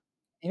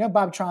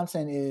 Bob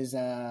Tronson is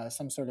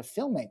some sort of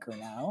filmmaker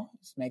now.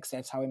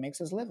 That's how he makes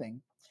his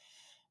living.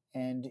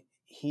 And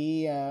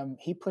he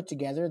put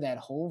together that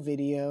whole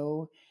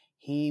video.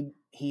 He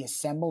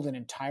assembled an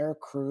entire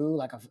crew,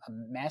 like a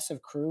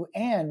massive crew,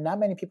 and not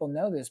many people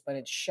know this, but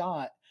it's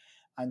shot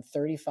on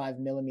 35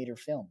 millimeter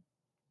film.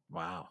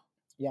 Wow.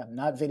 Yeah,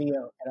 not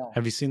video at all.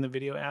 Have you seen the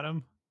video,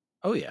 Adam?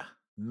 Oh yeah,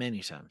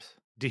 many times.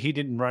 He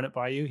didn't run it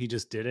by you. He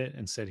just did it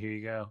and said, "Here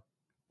you go."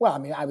 Well, I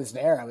mean, I was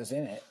there. I was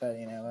in it, but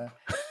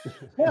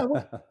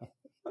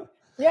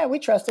yeah, we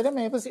trusted him.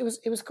 It was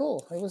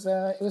cool. It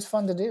was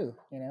fun to do.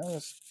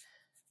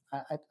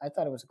 I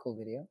thought it was a cool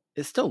video.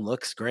 It still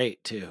looks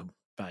great too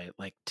by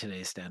like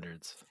today's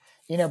standards.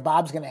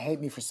 Bob's going to hate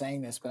me for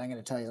saying this, but I'm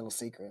going to tell you a little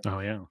secret. Oh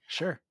yeah,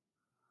 sure.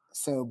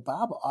 So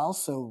Bob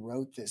also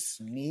wrote this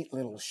neat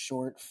little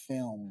short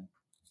film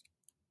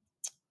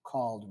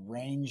called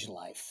Range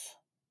Life.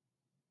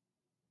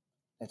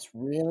 It's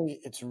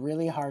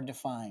really hard to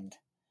find,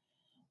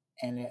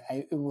 and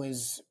it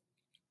was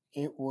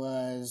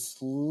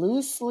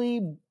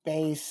loosely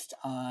based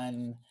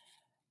on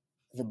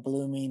the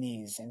Blue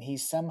Meanies, and he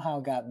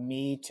somehow got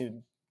me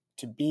to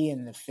be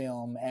in the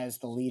film as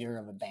the leader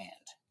of a band,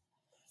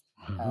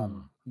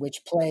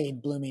 which played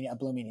a Blue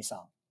Meanie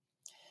song.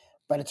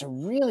 But it's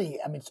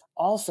it's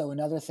also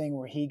another thing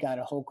where he got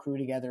a whole crew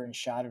together and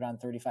shot it on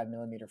 35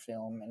 millimeter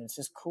film, and it's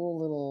this cool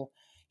little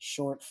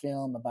short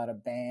film about a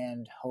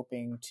band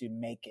hoping to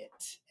make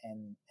it,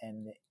 and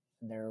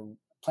they're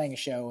playing a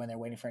show and they're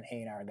waiting for an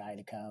A&R guy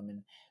to come,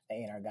 and the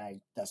A&R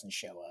guy doesn't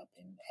show up,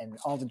 and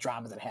all the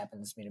drama that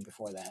happens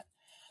before that.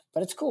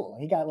 But it's cool.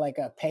 He got like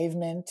a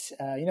Pavement.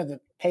 The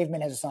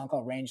Pavement has a song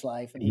called Range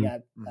Life, and he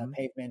got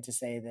Pavement to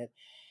say that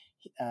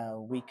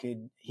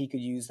he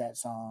could use that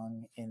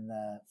song in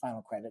the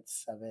final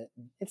credits of it.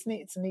 It's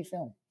neat. It's a neat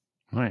film.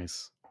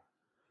 Nice.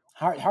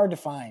 Hard to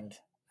find.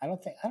 I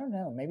don't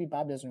know. Maybe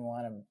Bob doesn't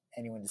want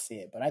anyone to see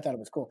it, but I thought it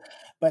was cool.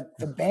 But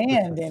the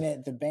band in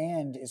it, the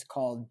band is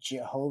called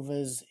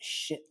Jehovah's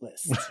Shit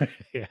List.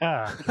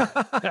 Yeah.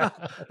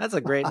 That's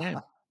a great name.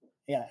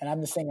 Yeah. And I'm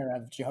the singer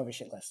of Jehovah's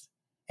Shit List.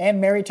 And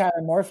Mary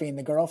Tyler Morphine,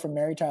 the girl from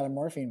Mary Tyler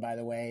Morphine, by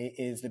the way,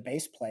 is the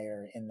bass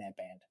player in that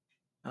band.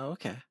 Oh,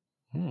 okay.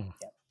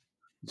 Yep.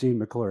 Gene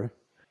McClure.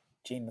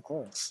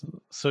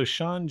 So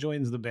Sean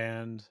joins the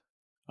band.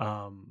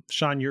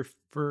 Sean, you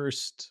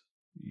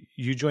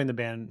joined the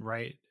band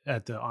right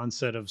at the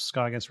onset of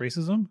Ska Against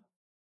Racism?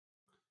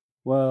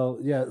 Well,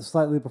 yeah,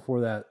 slightly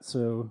before that.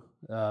 So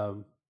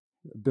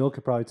Bill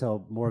could probably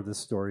tell more of this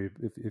story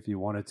if you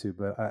wanted to,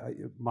 but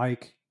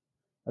Mike,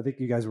 I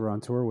think you guys were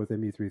on tour with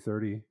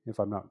ME330, if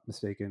I'm not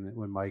mistaken,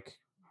 when Mike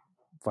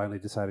finally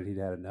decided he'd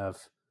had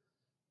enough.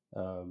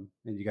 And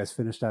you guys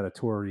finished out a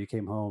tour, you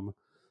came home,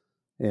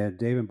 and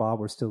Dave and Bob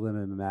were still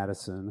living in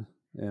Madison.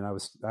 And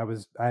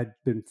I'd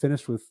been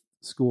finished with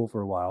school for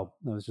a while.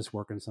 I was just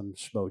working some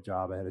schmo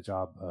job. I had a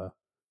job,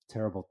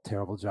 terrible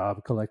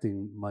job,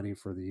 collecting money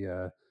for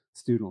the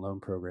student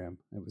loan program.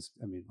 It was,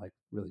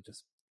 really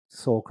just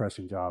soul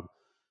crushing job.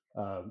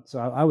 So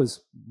I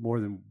was more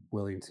than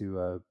willing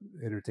to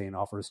entertain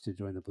offers to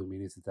join the Blue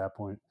Meanies at that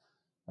point.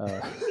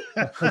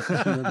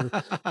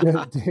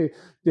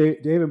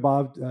 Dave and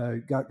Bob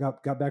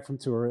got back from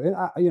tour, and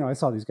I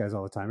saw these guys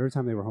all the time. Every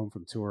time they were home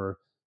from tour,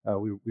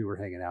 we were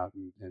hanging out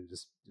and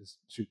just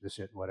shooting the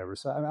shit and whatever.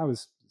 So I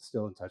was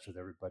still in touch with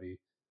everybody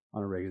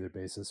on a regular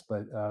basis.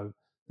 But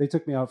they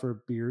took me out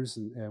for beers,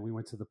 and we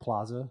went to the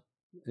Plaza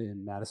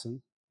in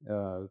Madison,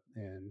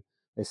 and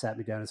they sat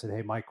me down and said,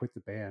 "Hey, Mike quit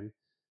the band."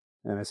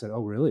 And I said,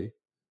 "Oh, really?"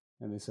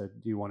 And they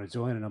said, "Do you want to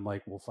join?" And I'm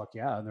like, "Well, fuck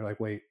yeah." And they're like,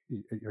 "Wait,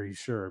 are you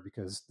sure?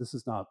 Because this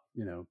is not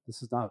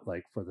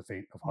like for the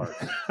faint of heart."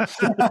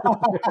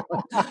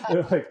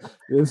 Like,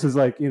 this is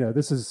like,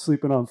 this is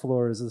sleeping on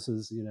floors. This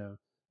is,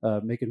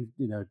 making,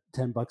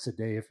 $10 a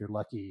day if you're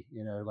lucky,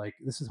 like,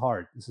 this is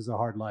hard. This is a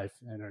hard life.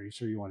 And are you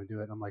sure you want to do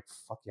it? And I'm like,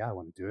 fuck yeah, I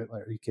want to do it.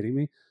 Like, are you kidding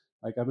me?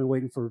 Like, I've been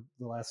waiting for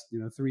the last,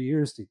 3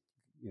 years to,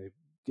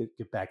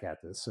 get back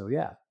at this. So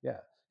yeah.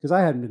 Because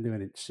I hadn't been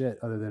doing it shit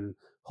other than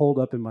holed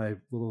up in my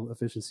little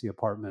efficiency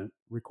apartment,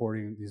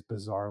 recording these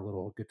bizarre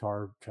little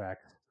guitar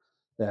tracks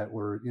that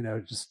were,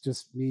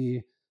 just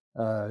me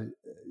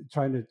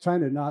trying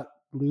to not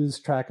lose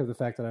track of the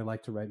fact that I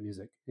like to write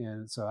music.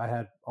 And so I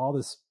had all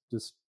this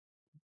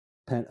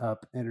pent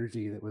up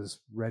energy that was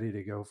ready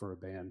to go for a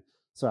band.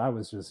 So I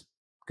was just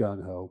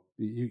gung ho.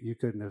 You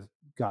couldn't have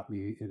got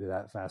me into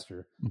that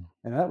faster.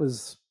 And that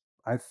was,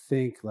 I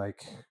think,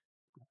 like,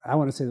 I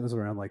want to say that was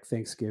around like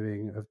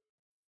Thanksgiving of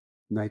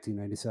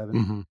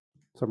 1997,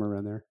 somewhere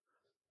around there.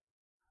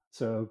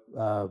 So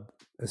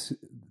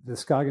the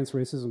Ska Against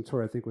Racism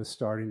tour, I think, was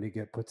starting to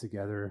get put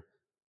together.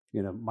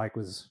 You know, Mike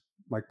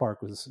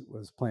Park was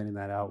planning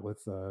that out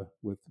with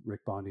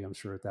Rick Bondi, I'm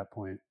sure, at that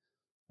point.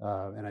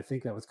 And I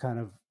think that was kind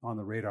of on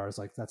the radar. It's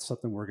like, that's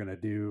something we're going to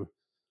do,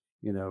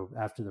 you know,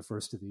 after the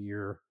first of the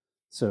year.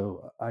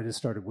 So I just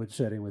started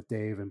woodshedding with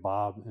Dave and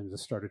Bob and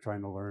just started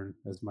trying to learn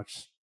as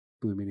much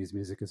Blue Meanies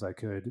music as I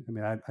could. I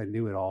mean, I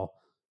knew it all.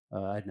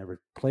 I'd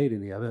never played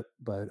any of it,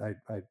 but I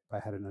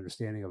had an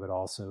understanding of it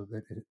all. So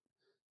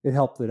it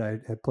helped that I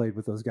had played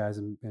with those guys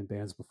in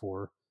bands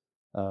before.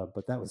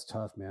 But that was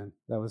tough, man.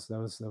 That was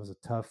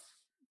a tough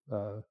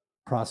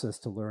process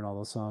to learn all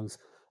those songs.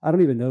 I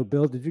don't even know,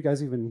 Bill, did you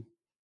guys even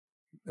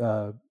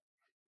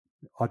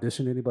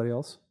audition anybody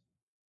else?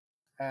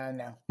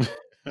 No.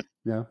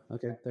 No.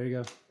 Okay, there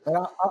you go.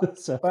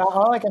 But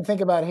all I can think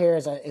about here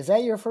is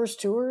that your first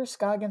tour,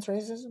 Ska Against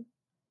Racism?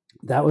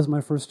 That was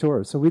my first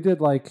tour. So we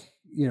did like,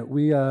 you know,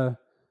 we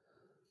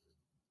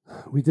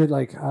did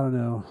like, I don't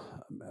know,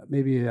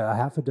 maybe a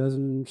half a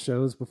dozen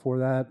shows before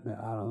that.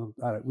 I don't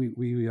know.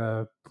 We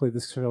played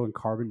this show in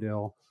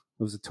Carbondale.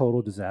 It was a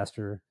total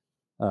disaster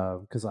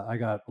because I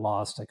got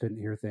lost. I couldn't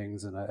hear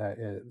things, and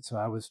so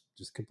I was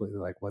just completely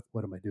like,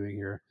 what am I doing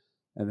here?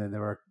 And then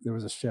there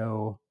was a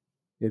show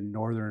in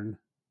Northern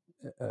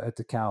at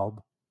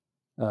DeKalb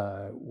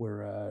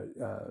where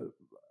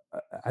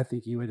I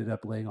think you ended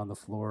up laying on the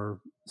floor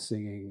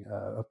singing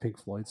a Pink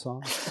Floyd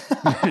song, if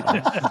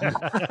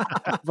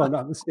I'm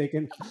not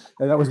mistaken.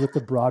 And that was with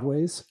the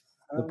Broadways.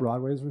 The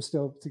Broadways were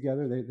still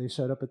together. They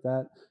showed up at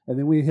that. And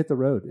then we hit the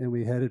road and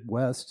we headed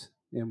west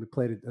and we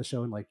played a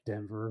show in like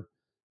Denver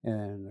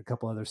and a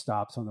couple other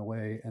stops on the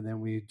way. And then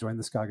we joined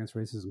the Ska Against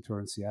Racism tour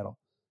in Seattle.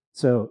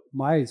 So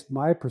my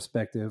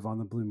perspective on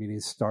the Blue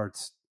Meanies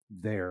starts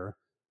there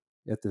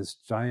at this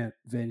giant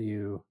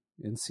venue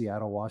in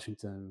Seattle,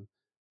 Washington.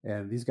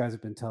 And these guys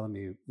have been telling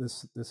me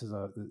this is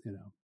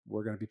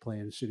we're going to be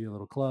playing shitty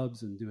little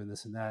clubs and doing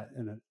this and that.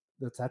 And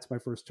that's my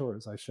first tour.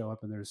 Is I show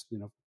up and there's,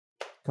 a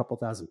couple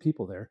thousand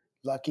people there.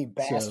 Lucky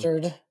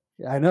bastard. So,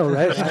 I know,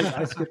 right?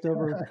 I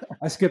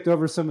skipped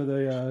over some of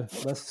the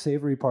less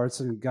savory parts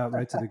and got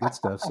right to the good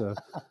stuff. So,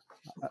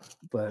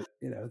 but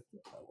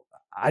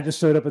I just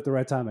showed up at the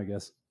right time, I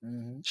guess.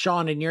 Mm-hmm.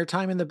 Sean, in your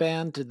time in the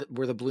band,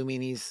 were the Blue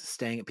Meanies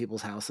staying at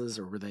people's houses,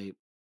 or were they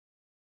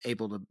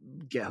able to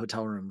get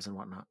hotel rooms and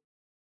whatnot?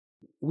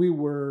 We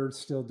were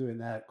still doing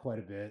that quite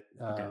a bit.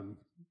 Okay.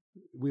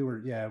 We were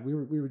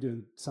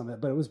doing some of that,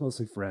 but it was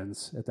mostly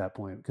friends at that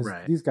point because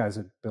right. These guys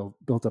had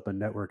built up a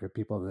network of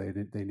people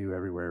that they knew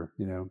everywhere.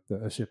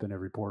 A ship in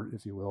every port,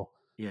 if you will.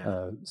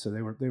 Yeah. So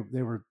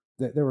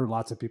there were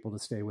lots of people to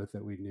stay with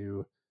that we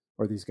knew,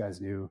 or these guys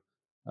knew,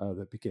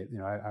 that became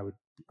I would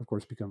of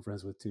course become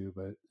friends with too.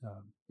 But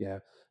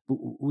but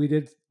we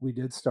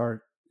did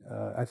start.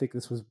 I think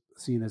this was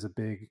seen as a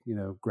big,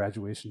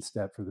 graduation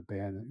step for the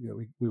band.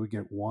 We would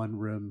get one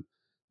room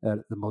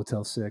at the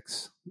Motel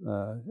 6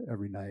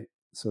 every night,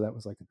 so that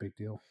was like a big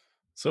deal.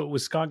 So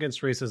with Ska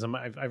Against Racism,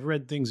 I've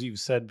read things you've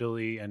said,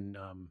 Billy, and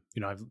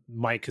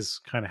Mike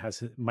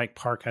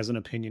Park has an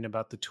opinion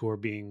about the tour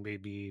being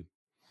maybe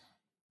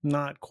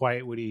not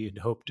quite what he had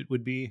hoped it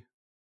would be,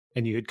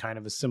 and you had kind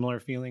of a similar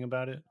feeling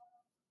about it.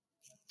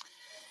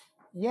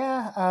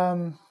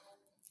 Yeah.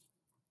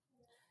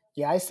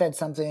 Yeah, I said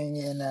something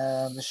in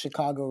the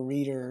Chicago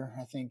Reader,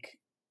 I think,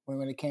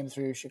 when it came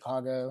through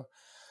Chicago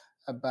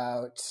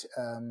about,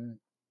 I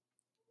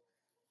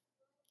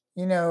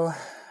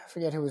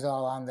forget who was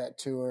all on that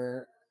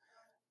tour.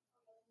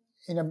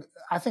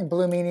 I think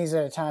Blue Meanies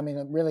at a time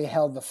really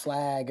held the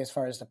flag as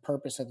far as the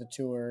purpose of the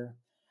tour.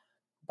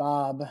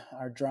 Bob,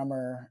 our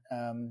drummer,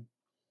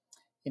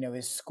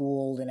 is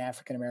schooled in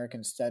African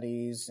American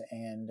studies,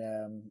 and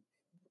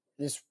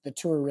the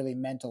tour really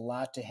meant a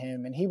lot to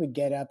him. And he would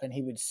get up and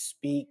he would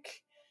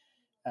speak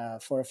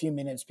for a few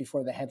minutes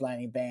before the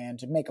headlining band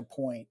to make a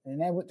point.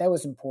 And that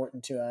was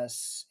important to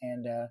us.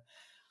 And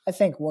I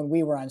think when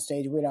we were on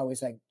stage, we'd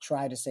always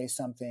try to say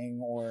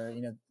something, or,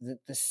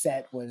 the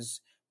set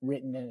was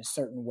written in a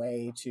certain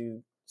way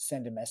to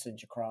send a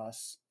message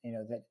across,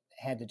 that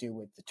had to do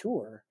with the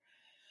tour.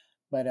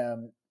 But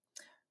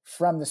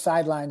from the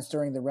sidelines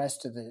during the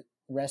rest of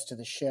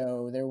the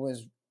show, there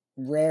was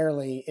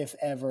rarely, if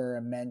ever,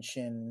 a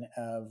mention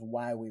of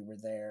why we were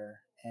there.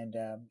 And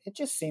it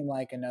just seemed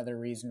like another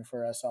reason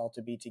for us all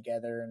to be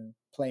together and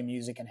play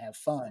music and have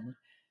fun,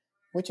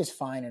 which is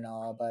fine and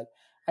all. But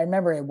I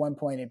remember at one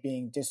point it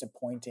being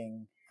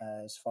disappointing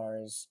as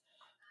far as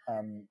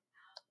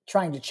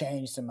trying to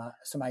change some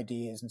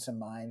ideas and some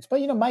minds.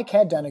 But, Mike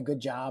had done a good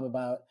job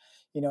about,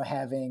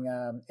 having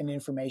an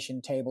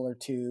information table or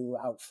two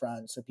out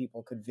front so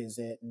people could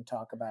visit and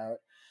talk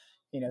about,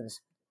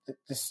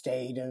 the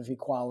state of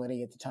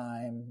equality at the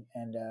time.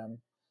 And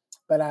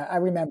but I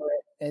remember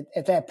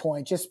at that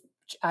point just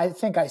I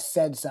think I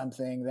said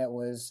something that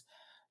was,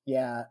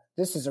 yeah,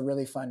 this is a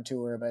really fun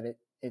tour, but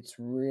it's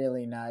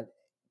really not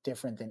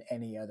different than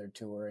any other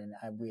tour, and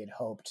we had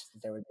hoped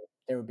that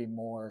there would be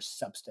more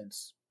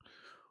substance.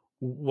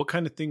 What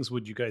kind of things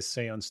would you guys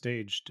say on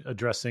stage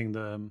addressing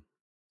the,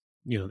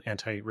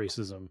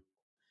 anti-racism?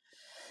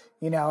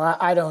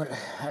 I don't.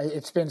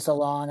 It's been so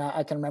long.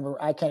 I can't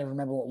even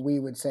remember what we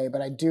would say,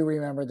 but I do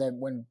remember that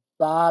when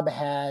Bob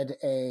had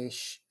a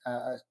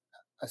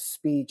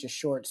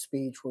short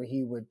speech where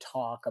he would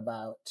talk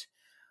about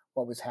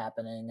what was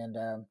happening,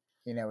 and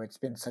it's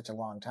been such a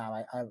long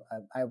time.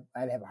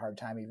 I'd have a hard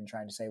time even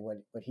trying to say what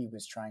he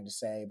was trying to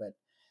say, but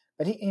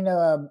he,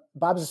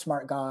 Bob's a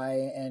smart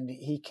guy, and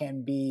he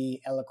can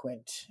be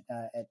eloquent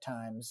at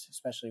times,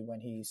 especially when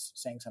he's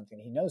saying something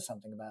he knows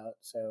something about.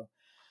 So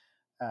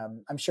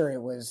I'm sure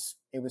it was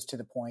to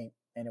the point,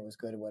 and it was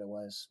good at what it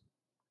was.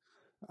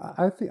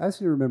 I think I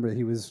seem to remember that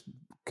he was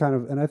kind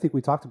of, and I think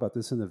we talked about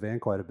this in the van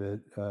quite a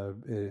bit,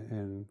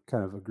 and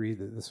kind of agreed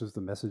that this was the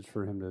message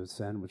for him to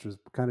send, which was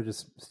kind of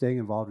just staying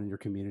involved in your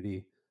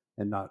community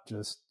and not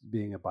just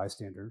being a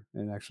bystander,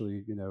 and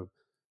actually,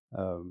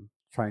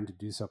 trying to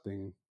do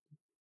something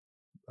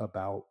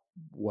about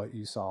what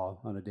you saw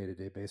on a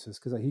day-to-day basis.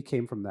 Because Bob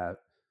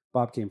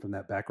came from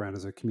that background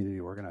as a community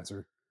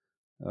organizer.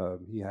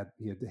 He had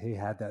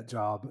that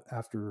job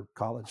after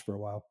college for a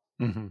while.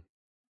 Mm-hmm.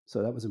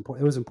 So that was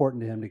important. It was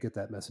important to him to get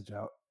that message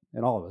out,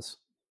 and all of us.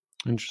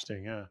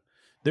 Interesting. Yeah.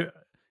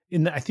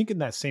 I think in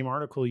that same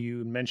article,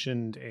 you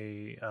mentioned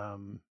a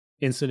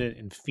incident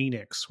in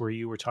Phoenix where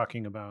you were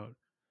talking about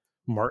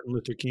Martin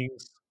Luther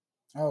King's.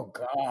 Oh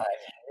God.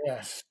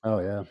 Yes. Oh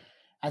yeah.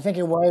 I think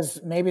it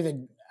was maybe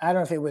I don't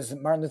know if it was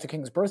Martin Luther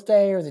King's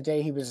birthday or the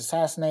day he was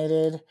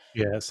assassinated.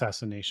 Yeah.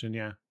 Assassination.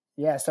 Yeah.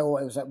 Yeah. So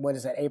it was, what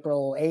is that?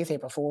 April 8th,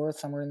 April 4th,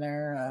 somewhere in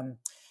there.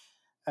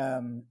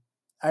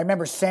 I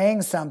remember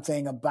saying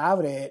something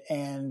about it,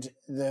 and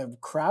the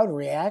crowd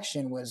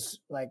reaction was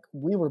like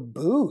we were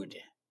booed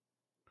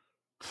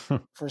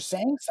for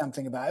saying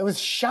something about it. It was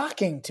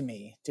shocking to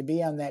me to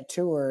be on that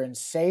tour and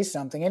say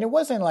something. And it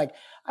wasn't like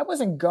I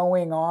wasn't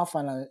going off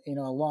on a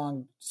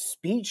long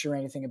speech or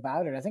anything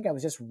about it. I think I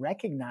was just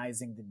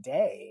recognizing the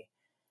day.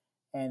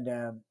 And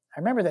I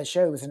remember that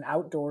show. It was an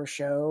outdoor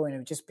show, and it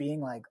was just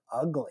being like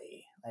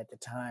ugly at the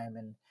time.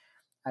 And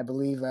I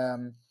believe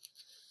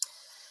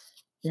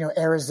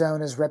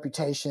Arizona's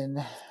reputation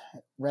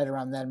right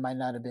around then might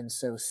not have been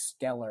so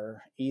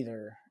stellar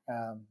either.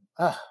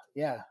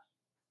 Yeah.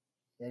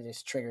 It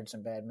just triggered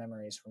some bad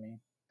memories for me.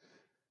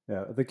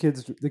 Yeah, the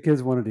kids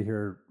wanted to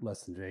hear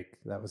Less Than Jake.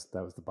 That was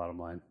the bottom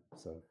line.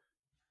 So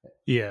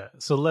yeah,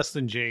 so Less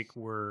Than Jake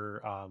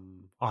were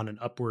on an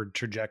upward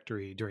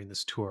trajectory during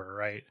this tour,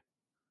 right?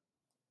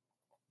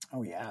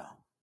 Oh yeah,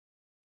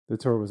 the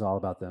tour was all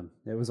about them.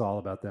 It was all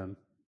about them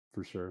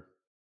for sure,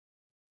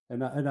 and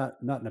not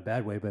in a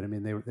bad way. But I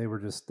mean, they were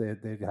just they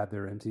had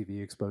their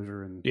MTV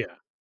exposure, and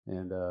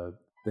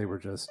they were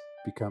just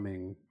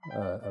becoming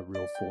a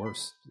real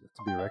force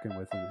to be reckoned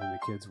with, and the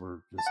kids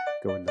were just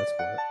going nuts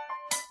for it.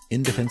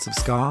 In Defense of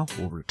Ska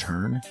will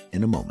return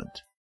in a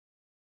moment.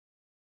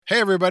 Hey,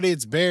 everybody,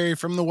 it's Barry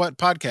from the What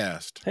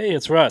Podcast. Hey,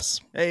 it's Russ.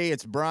 Hey,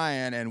 it's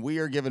Brian, and we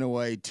are giving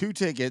away 2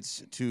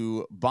 tickets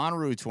to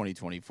Bonnaroo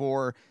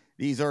 2024.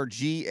 These are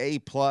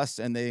GA+,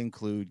 and they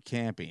include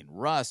camping.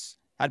 Russ,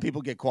 how do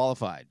people get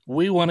qualified?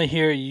 We want to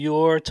hear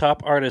your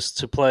top artists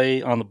to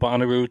play on the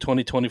Bonnaroo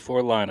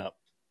 2024 lineup.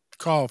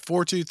 Call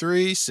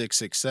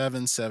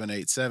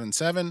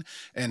 423-667-7877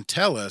 and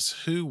tell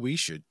us who we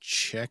should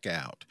check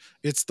out.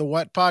 It's the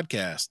What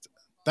Podcast.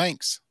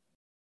 Thanks.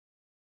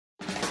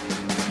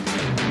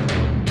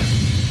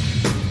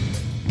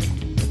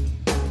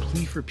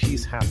 Plea for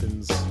Peace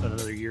happens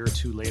another year or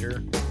two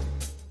later,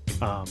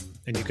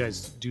 and you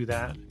guys do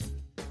that.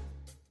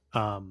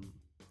 I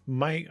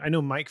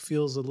know Mike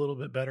feels a little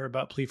bit better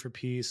about Plea for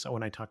Peace.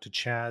 When I talked to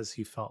Chaz,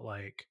 he felt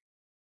like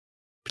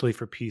Plea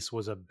for Peace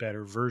was a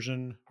better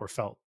version, or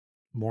felt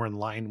more in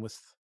line with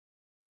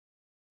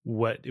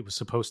what it was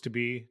supposed to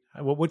be.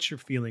 What's your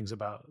feelings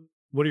about?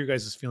 What are your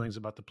guys' feelings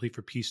about the Plea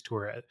for Peace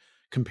tour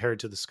compared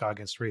to the Ska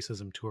Against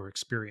Racism tour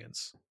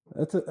experience?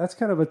 That's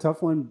kind of a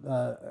tough one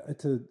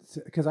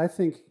because I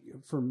think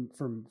from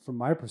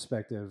my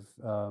perspective,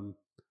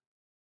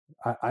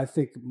 I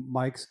think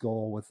Mike's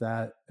goal with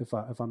that, if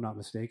I'm not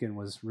mistaken,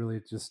 was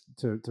really just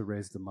to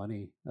raise the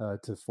money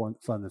to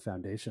fund the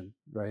foundation,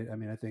 right? I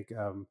mean, I think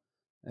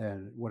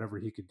and whatever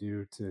he could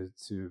do to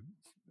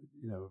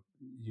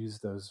use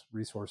those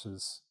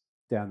resources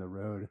down the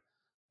road.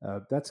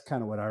 That's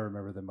kind of what I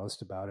remember the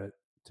most about it,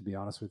 to be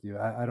honest with you.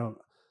 I don't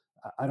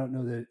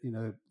know that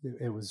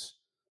it was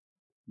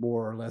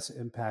more or less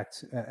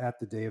impact at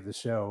the day of the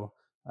show.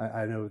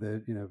 I know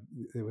that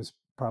it was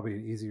probably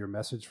an easier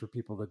message for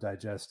people to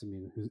digest. I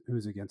mean,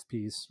 who's against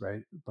peace,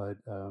 right? But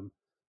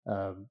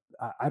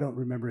I don't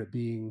remember it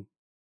being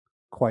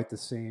quite the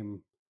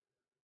same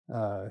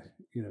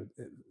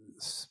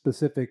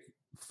specific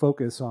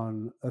focus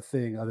on a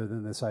thing other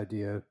than this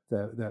idea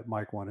that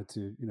Mike wanted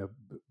to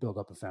build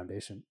up a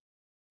foundation.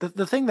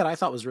 The thing that I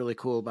thought was really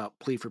cool about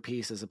Plea for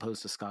Peace as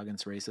opposed to Ska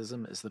Against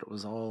Racism is that it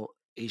was all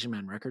Asian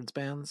Man Records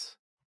bands.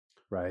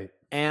 Right.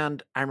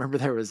 And I remember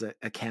there was a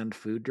canned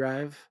food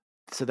drive.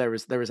 So there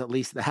was at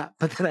least that.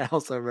 But then I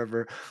also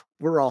remember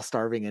we're all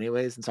starving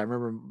anyways. And so I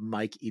remember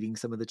Mike eating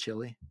some of the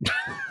chili.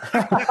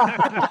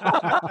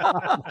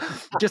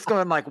 Just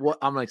going like, what?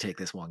 I'm going to take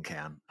this one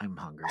can. I'm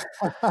hungry.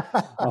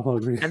 I'm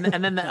hungry. And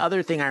then the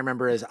other thing I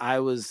remember is I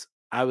was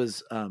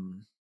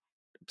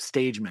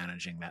stage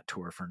managing that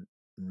tour for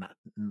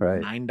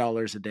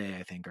 $9 a day,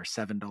 I think, or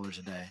 $7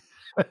 a day.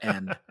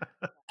 And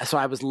so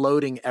I was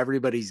loading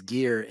everybody's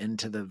gear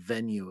into the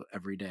venue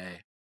every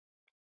day.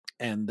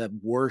 And the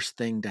worst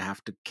thing to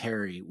have to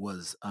carry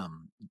was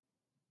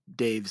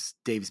Dave's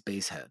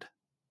bass head.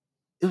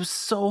 It was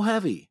so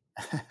heavy.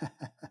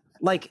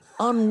 Like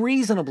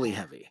unreasonably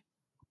heavy.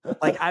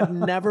 Like I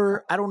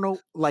don't know,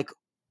 like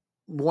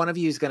one of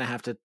you is going to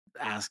have to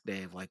ask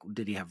Dave, like,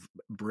 did he have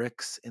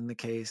bricks in the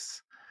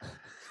case?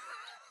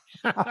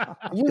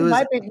 You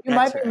might be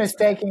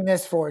mistaking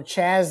this for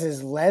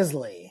Chaz's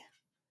Leslie.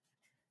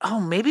 Oh,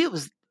 maybe it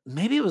was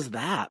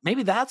that.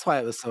 Maybe that's why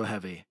it was so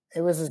heavy.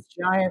 It was this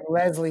giant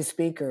Leslie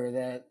speaker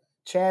that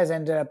Chaz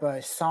ended up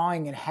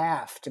sawing in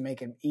half to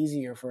make it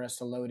easier for us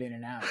to load in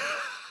and out.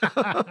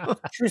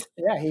 True.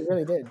 Yeah, he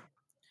really did.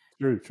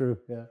 True.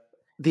 Yeah.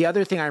 The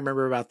other thing I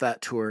remember about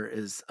that tour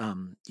is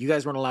you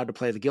guys weren't allowed to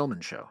play the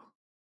Gilman show.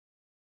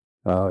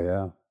 Oh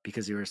yeah.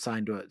 Because you were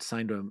signed to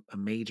a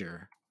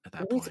major at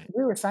that point.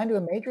 We were signed to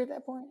a major at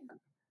that point?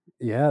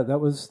 Yeah, that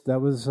was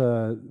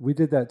we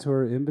did that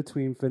tour in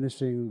between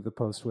finishing the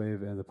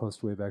Postwave and the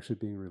Postwave actually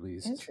being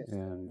released. Interesting.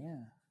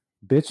 And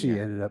Bitchy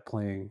ended up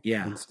playing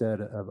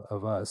instead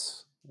of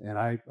us. And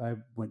I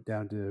went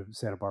down to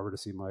Santa Barbara to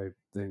see my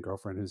then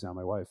girlfriend who's now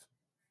my wife.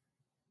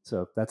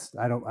 So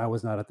I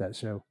was not at that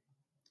show.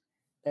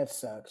 That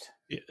sucked.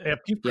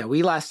 Yeah,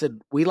 we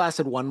lasted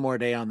one more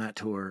day on that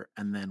tour,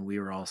 and then we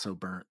were all so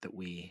burnt that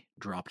we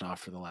dropped off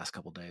for the last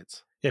couple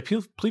dates. Yeah,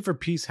 Plea for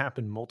Peace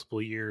happened multiple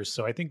years,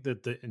 so I think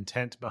that the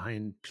intent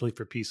behind Plea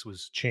for Peace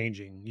was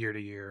changing year to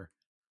year,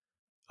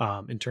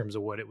 in terms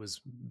of what it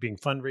was being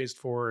fundraised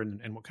for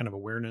and what kind of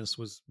awareness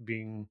was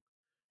being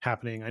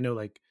happening. I know,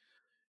 like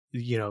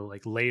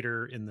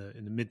later in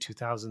the mid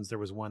 2000s, there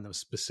was one that was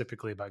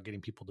specifically about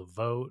getting people to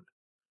vote.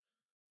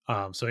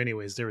 So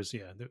anyways, there was,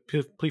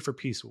 the Plea for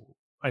Peace,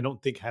 I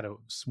don't think had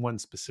one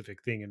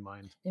specific thing in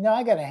mind.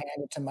 I got to hand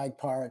it to Mike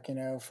Park,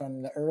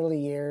 from the early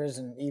years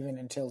and even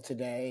until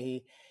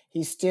today,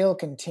 he still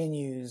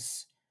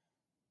continues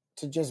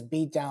to just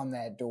beat down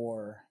that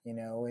door,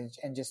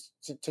 and just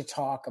to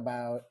talk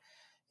about,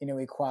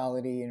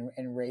 equality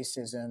and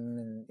racism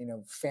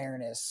and,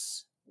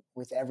 fairness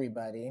with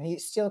everybody. And he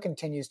still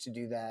continues to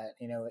do that,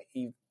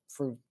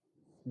 for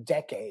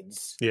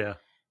decades. Yeah.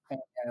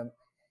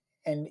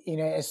 And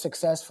as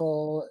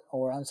successful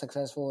or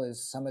unsuccessful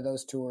as some of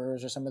those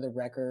tours or some of the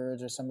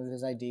records or some of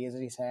his ideas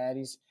that he's had,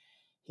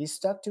 he's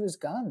stuck to his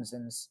guns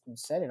and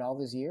said it all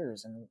these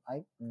years. And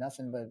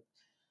nothing but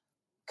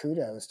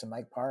kudos to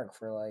Mike Park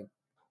for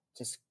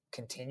just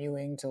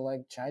continuing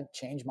to try to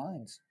change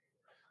minds.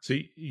 So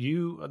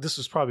this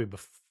was probably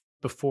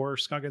before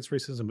Ska Against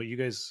Racism, but you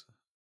guys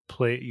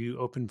you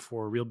opened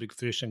for Real Big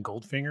Fish and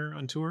Goldfinger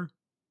on tour?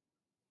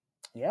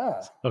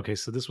 Yeah. Okay,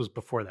 so this was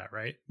before that,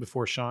 right?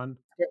 Before Sean?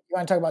 You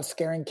want to talk about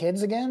scaring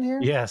kids again here?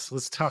 Yes,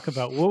 let's talk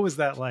about what was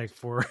that like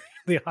for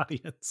the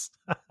audience?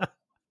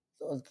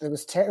 It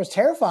was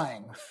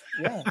terrifying.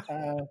 Yeah.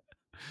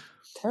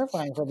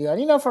 Terrifying for the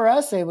audience. For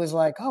us, it was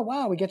like, oh,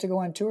 wow, we get to go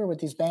on tour with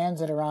these bands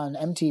that are on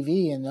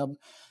MTV, and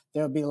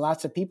there'll be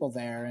lots of people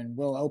there, and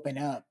we'll open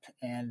up.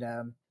 And,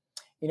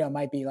 it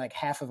might be like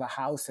half of a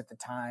house at the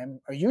time.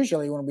 Or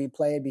usually when we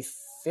play, it'd be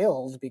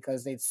filled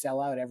because they'd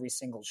sell out every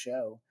single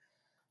show.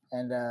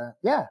 And,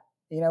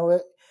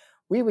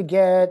 we would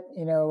get,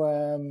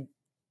 10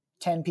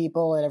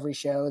 people at every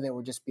show that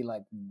would just be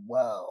like,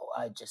 whoa,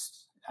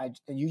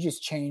 you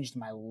just changed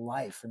my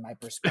life and my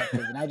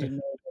perspective. And I didn't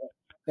know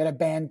that a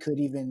band could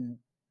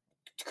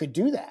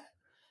do that.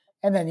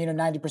 And then,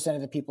 90%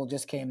 of the people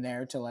just came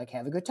there to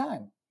have a good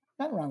time.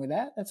 Nothing wrong with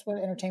that. That's what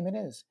entertainment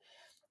is.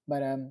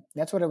 But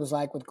that's what it was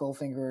like with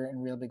Goldfinger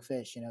and Real Big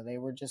Fish. They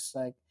were just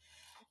like,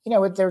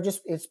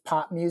 it's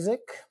pop music.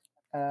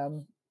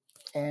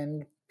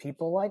 And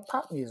people like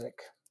pop music.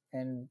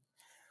 And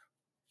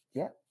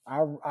yeah,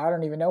 I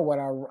don't even know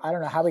I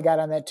don't know how we got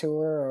on that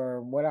tour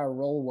or what our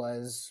role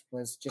was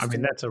just. I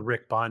mean, that's a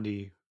Rick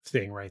Bondi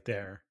thing right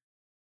there.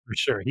 For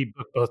sure. He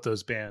booked both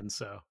those bands.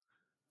 So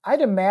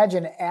I'd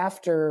imagine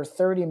after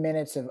 30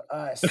 minutes of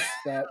us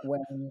that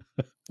when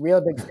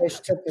Real Big Fish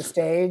took the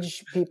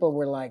stage, people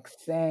were like,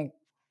 thank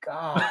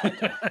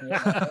God.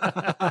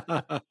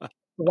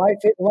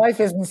 Life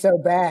isn't so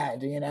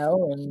bad, and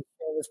it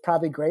was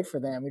probably great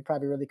for them. We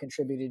probably really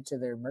contributed to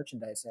their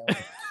merchandise sales.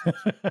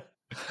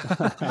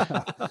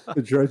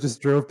 Just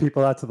drove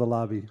people out to the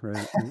lobby,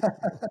 right?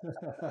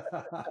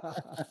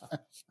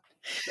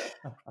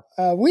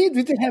 We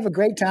did have a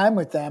great time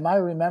with them. I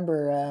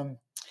remember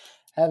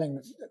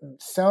having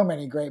so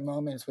many great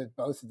moments with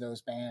both of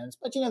those bands.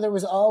 But, there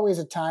was always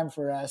a time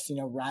for us,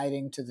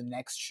 riding to the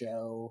next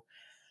show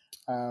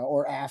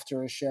or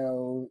after a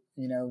show,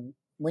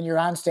 when you're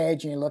on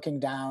stage and you're looking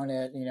down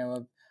at,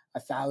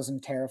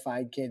 1,000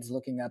 terrified kids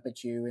looking up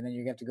at you, and then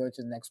you have to go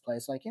to the next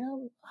place. Like,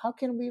 how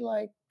can we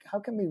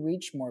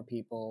reach more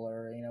people,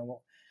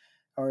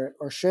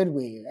 or should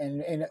we?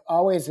 And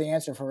always the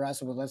answer for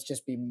us was, let's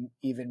just be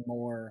even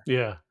more.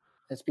 Yeah.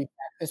 Let's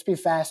be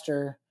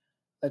faster.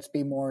 Let's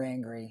be more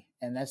angry.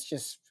 And that's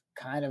just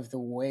kind of the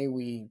way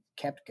we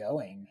kept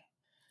going.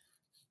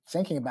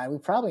 Thinking about it, we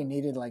probably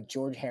needed like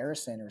George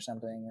Harrison or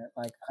something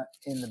like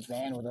in the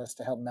band with us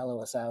to help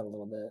mellow us out a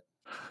little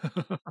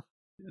bit.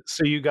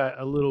 So you got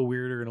a little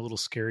weirder and a little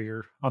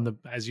scarier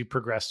as you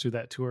progressed through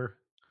that tour?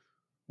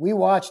 We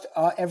watched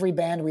every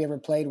band we ever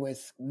played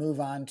with move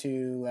on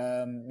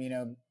to,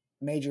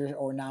 major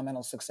or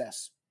nominal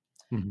success.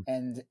 Mm-hmm.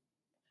 And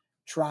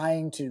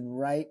trying to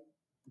write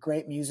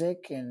great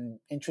music and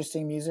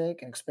interesting music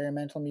and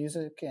experimental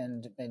music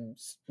and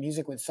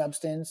music with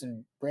substance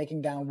and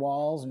breaking down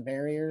walls and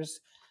barriers.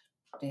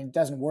 And it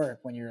doesn't work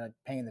when you're like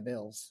paying the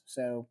bills.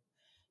 So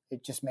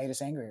it just made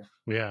us angrier.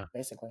 Yeah.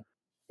 Basically.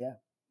 Yeah.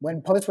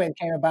 When Postwave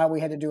came about, we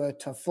had to do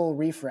a full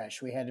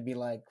refresh. We had to be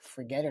like,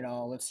 forget it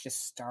all. Let's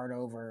just start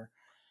over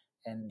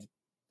and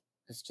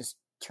let's just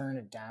turn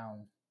it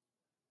down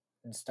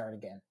and start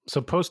again.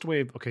 So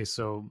Postwave, okay,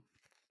 so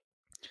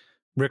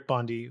Rick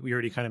Bondi, we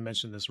already kind of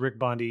mentioned this. Rick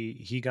Bondi,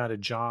 he got a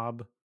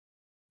job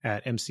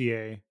at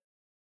MCA,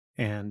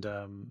 and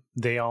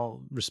they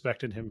all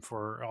respected him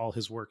for all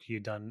his work he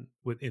had done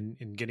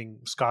in getting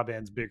ska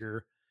bands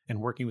bigger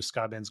and working with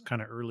ska bands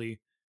kind of early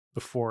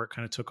before it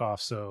kind of took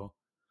off. So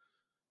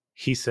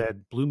he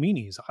said, Blue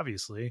Meanies,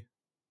 obviously.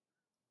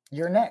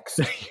 You're next.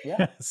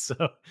 Yeah. So,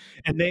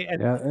 and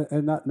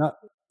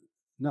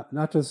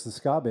not just the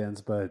ska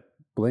bands, but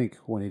Blink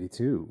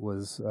 182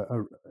 was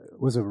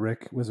a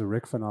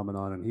Rick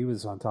phenomenon, and he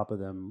was on top of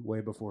them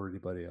way before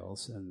anybody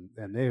else, and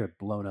they had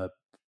blown up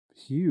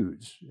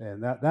huge,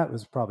 and that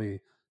was probably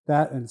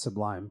that and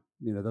Sublime.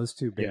 Those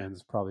two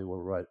bands probably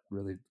were what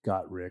really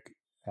got Rick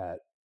at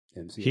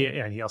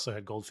MCA. And he also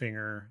had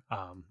Goldfinger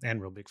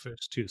and Real Big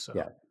Fish too. So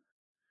yeah,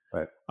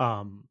 right.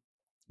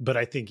 But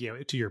I think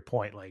to your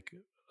point, like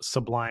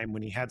Sublime,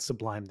 when he had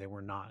Sublime, they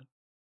were not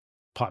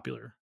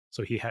popular.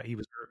 So he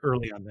was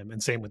early on them,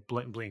 and same with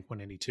Blink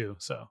 182.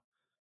 So,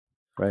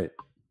 right.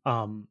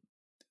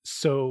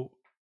 So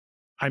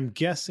I'm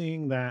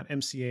guessing that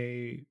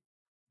MCA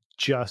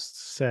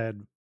just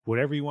said,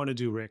 whatever you want to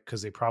do, Rick,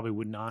 because they probably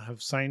would not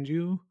have signed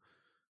you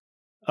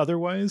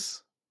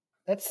otherwise.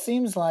 That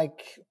seems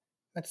like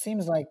that's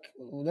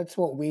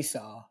what we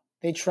saw.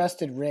 They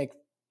trusted Rick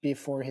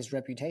before his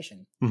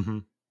reputation. Mm-hmm.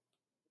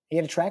 He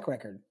had a track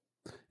record.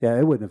 Yeah,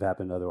 it wouldn't have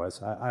happened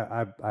otherwise.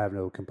 I have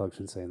no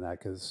compunction saying that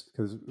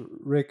because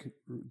Rick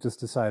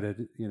just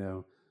decided,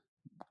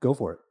 go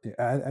for it.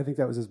 I think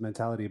that was his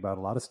mentality about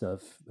a lot of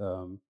stuff.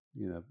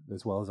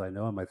 As well as I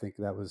know him, I think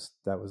that was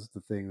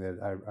the thing that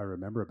I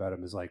remember about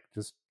him is like,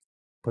 just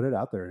put it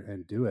out there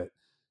and do it.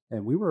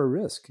 And we were a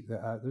risk.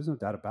 There's no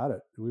doubt about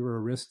it. We were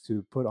a risk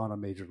to put on a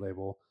major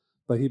label,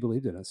 but he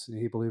believed in us.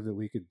 He believed that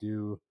we could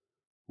do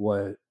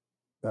what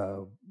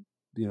a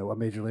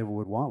major label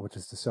would want, which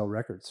is to sell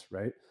records,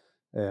 right?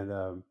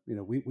 And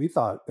we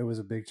thought it was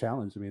a big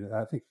challenge. I mean,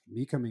 I think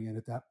me coming in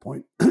at that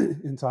point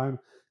in time,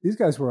 these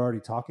guys were already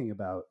talking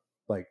about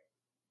like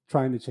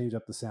trying to change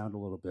up the sound a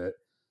little bit,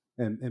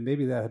 and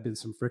maybe that had been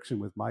some friction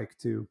with Mike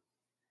too.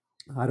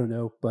 I don't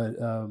know,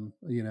 but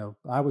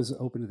I was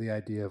open to the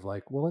idea of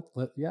like, well,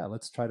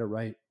 let's try to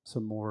write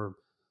some more,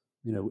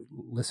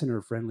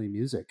 listener friendly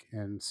music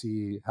and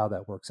see how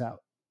that works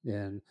out.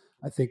 And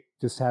I think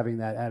just having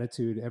that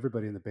attitude,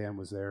 everybody in the band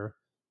was there,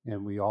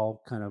 and we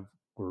all kind of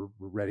were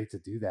ready to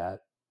do that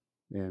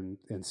and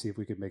see if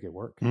we could make it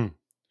work. Mm.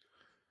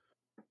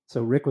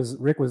 So Rick was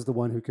the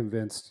one who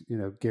convinced,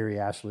 Gary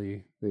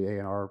Ashley, the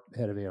A&R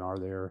head of A&R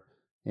there,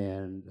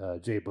 and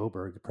Jay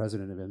Boberg, the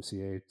president of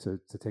MCA, to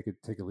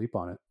take a leap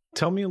on it.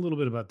 Tell me a little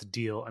bit about the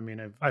deal. I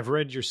mean, I've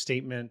read your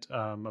statement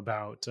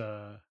about.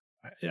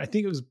 I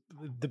think it was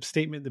the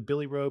statement that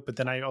Billy wrote, but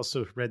then I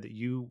also read that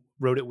you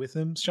wrote it with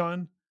him,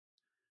 Sean,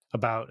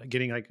 about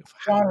getting like.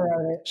 Sean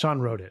wrote it. Sean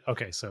wrote it.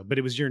 Okay, but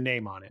it was your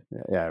name on it.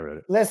 Yeah, I wrote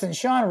it. Listen,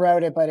 Sean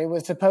wrote it, but it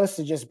was supposed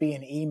to just be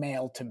an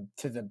email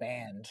to the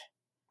band.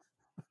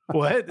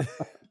 What?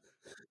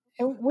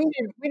 We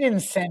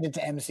didn't send it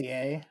to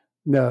MCA.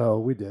 No,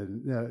 we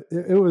didn't. No,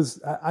 it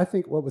was. I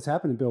think what was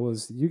happening, Bill,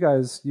 was you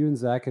and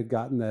Zach had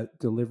gotten that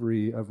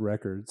delivery of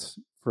records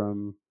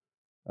from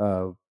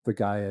the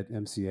guy at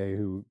MCA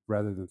who,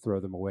 rather than throw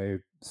them away,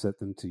 sent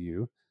them to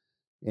you.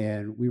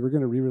 And we were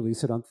going to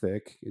re-release it on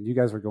Thick, and you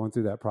guys were going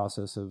through that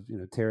process of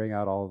tearing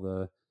out all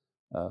the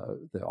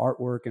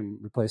artwork and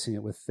replacing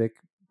it with Thick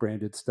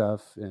branded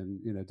stuff, and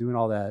doing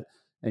all that.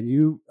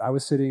 And I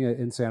was sitting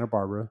in Santa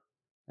Barbara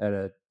at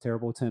a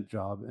terrible temp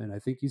job, and I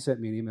think you sent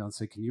me an email and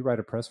said, "Can you write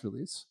a press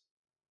release?"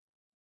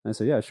 And I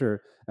said, "Yeah,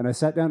 sure." And I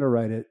sat down to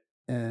write it,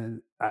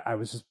 and I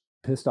was just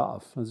pissed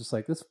off. I was just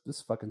like,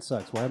 this fucking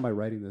sucks. Why am I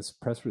writing this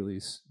press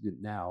release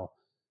now?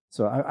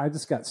 So I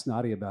just got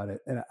snotty about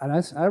it, and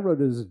I wrote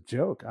it as a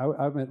joke.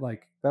 I meant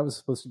like that was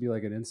supposed to be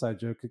like an inside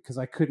joke because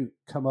I couldn't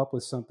come up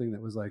with something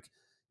that was like,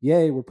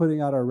 "Yay, we're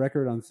putting out our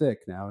record on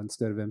Thick now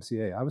instead of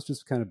MCA." I was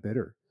just kind of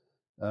bitter.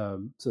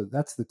 So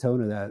that's the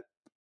tone of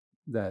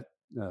that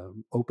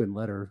open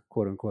letter,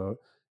 quote unquote.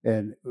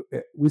 And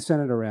we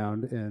sent it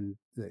around, and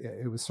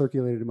it was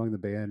circulated among the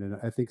band. And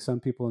I think some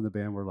people in the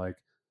band were like,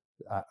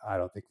 "I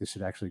don't think this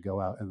should actually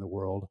go out in the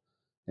world."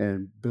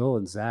 And Bill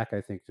and Zach, I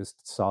think,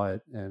 just saw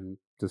it and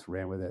just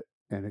ran with it,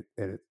 and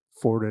it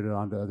forwarded it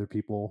on to other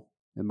people.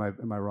 Am I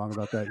wrong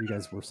about that? You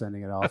guys were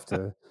sending it off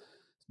to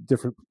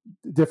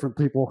different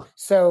people.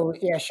 So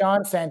yeah,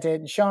 Sean sent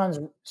it.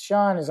 Sean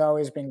has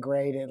always been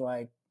great at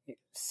like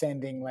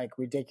sending like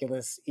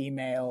ridiculous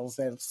emails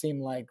that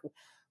seem like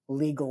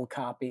legal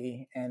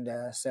copy, and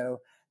so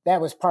that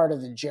was part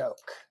of the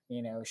joke.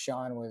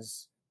 Sean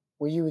was.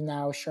 Were you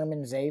now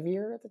Sherman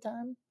Xavier at the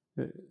time?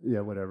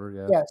 Yeah, whatever.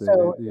 Yeah. Yeah.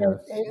 So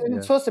it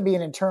was supposed to be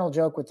an internal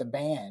joke with the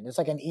band. It's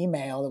like an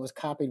email that was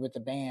copied with the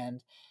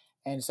band.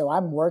 And so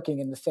I'm working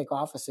in the Thick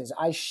offices.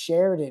 I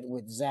shared it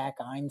with Zach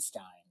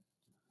Einstein.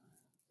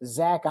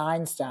 Zach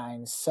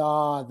Einstein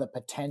saw the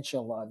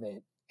potential of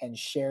it and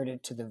shared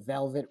it to the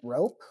Velvet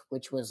Rope,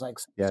 which was like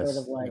sort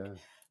of like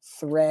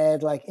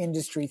thread, like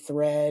industry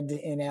thread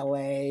in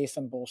LA,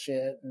 some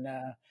bullshit.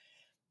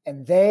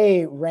 And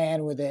they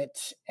ran with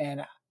it.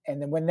 And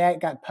then when that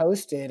got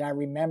posted, I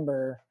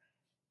remember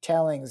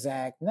telling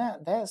Zach, "No,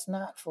 that's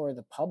not for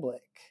the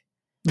public."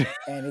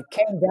 And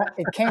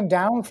it came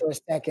down for a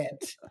second.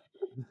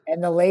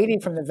 And the lady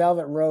from the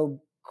Velvet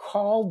Rope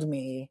called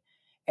me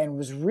and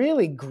was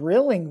really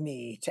grilling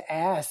me to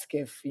ask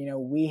if,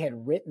 we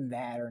had written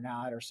that or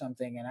not or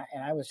something.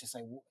 And I was just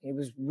like, it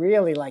was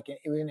really like, it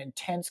was an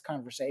intense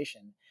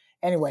conversation.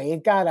 Anyway,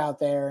 it got out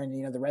there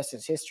and, the rest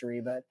is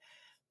history. But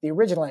the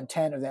original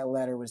intent of that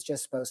letter was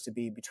just supposed to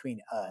be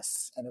between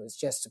us. And it was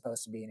just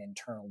supposed to be an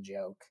internal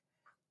joke.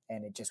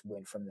 And it just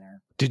went from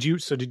there. Did you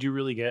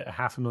really get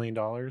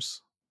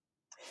 $500,000?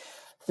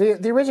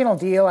 The original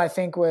deal, I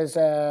think, was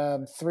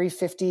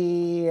 $350.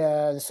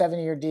 The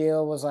 7-year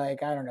deal was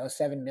like, I don't know,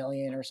 $7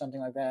 million or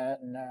something like that.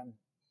 And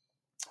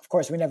of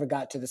course, we never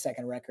got to the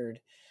second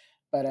record.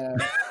 But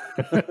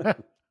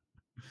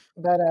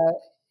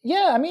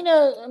yeah, I mean,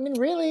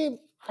 really,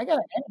 I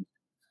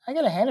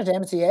gotta hand it to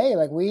MCA.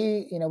 Like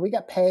we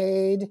got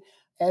paid.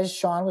 As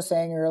Sean was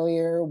saying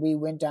earlier, we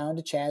went down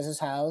to Chaz's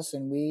house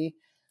and we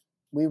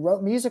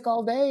wrote music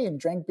all day and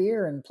drank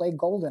beer and played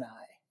GoldenEye.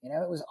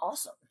 It was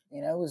awesome.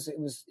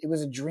 It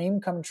was a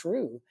dream come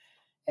true.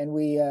 And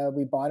we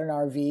bought an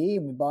RV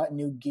and we bought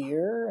new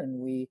gear and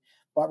we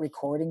bought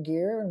recording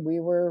gear. And we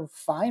were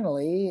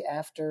finally,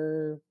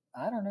 after,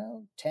 I don't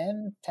know,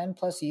 10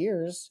 plus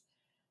years,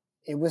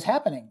 it was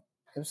happening.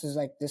 This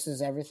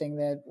is everything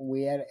that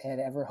we had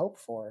ever hoped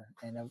for.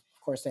 And of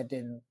course that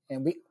didn't,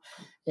 and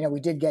we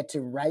did get to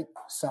write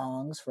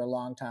songs for a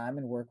long time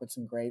and work with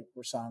some great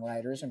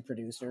songwriters and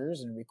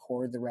producers and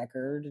record the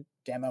record,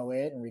 demo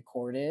it and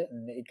record it.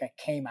 And it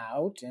came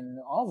out and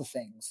all the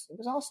things. It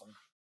was awesome.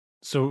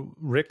 So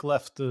Rick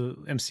left the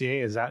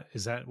MCA.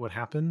 Is that what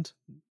happened?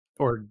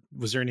 Or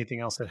was there anything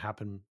else that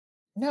happened?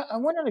 No,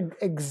 I'm not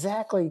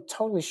exactly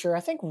totally sure. I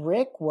think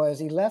Rick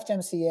he left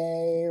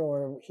MCA,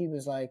 or he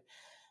was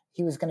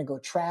going to go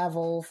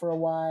travel for a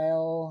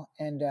while.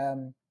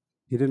 And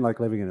he didn't like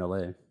living in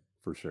LA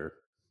for sure.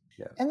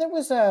 Yeah. And there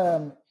was,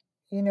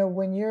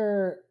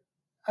 when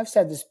I've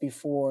said this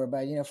before,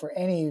 but, for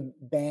any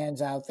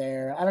bands out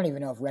there, I don't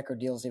even know if record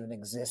deals even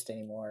exist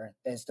anymore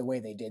as the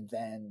way they did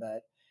then.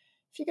 But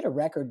if you get a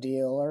record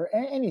deal or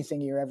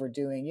anything you're ever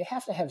doing, you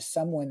have to have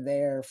someone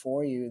there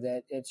for you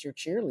that it's your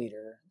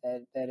cheerleader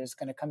that is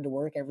going to come to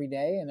work every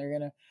day and they're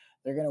going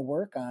to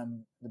work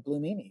on the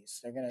Blue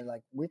Meanies. They're going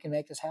to we can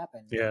make this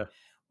happen. Yeah.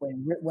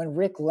 When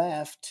Rick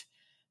left,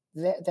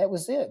 that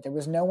was it. There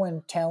was no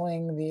one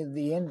telling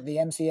the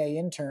MCA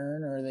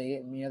intern or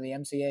the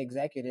MCA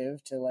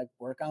executive to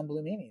work on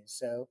Blue Meanies.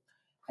 So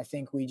I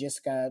think we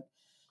just got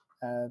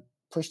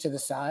pushed to the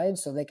side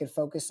so they could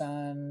focus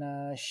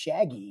on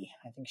Shaggy.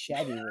 I think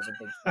Shaggy was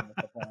a big thing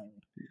at the point.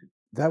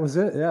 That was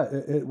it. Yeah,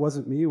 it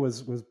wasn't me.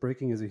 Was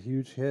breaking as a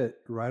huge hit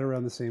right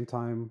around the same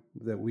time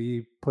that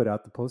we put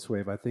out the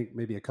Postwave. I think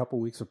maybe a couple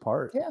weeks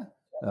apart.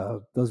 Yeah.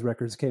 Those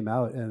records came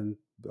out, and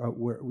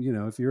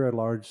if you're a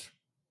large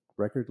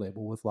record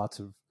label with lots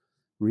of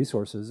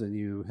resources, and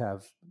you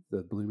have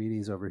the Blue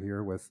Meanies over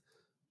here with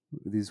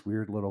these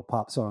weird little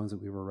pop songs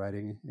that we were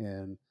writing,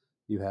 and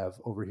you have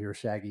over here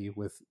Shaggy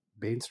with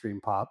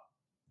mainstream pop,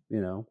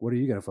 what are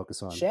you going to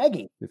focus on?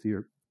 Shaggy. If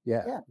you're,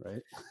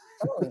 right.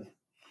 Totally.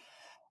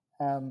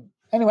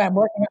 Anyway, I'm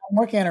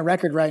working on a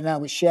record right now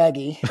with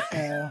Shaggy.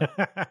 We're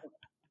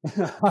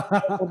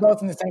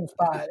both in the same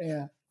spot.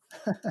 Yeah.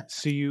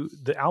 So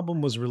the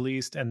album was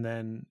released and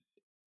then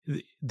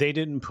they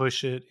didn't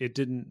push it. It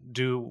didn't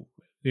do,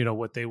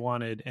 what they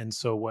wanted. And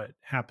so what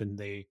happened?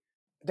 They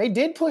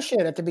did push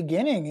it at the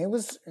beginning. It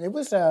was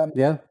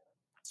yeah.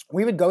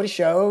 We would go to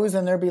shows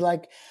and there'd be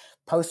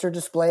poster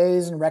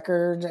displays and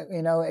record,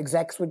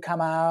 execs would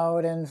come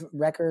out and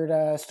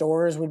record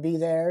stores would be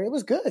there. It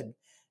was good.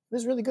 It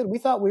was really good. We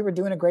thought we were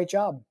doing a great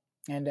job.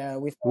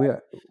 And we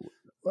thought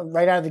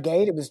right out of the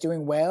gate, it was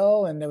doing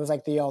well. And it was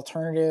like the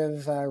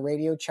alternative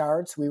radio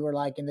charts. We were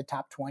like in the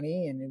top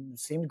 20 and it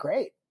seemed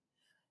great.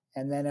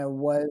 And then it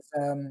was,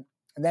 and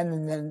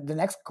then the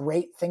next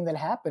great thing that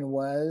happened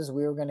was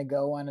we were going to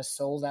go on a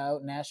sold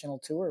out national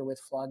tour with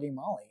Flogging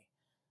Molly.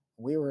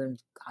 We were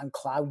on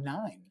cloud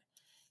 9.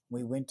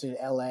 We went to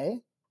LA.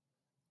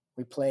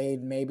 We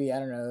played maybe, I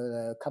don't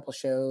know, a couple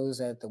shows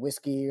at the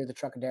Whiskey or the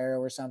Trocadero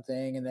or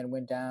something, and then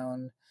went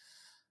down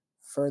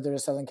further to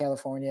Southern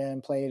California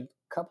and played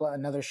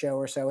another show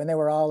or so. And they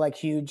were all like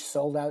huge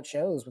sold out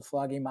shows with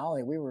Flogging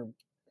Molly. We were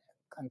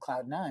on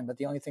cloud 9, but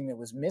the only thing that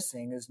was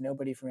missing is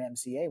nobody from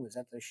MCA was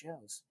at those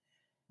shows.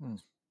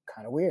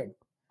 Kind of weird.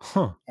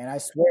 Huh. And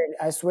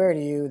I swear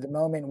to you, the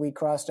moment we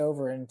crossed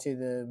over into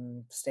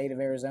the state of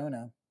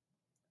Arizona,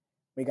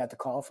 we got the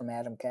call from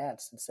Adam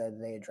Katz and said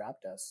they had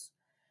dropped us.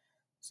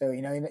 So,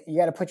 you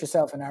got to put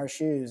yourself in our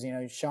shoes.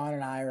 Sean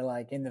and I are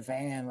like in the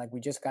van, like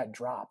we just got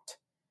dropped.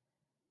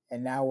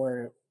 And now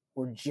we're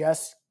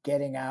just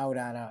getting out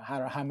on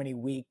a how many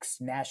weeks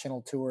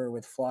national tour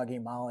with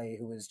Flogging Molly,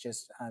 who was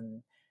just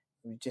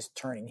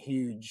turning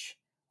huge.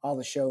 All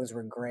the shows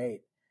were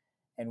great.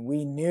 And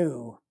we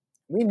knew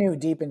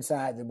deep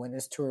inside that when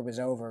this tour was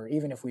over,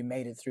 even if we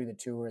made it through the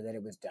tour, that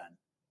it was done.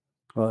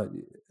 Well,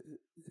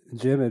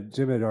 Jim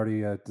had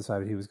already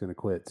decided he was going to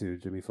quit too.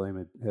 Jimmy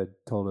Flame had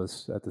told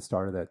us at the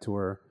start of that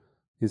tour.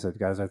 He said,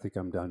 "Guys, I think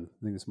I'm done.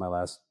 I think this is my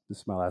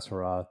last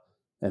hurrah."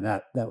 And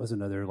that was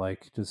another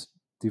like just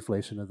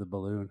deflation of the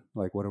balloon.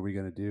 Like, what are we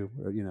going to do?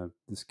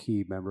 This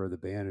key member of the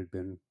band had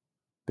been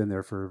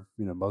there for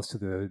most of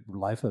the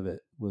life of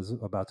it, was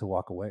about to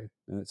walk away,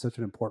 and it's such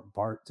an important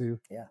part too.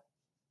 Yeah,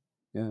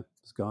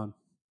 it's gone.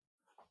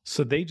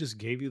 So they just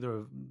gave you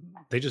the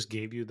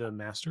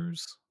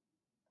masters?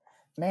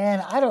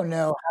 Man, I don't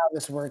know how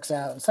this works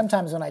out.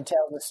 Sometimes when I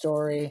tell the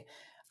story,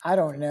 I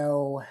don't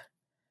know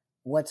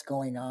what's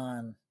going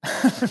on.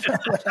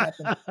 What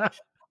happened.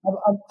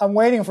 I'm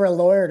waiting for a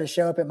lawyer to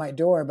show up at my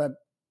door, but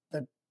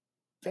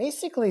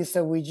basically,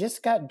 so we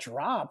just got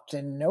dropped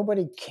and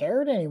nobody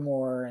cared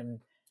anymore.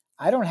 And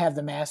I don't have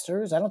the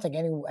masters. I don't think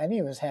any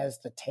of us has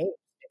the tape.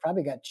 They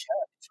probably got chucked.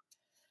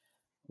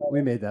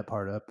 We made that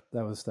part up.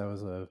 That was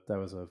a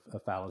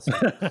fallacy.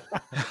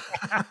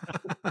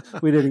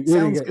 We didn't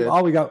get good.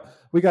 all we got.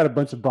 We got a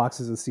bunch of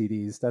boxes of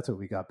CDs. That's what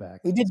we got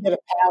back. We did get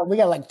we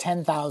got like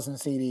 10,000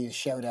 CDs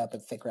showed up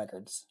at Thick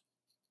Records.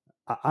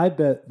 I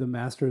bet the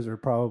masters are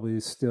probably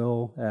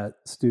still at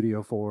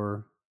Studio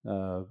 4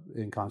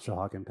 in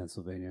Conshohocken,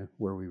 Pennsylvania,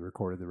 where we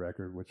recorded the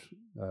record, which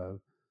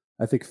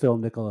I think Phil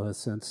Nicola has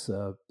since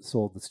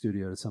sold the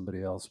studio to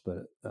somebody else.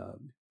 But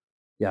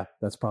yeah,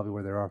 that's probably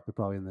where they are. They're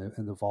probably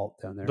in the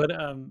vault down there.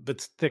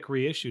 But Thick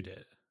reissued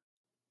it.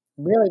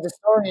 Really, the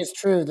story is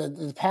true.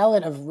 The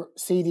palette of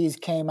CDs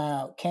came,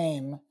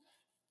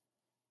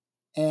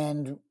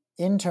 and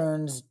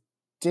interns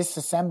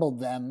disassembled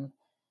them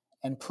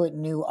and put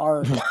new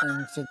art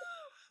into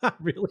the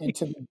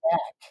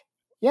back.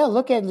 Yeah,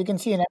 you can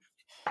see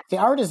the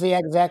art is the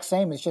exact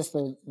same. It's just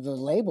the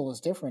label is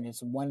different.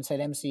 It's one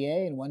said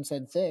MCA and one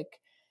said Thick.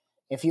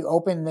 If you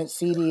open the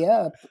CD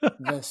up,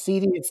 the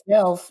CD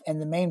itself and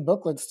the main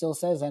booklet still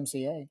says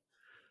MCA.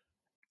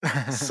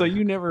 So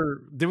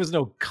there was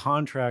no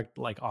contract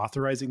like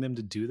authorizing them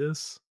to do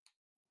this?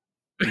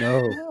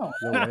 No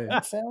way.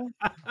 So,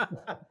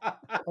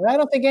 I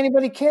don't think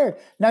anybody cared.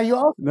 Now you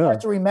also have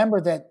to remember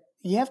that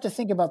you have to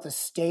think about the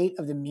state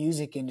of the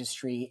music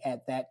industry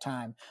at that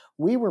time.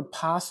 We were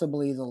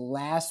possibly the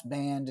last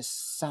band to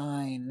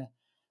sign,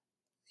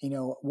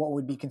 what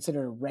would be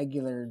considered a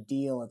regular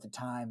deal at the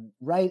time.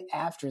 Right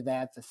after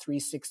that, the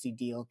 360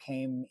 deal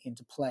came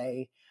into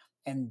play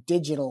and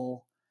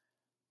digital,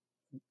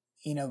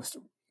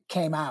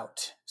 came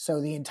out.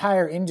 So the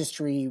entire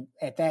industry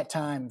at that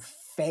time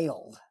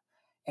failed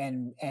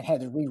and had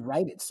to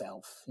rewrite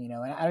itself, and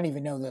I don't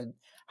even know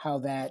how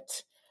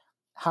that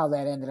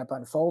ended up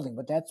unfolding,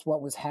 but that's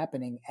what was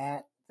happening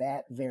at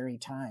that very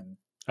time.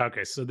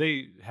 Okay, so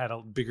they had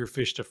a bigger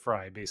fish to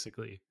fry,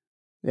 basically.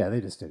 Yeah,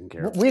 they just didn't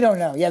care. We don't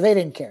know. Yeah, they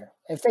didn't care.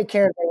 If they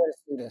cared, they would have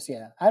sued us.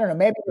 Yeah, I don't know.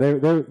 Maybe they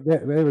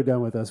were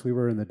done with us. We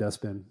were in the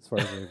dustbin as far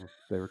as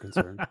they were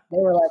concerned. They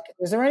were like,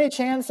 "Is there any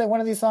chance that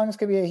one of these songs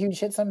could be a huge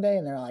hit someday?"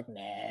 And they're like,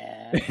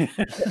 "Nah."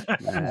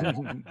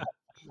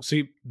 So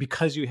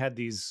because you had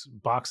these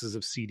boxes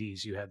of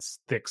CDs, you had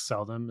Thick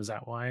sell them. Is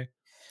that why?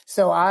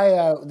 So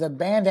the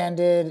band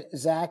ended.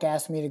 Zach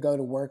asked me to go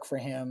to work for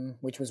him,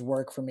 which was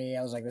work for me.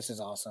 I was like, "This is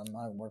awesome.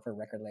 I work for a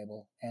record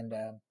label." And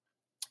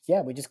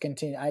yeah, we just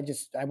continued. I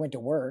went to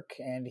work,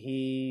 and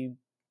he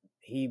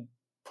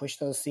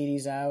pushed those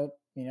CDs out,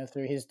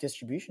 through his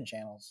distribution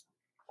channels.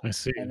 I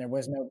see. And there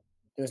was no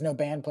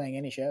band playing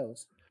any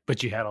shows.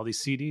 But you had all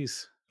these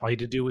CDs. All you had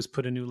to do was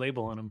put a new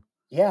label on them.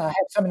 Yeah, I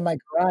had some in my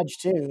garage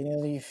too.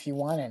 If you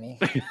want any.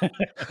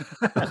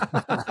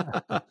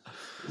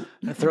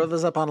 Throw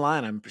those up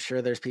online. I'm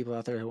sure there's people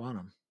out there who want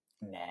them.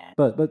 Nah.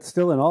 But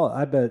still in all,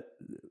 I bet,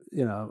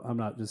 I'm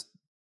not just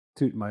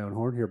tooting my own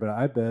horn here, but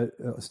I bet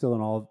still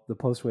in all, the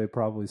Postwave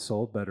probably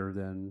sold better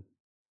than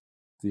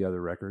the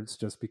other records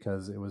just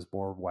because it was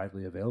more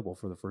widely available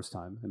for the first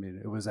time. I mean,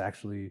 it was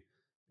actually,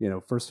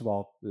 first of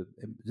all,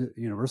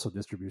 Universal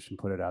Distribution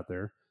put it out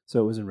there. So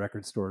it was in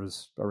record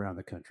stores around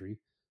the country.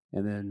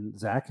 And then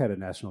Zach had a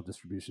national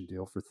distribution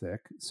deal for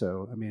Thick.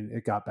 So, I mean,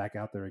 it got back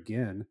out there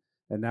again.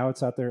 And now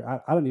it's out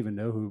there. I don't even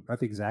know who. I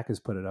think Zach has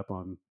put it up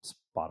on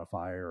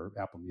Spotify or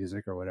Apple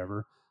Music or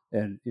whatever.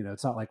 And,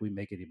 it's not like we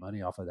make any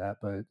money off of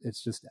that, but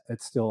it's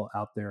still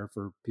out there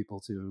for people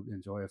to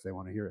enjoy if they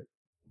want to hear it.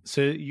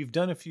 So you've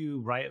done a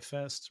few Riot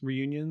Fest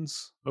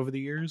reunions over the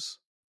years.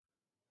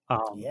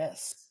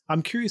 Yes.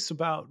 I'm curious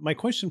about, my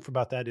question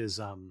about that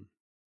is,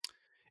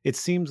 it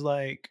seems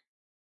like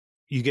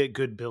you get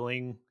good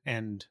billing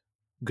and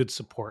good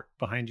support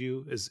behind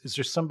you. Is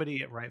there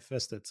somebody at Riot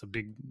Fest that's a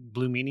big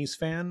Blue Meanies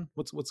fan?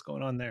 What's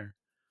going on there?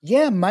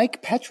 Yeah,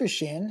 Mike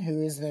Petroshin,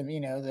 who is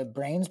the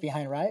brains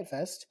behind Riot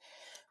Fest,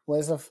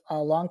 was a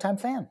longtime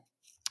fan.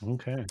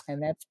 Okay.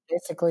 And that's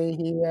basically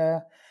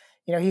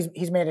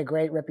he's made a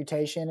great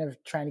reputation of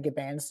trying to get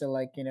bands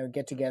to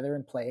get together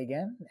and play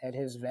again at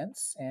his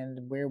events, and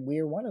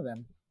we're one of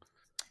them.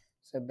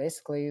 So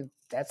basically,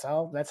 that's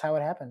how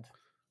it happened.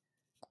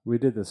 We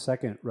did the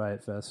second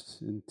Riot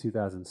Fest in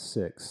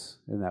 2006,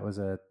 and that was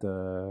at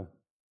the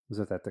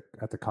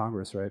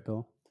Congress, right,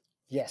 Bill?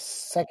 Yes,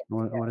 second. I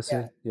want to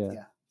say,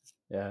 yeah,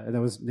 and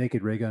that was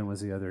Naked Ray Gun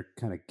was the other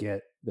kind of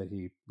get that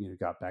he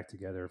got back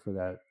together for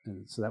that,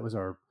 and so that was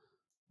I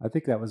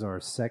think that was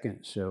our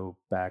second show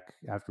back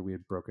after we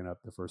had broken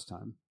up the first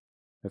time,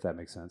 if that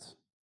makes sense.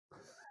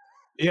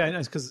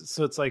 Yeah, because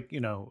it's like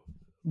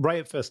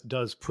Riot Fest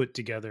does put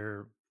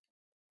together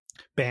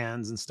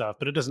bands and stuff,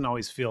 but it doesn't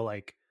always feel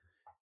like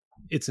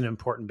it's an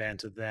important band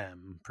to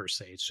them per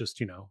se. It's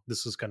just,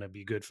 this is going to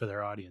be good for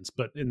their audience.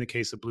 But in the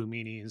case of Blue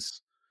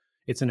Meanies,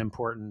 it's an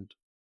important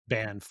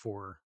band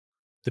for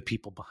the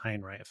people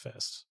behind Riot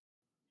Fest.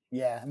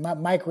 Yeah,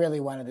 Mike really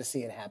wanted to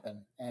see it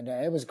happen. And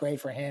it was great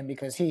for him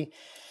because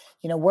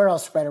we're all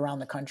spread around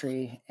the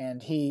country,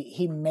 and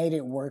he made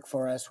it work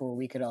for us where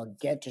we could all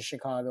get to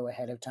Chicago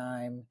ahead of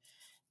time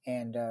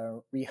and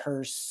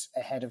rehearse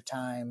ahead of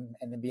time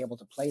and then be able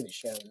to play the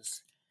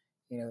shows.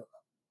 If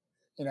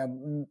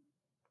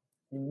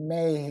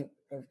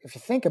you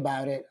think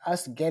about it,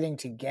 us getting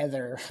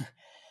together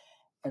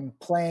and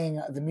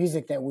playing the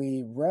music that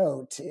we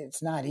wrote,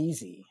 it's not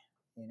easy,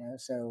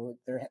 so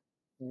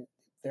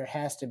there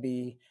has to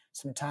be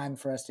some time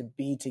for us to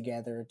be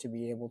together to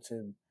be able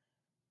to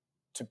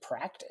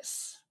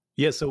practice.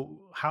 Yeah. So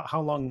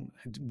how long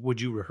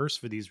would you rehearse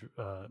for these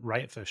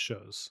Riot Fest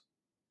shows?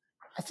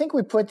 I think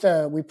we put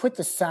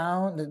the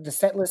sound, the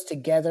set list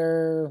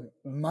together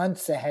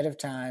months ahead of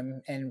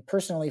time. And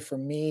personally for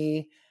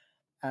me,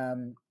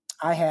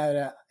 I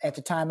had at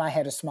the time I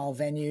had a small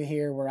venue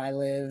here where I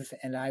live,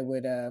 and I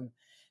would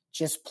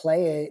just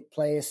play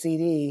a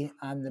CD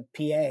on the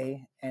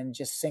PA and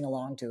just sing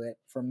along to it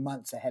for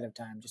months ahead of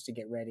time just to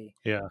get ready.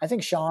 Yeah, I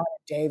think Sean,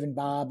 Dave, and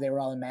Bob, they were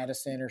all in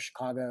Madison or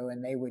Chicago,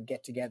 and they would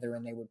get together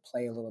and they would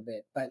play a little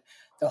bit. But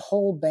the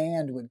whole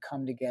band would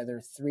come together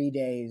 3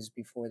 days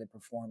before the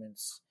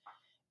performance,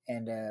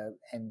 and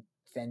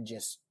then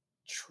just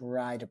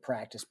try to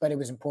practice. But it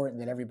was important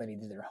that everybody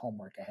did their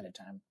homework ahead of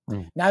time.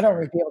 Not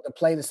only be able to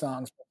play the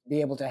songs, but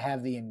be able to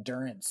have the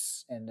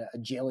endurance and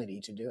agility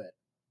to do it.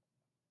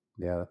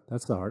 Yeah,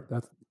 that's the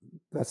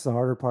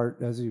harder part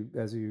as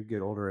you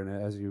get older,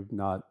 and as you're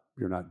not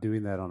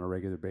doing that on a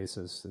regular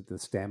basis. The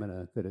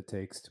stamina that it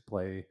takes to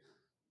play,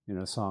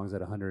 songs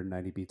at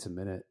 190 beats a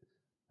minute,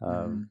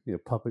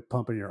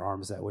 pumping your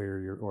arms that way,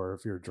 or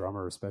if you're a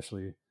drummer,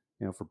 especially,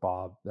 for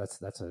Bob,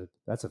 that's a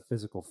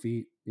physical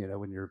feat,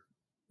 when you're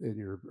in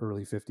your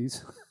early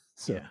 50s.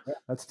 So yeah.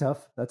 That's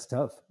tough.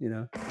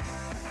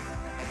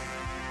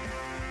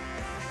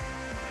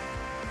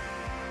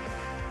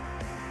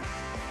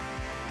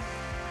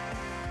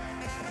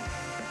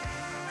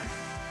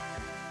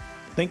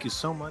 Thank you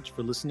so much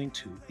for listening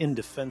to In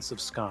Defense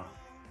of Ska.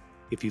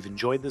 If you've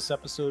enjoyed this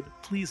episode,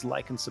 please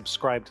like and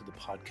subscribe to the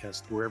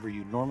podcast wherever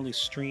you normally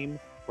stream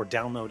or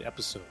download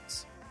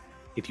episodes.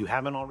 If you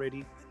haven't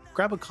already,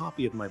 grab a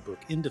copy of my book,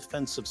 In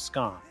Defense of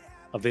Ska,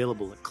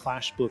 available at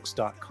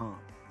clashbooks.com.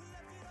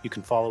 You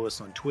can follow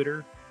us on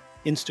Twitter,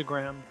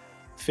 Instagram,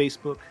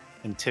 Facebook,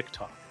 and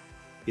TikTok.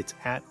 It's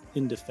at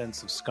In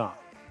Defense of Ska.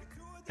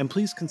 And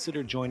please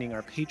consider joining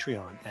our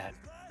Patreon at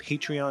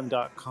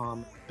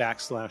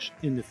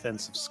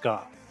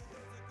patreon.com/indefenseofska.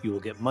 You will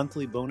get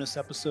monthly bonus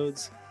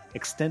episodes,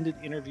 extended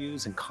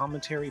interviews and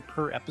commentary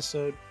per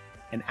episode,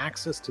 and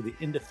access to the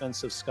In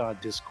Defense of Ska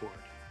Discord.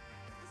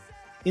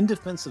 In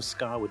Defense of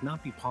Ska would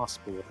not be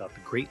possible without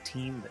the great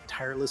team that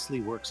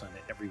tirelessly works on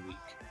it every week.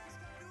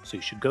 So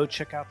you should go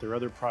check out their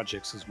other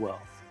projects as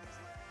well.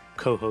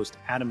 Co-host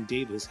Adam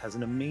Davis has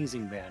an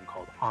amazing band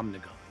called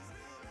Omnigon.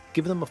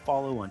 Give them a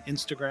follow on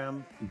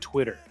Instagram and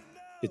Twitter.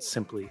 It's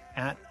simply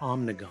at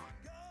Omnigon.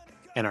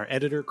 And our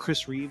editor,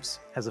 Chris Reeves,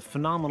 has a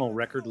phenomenal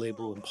record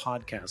label and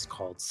podcast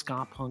called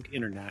Ska Punk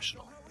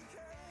International.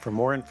 For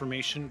more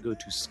information, go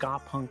to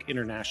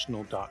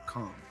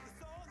skapunkinternational.com.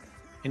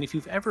 And if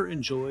you've ever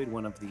enjoyed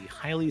one of the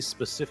highly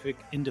specific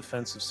In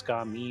Defense of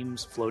Ska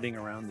memes floating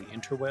around the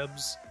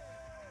interwebs,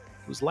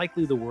 it was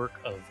likely the work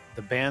of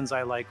The Bands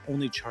I Like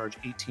Only Charge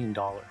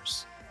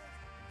 $18.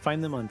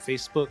 Find them on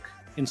Facebook,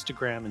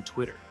 Instagram, and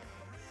Twitter.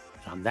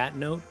 And on that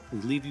note, we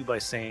leave you by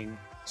saying,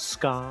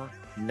 Ska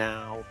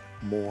now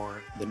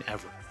more than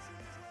ever.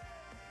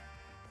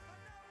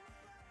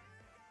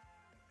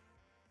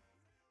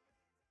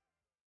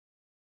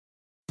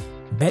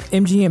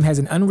 BetMGM has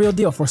an unreal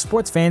deal for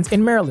sports fans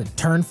in Maryland.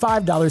 Turn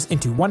 $5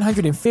 into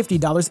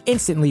 $150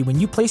 instantly when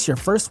you place your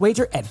first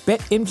wager at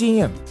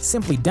BetMGM.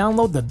 Simply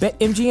download the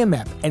BetMGM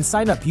app and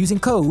sign up using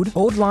code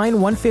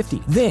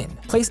OldLine150. Then,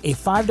 place a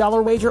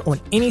 $5 wager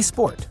on any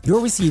sport. You'll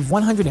receive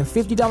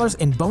 $150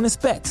 in bonus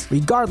bets,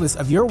 regardless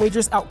of your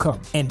wager's outcome.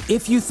 And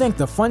if you think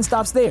the fun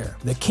stops there,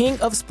 the king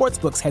of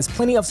sportsbooks has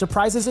plenty of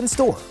surprises in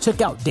store.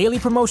 Check out daily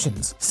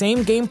promotions,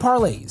 same-game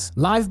parlays,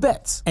 live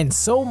bets, and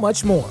so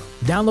much more.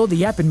 Download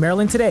the app in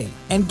Maryland today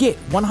and get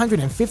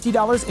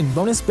 $150 in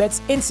bonus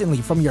bets instantly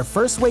from your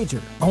first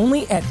wager.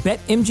 Only at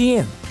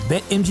BetMGM.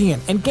 BetMGM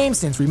and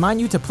GameSense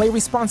remind you to play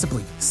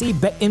responsibly. See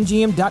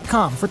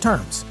BetMGM.com for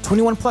terms.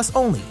 21 plus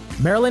only.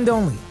 Maryland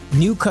only.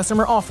 New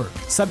customer offer.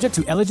 Subject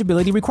to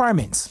eligibility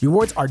requirements.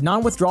 Rewards are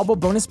non-withdrawable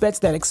bonus bets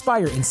that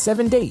expire in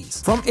 7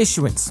 days. From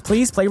issuance,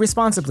 please play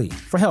responsibly.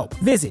 For help,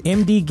 visit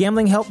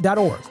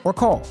mdgamblinghelp.org or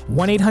call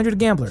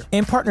 1-800-GAMBLER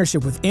in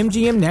partnership with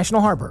MGM National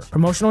Harbor.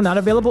 Promotional not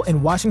available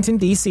in Washington,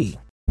 D.C.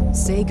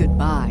 Say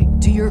goodbye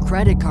to your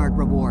credit card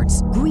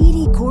rewards.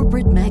 Greedy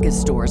corporate mega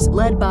stores,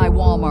 led by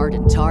Walmart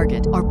and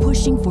Target, are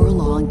pushing for a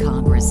law in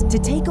Congress to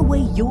take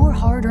away your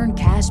hard-earned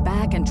cash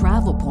back and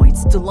travel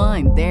points to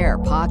line their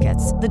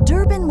pockets. The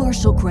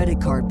Durbin-Marshall credit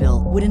card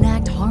bill would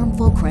enact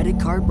harmful credit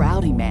card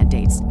routing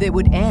mandates that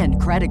would end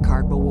credit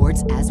card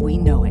rewards as we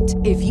know it.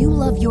 If you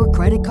love your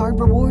credit card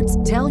rewards,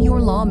 tell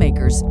your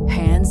lawmakers,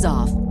 hands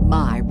off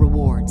my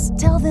rewards.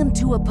 Tell them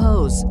to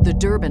oppose the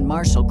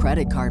Durbin-Marshall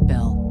credit card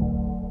bill.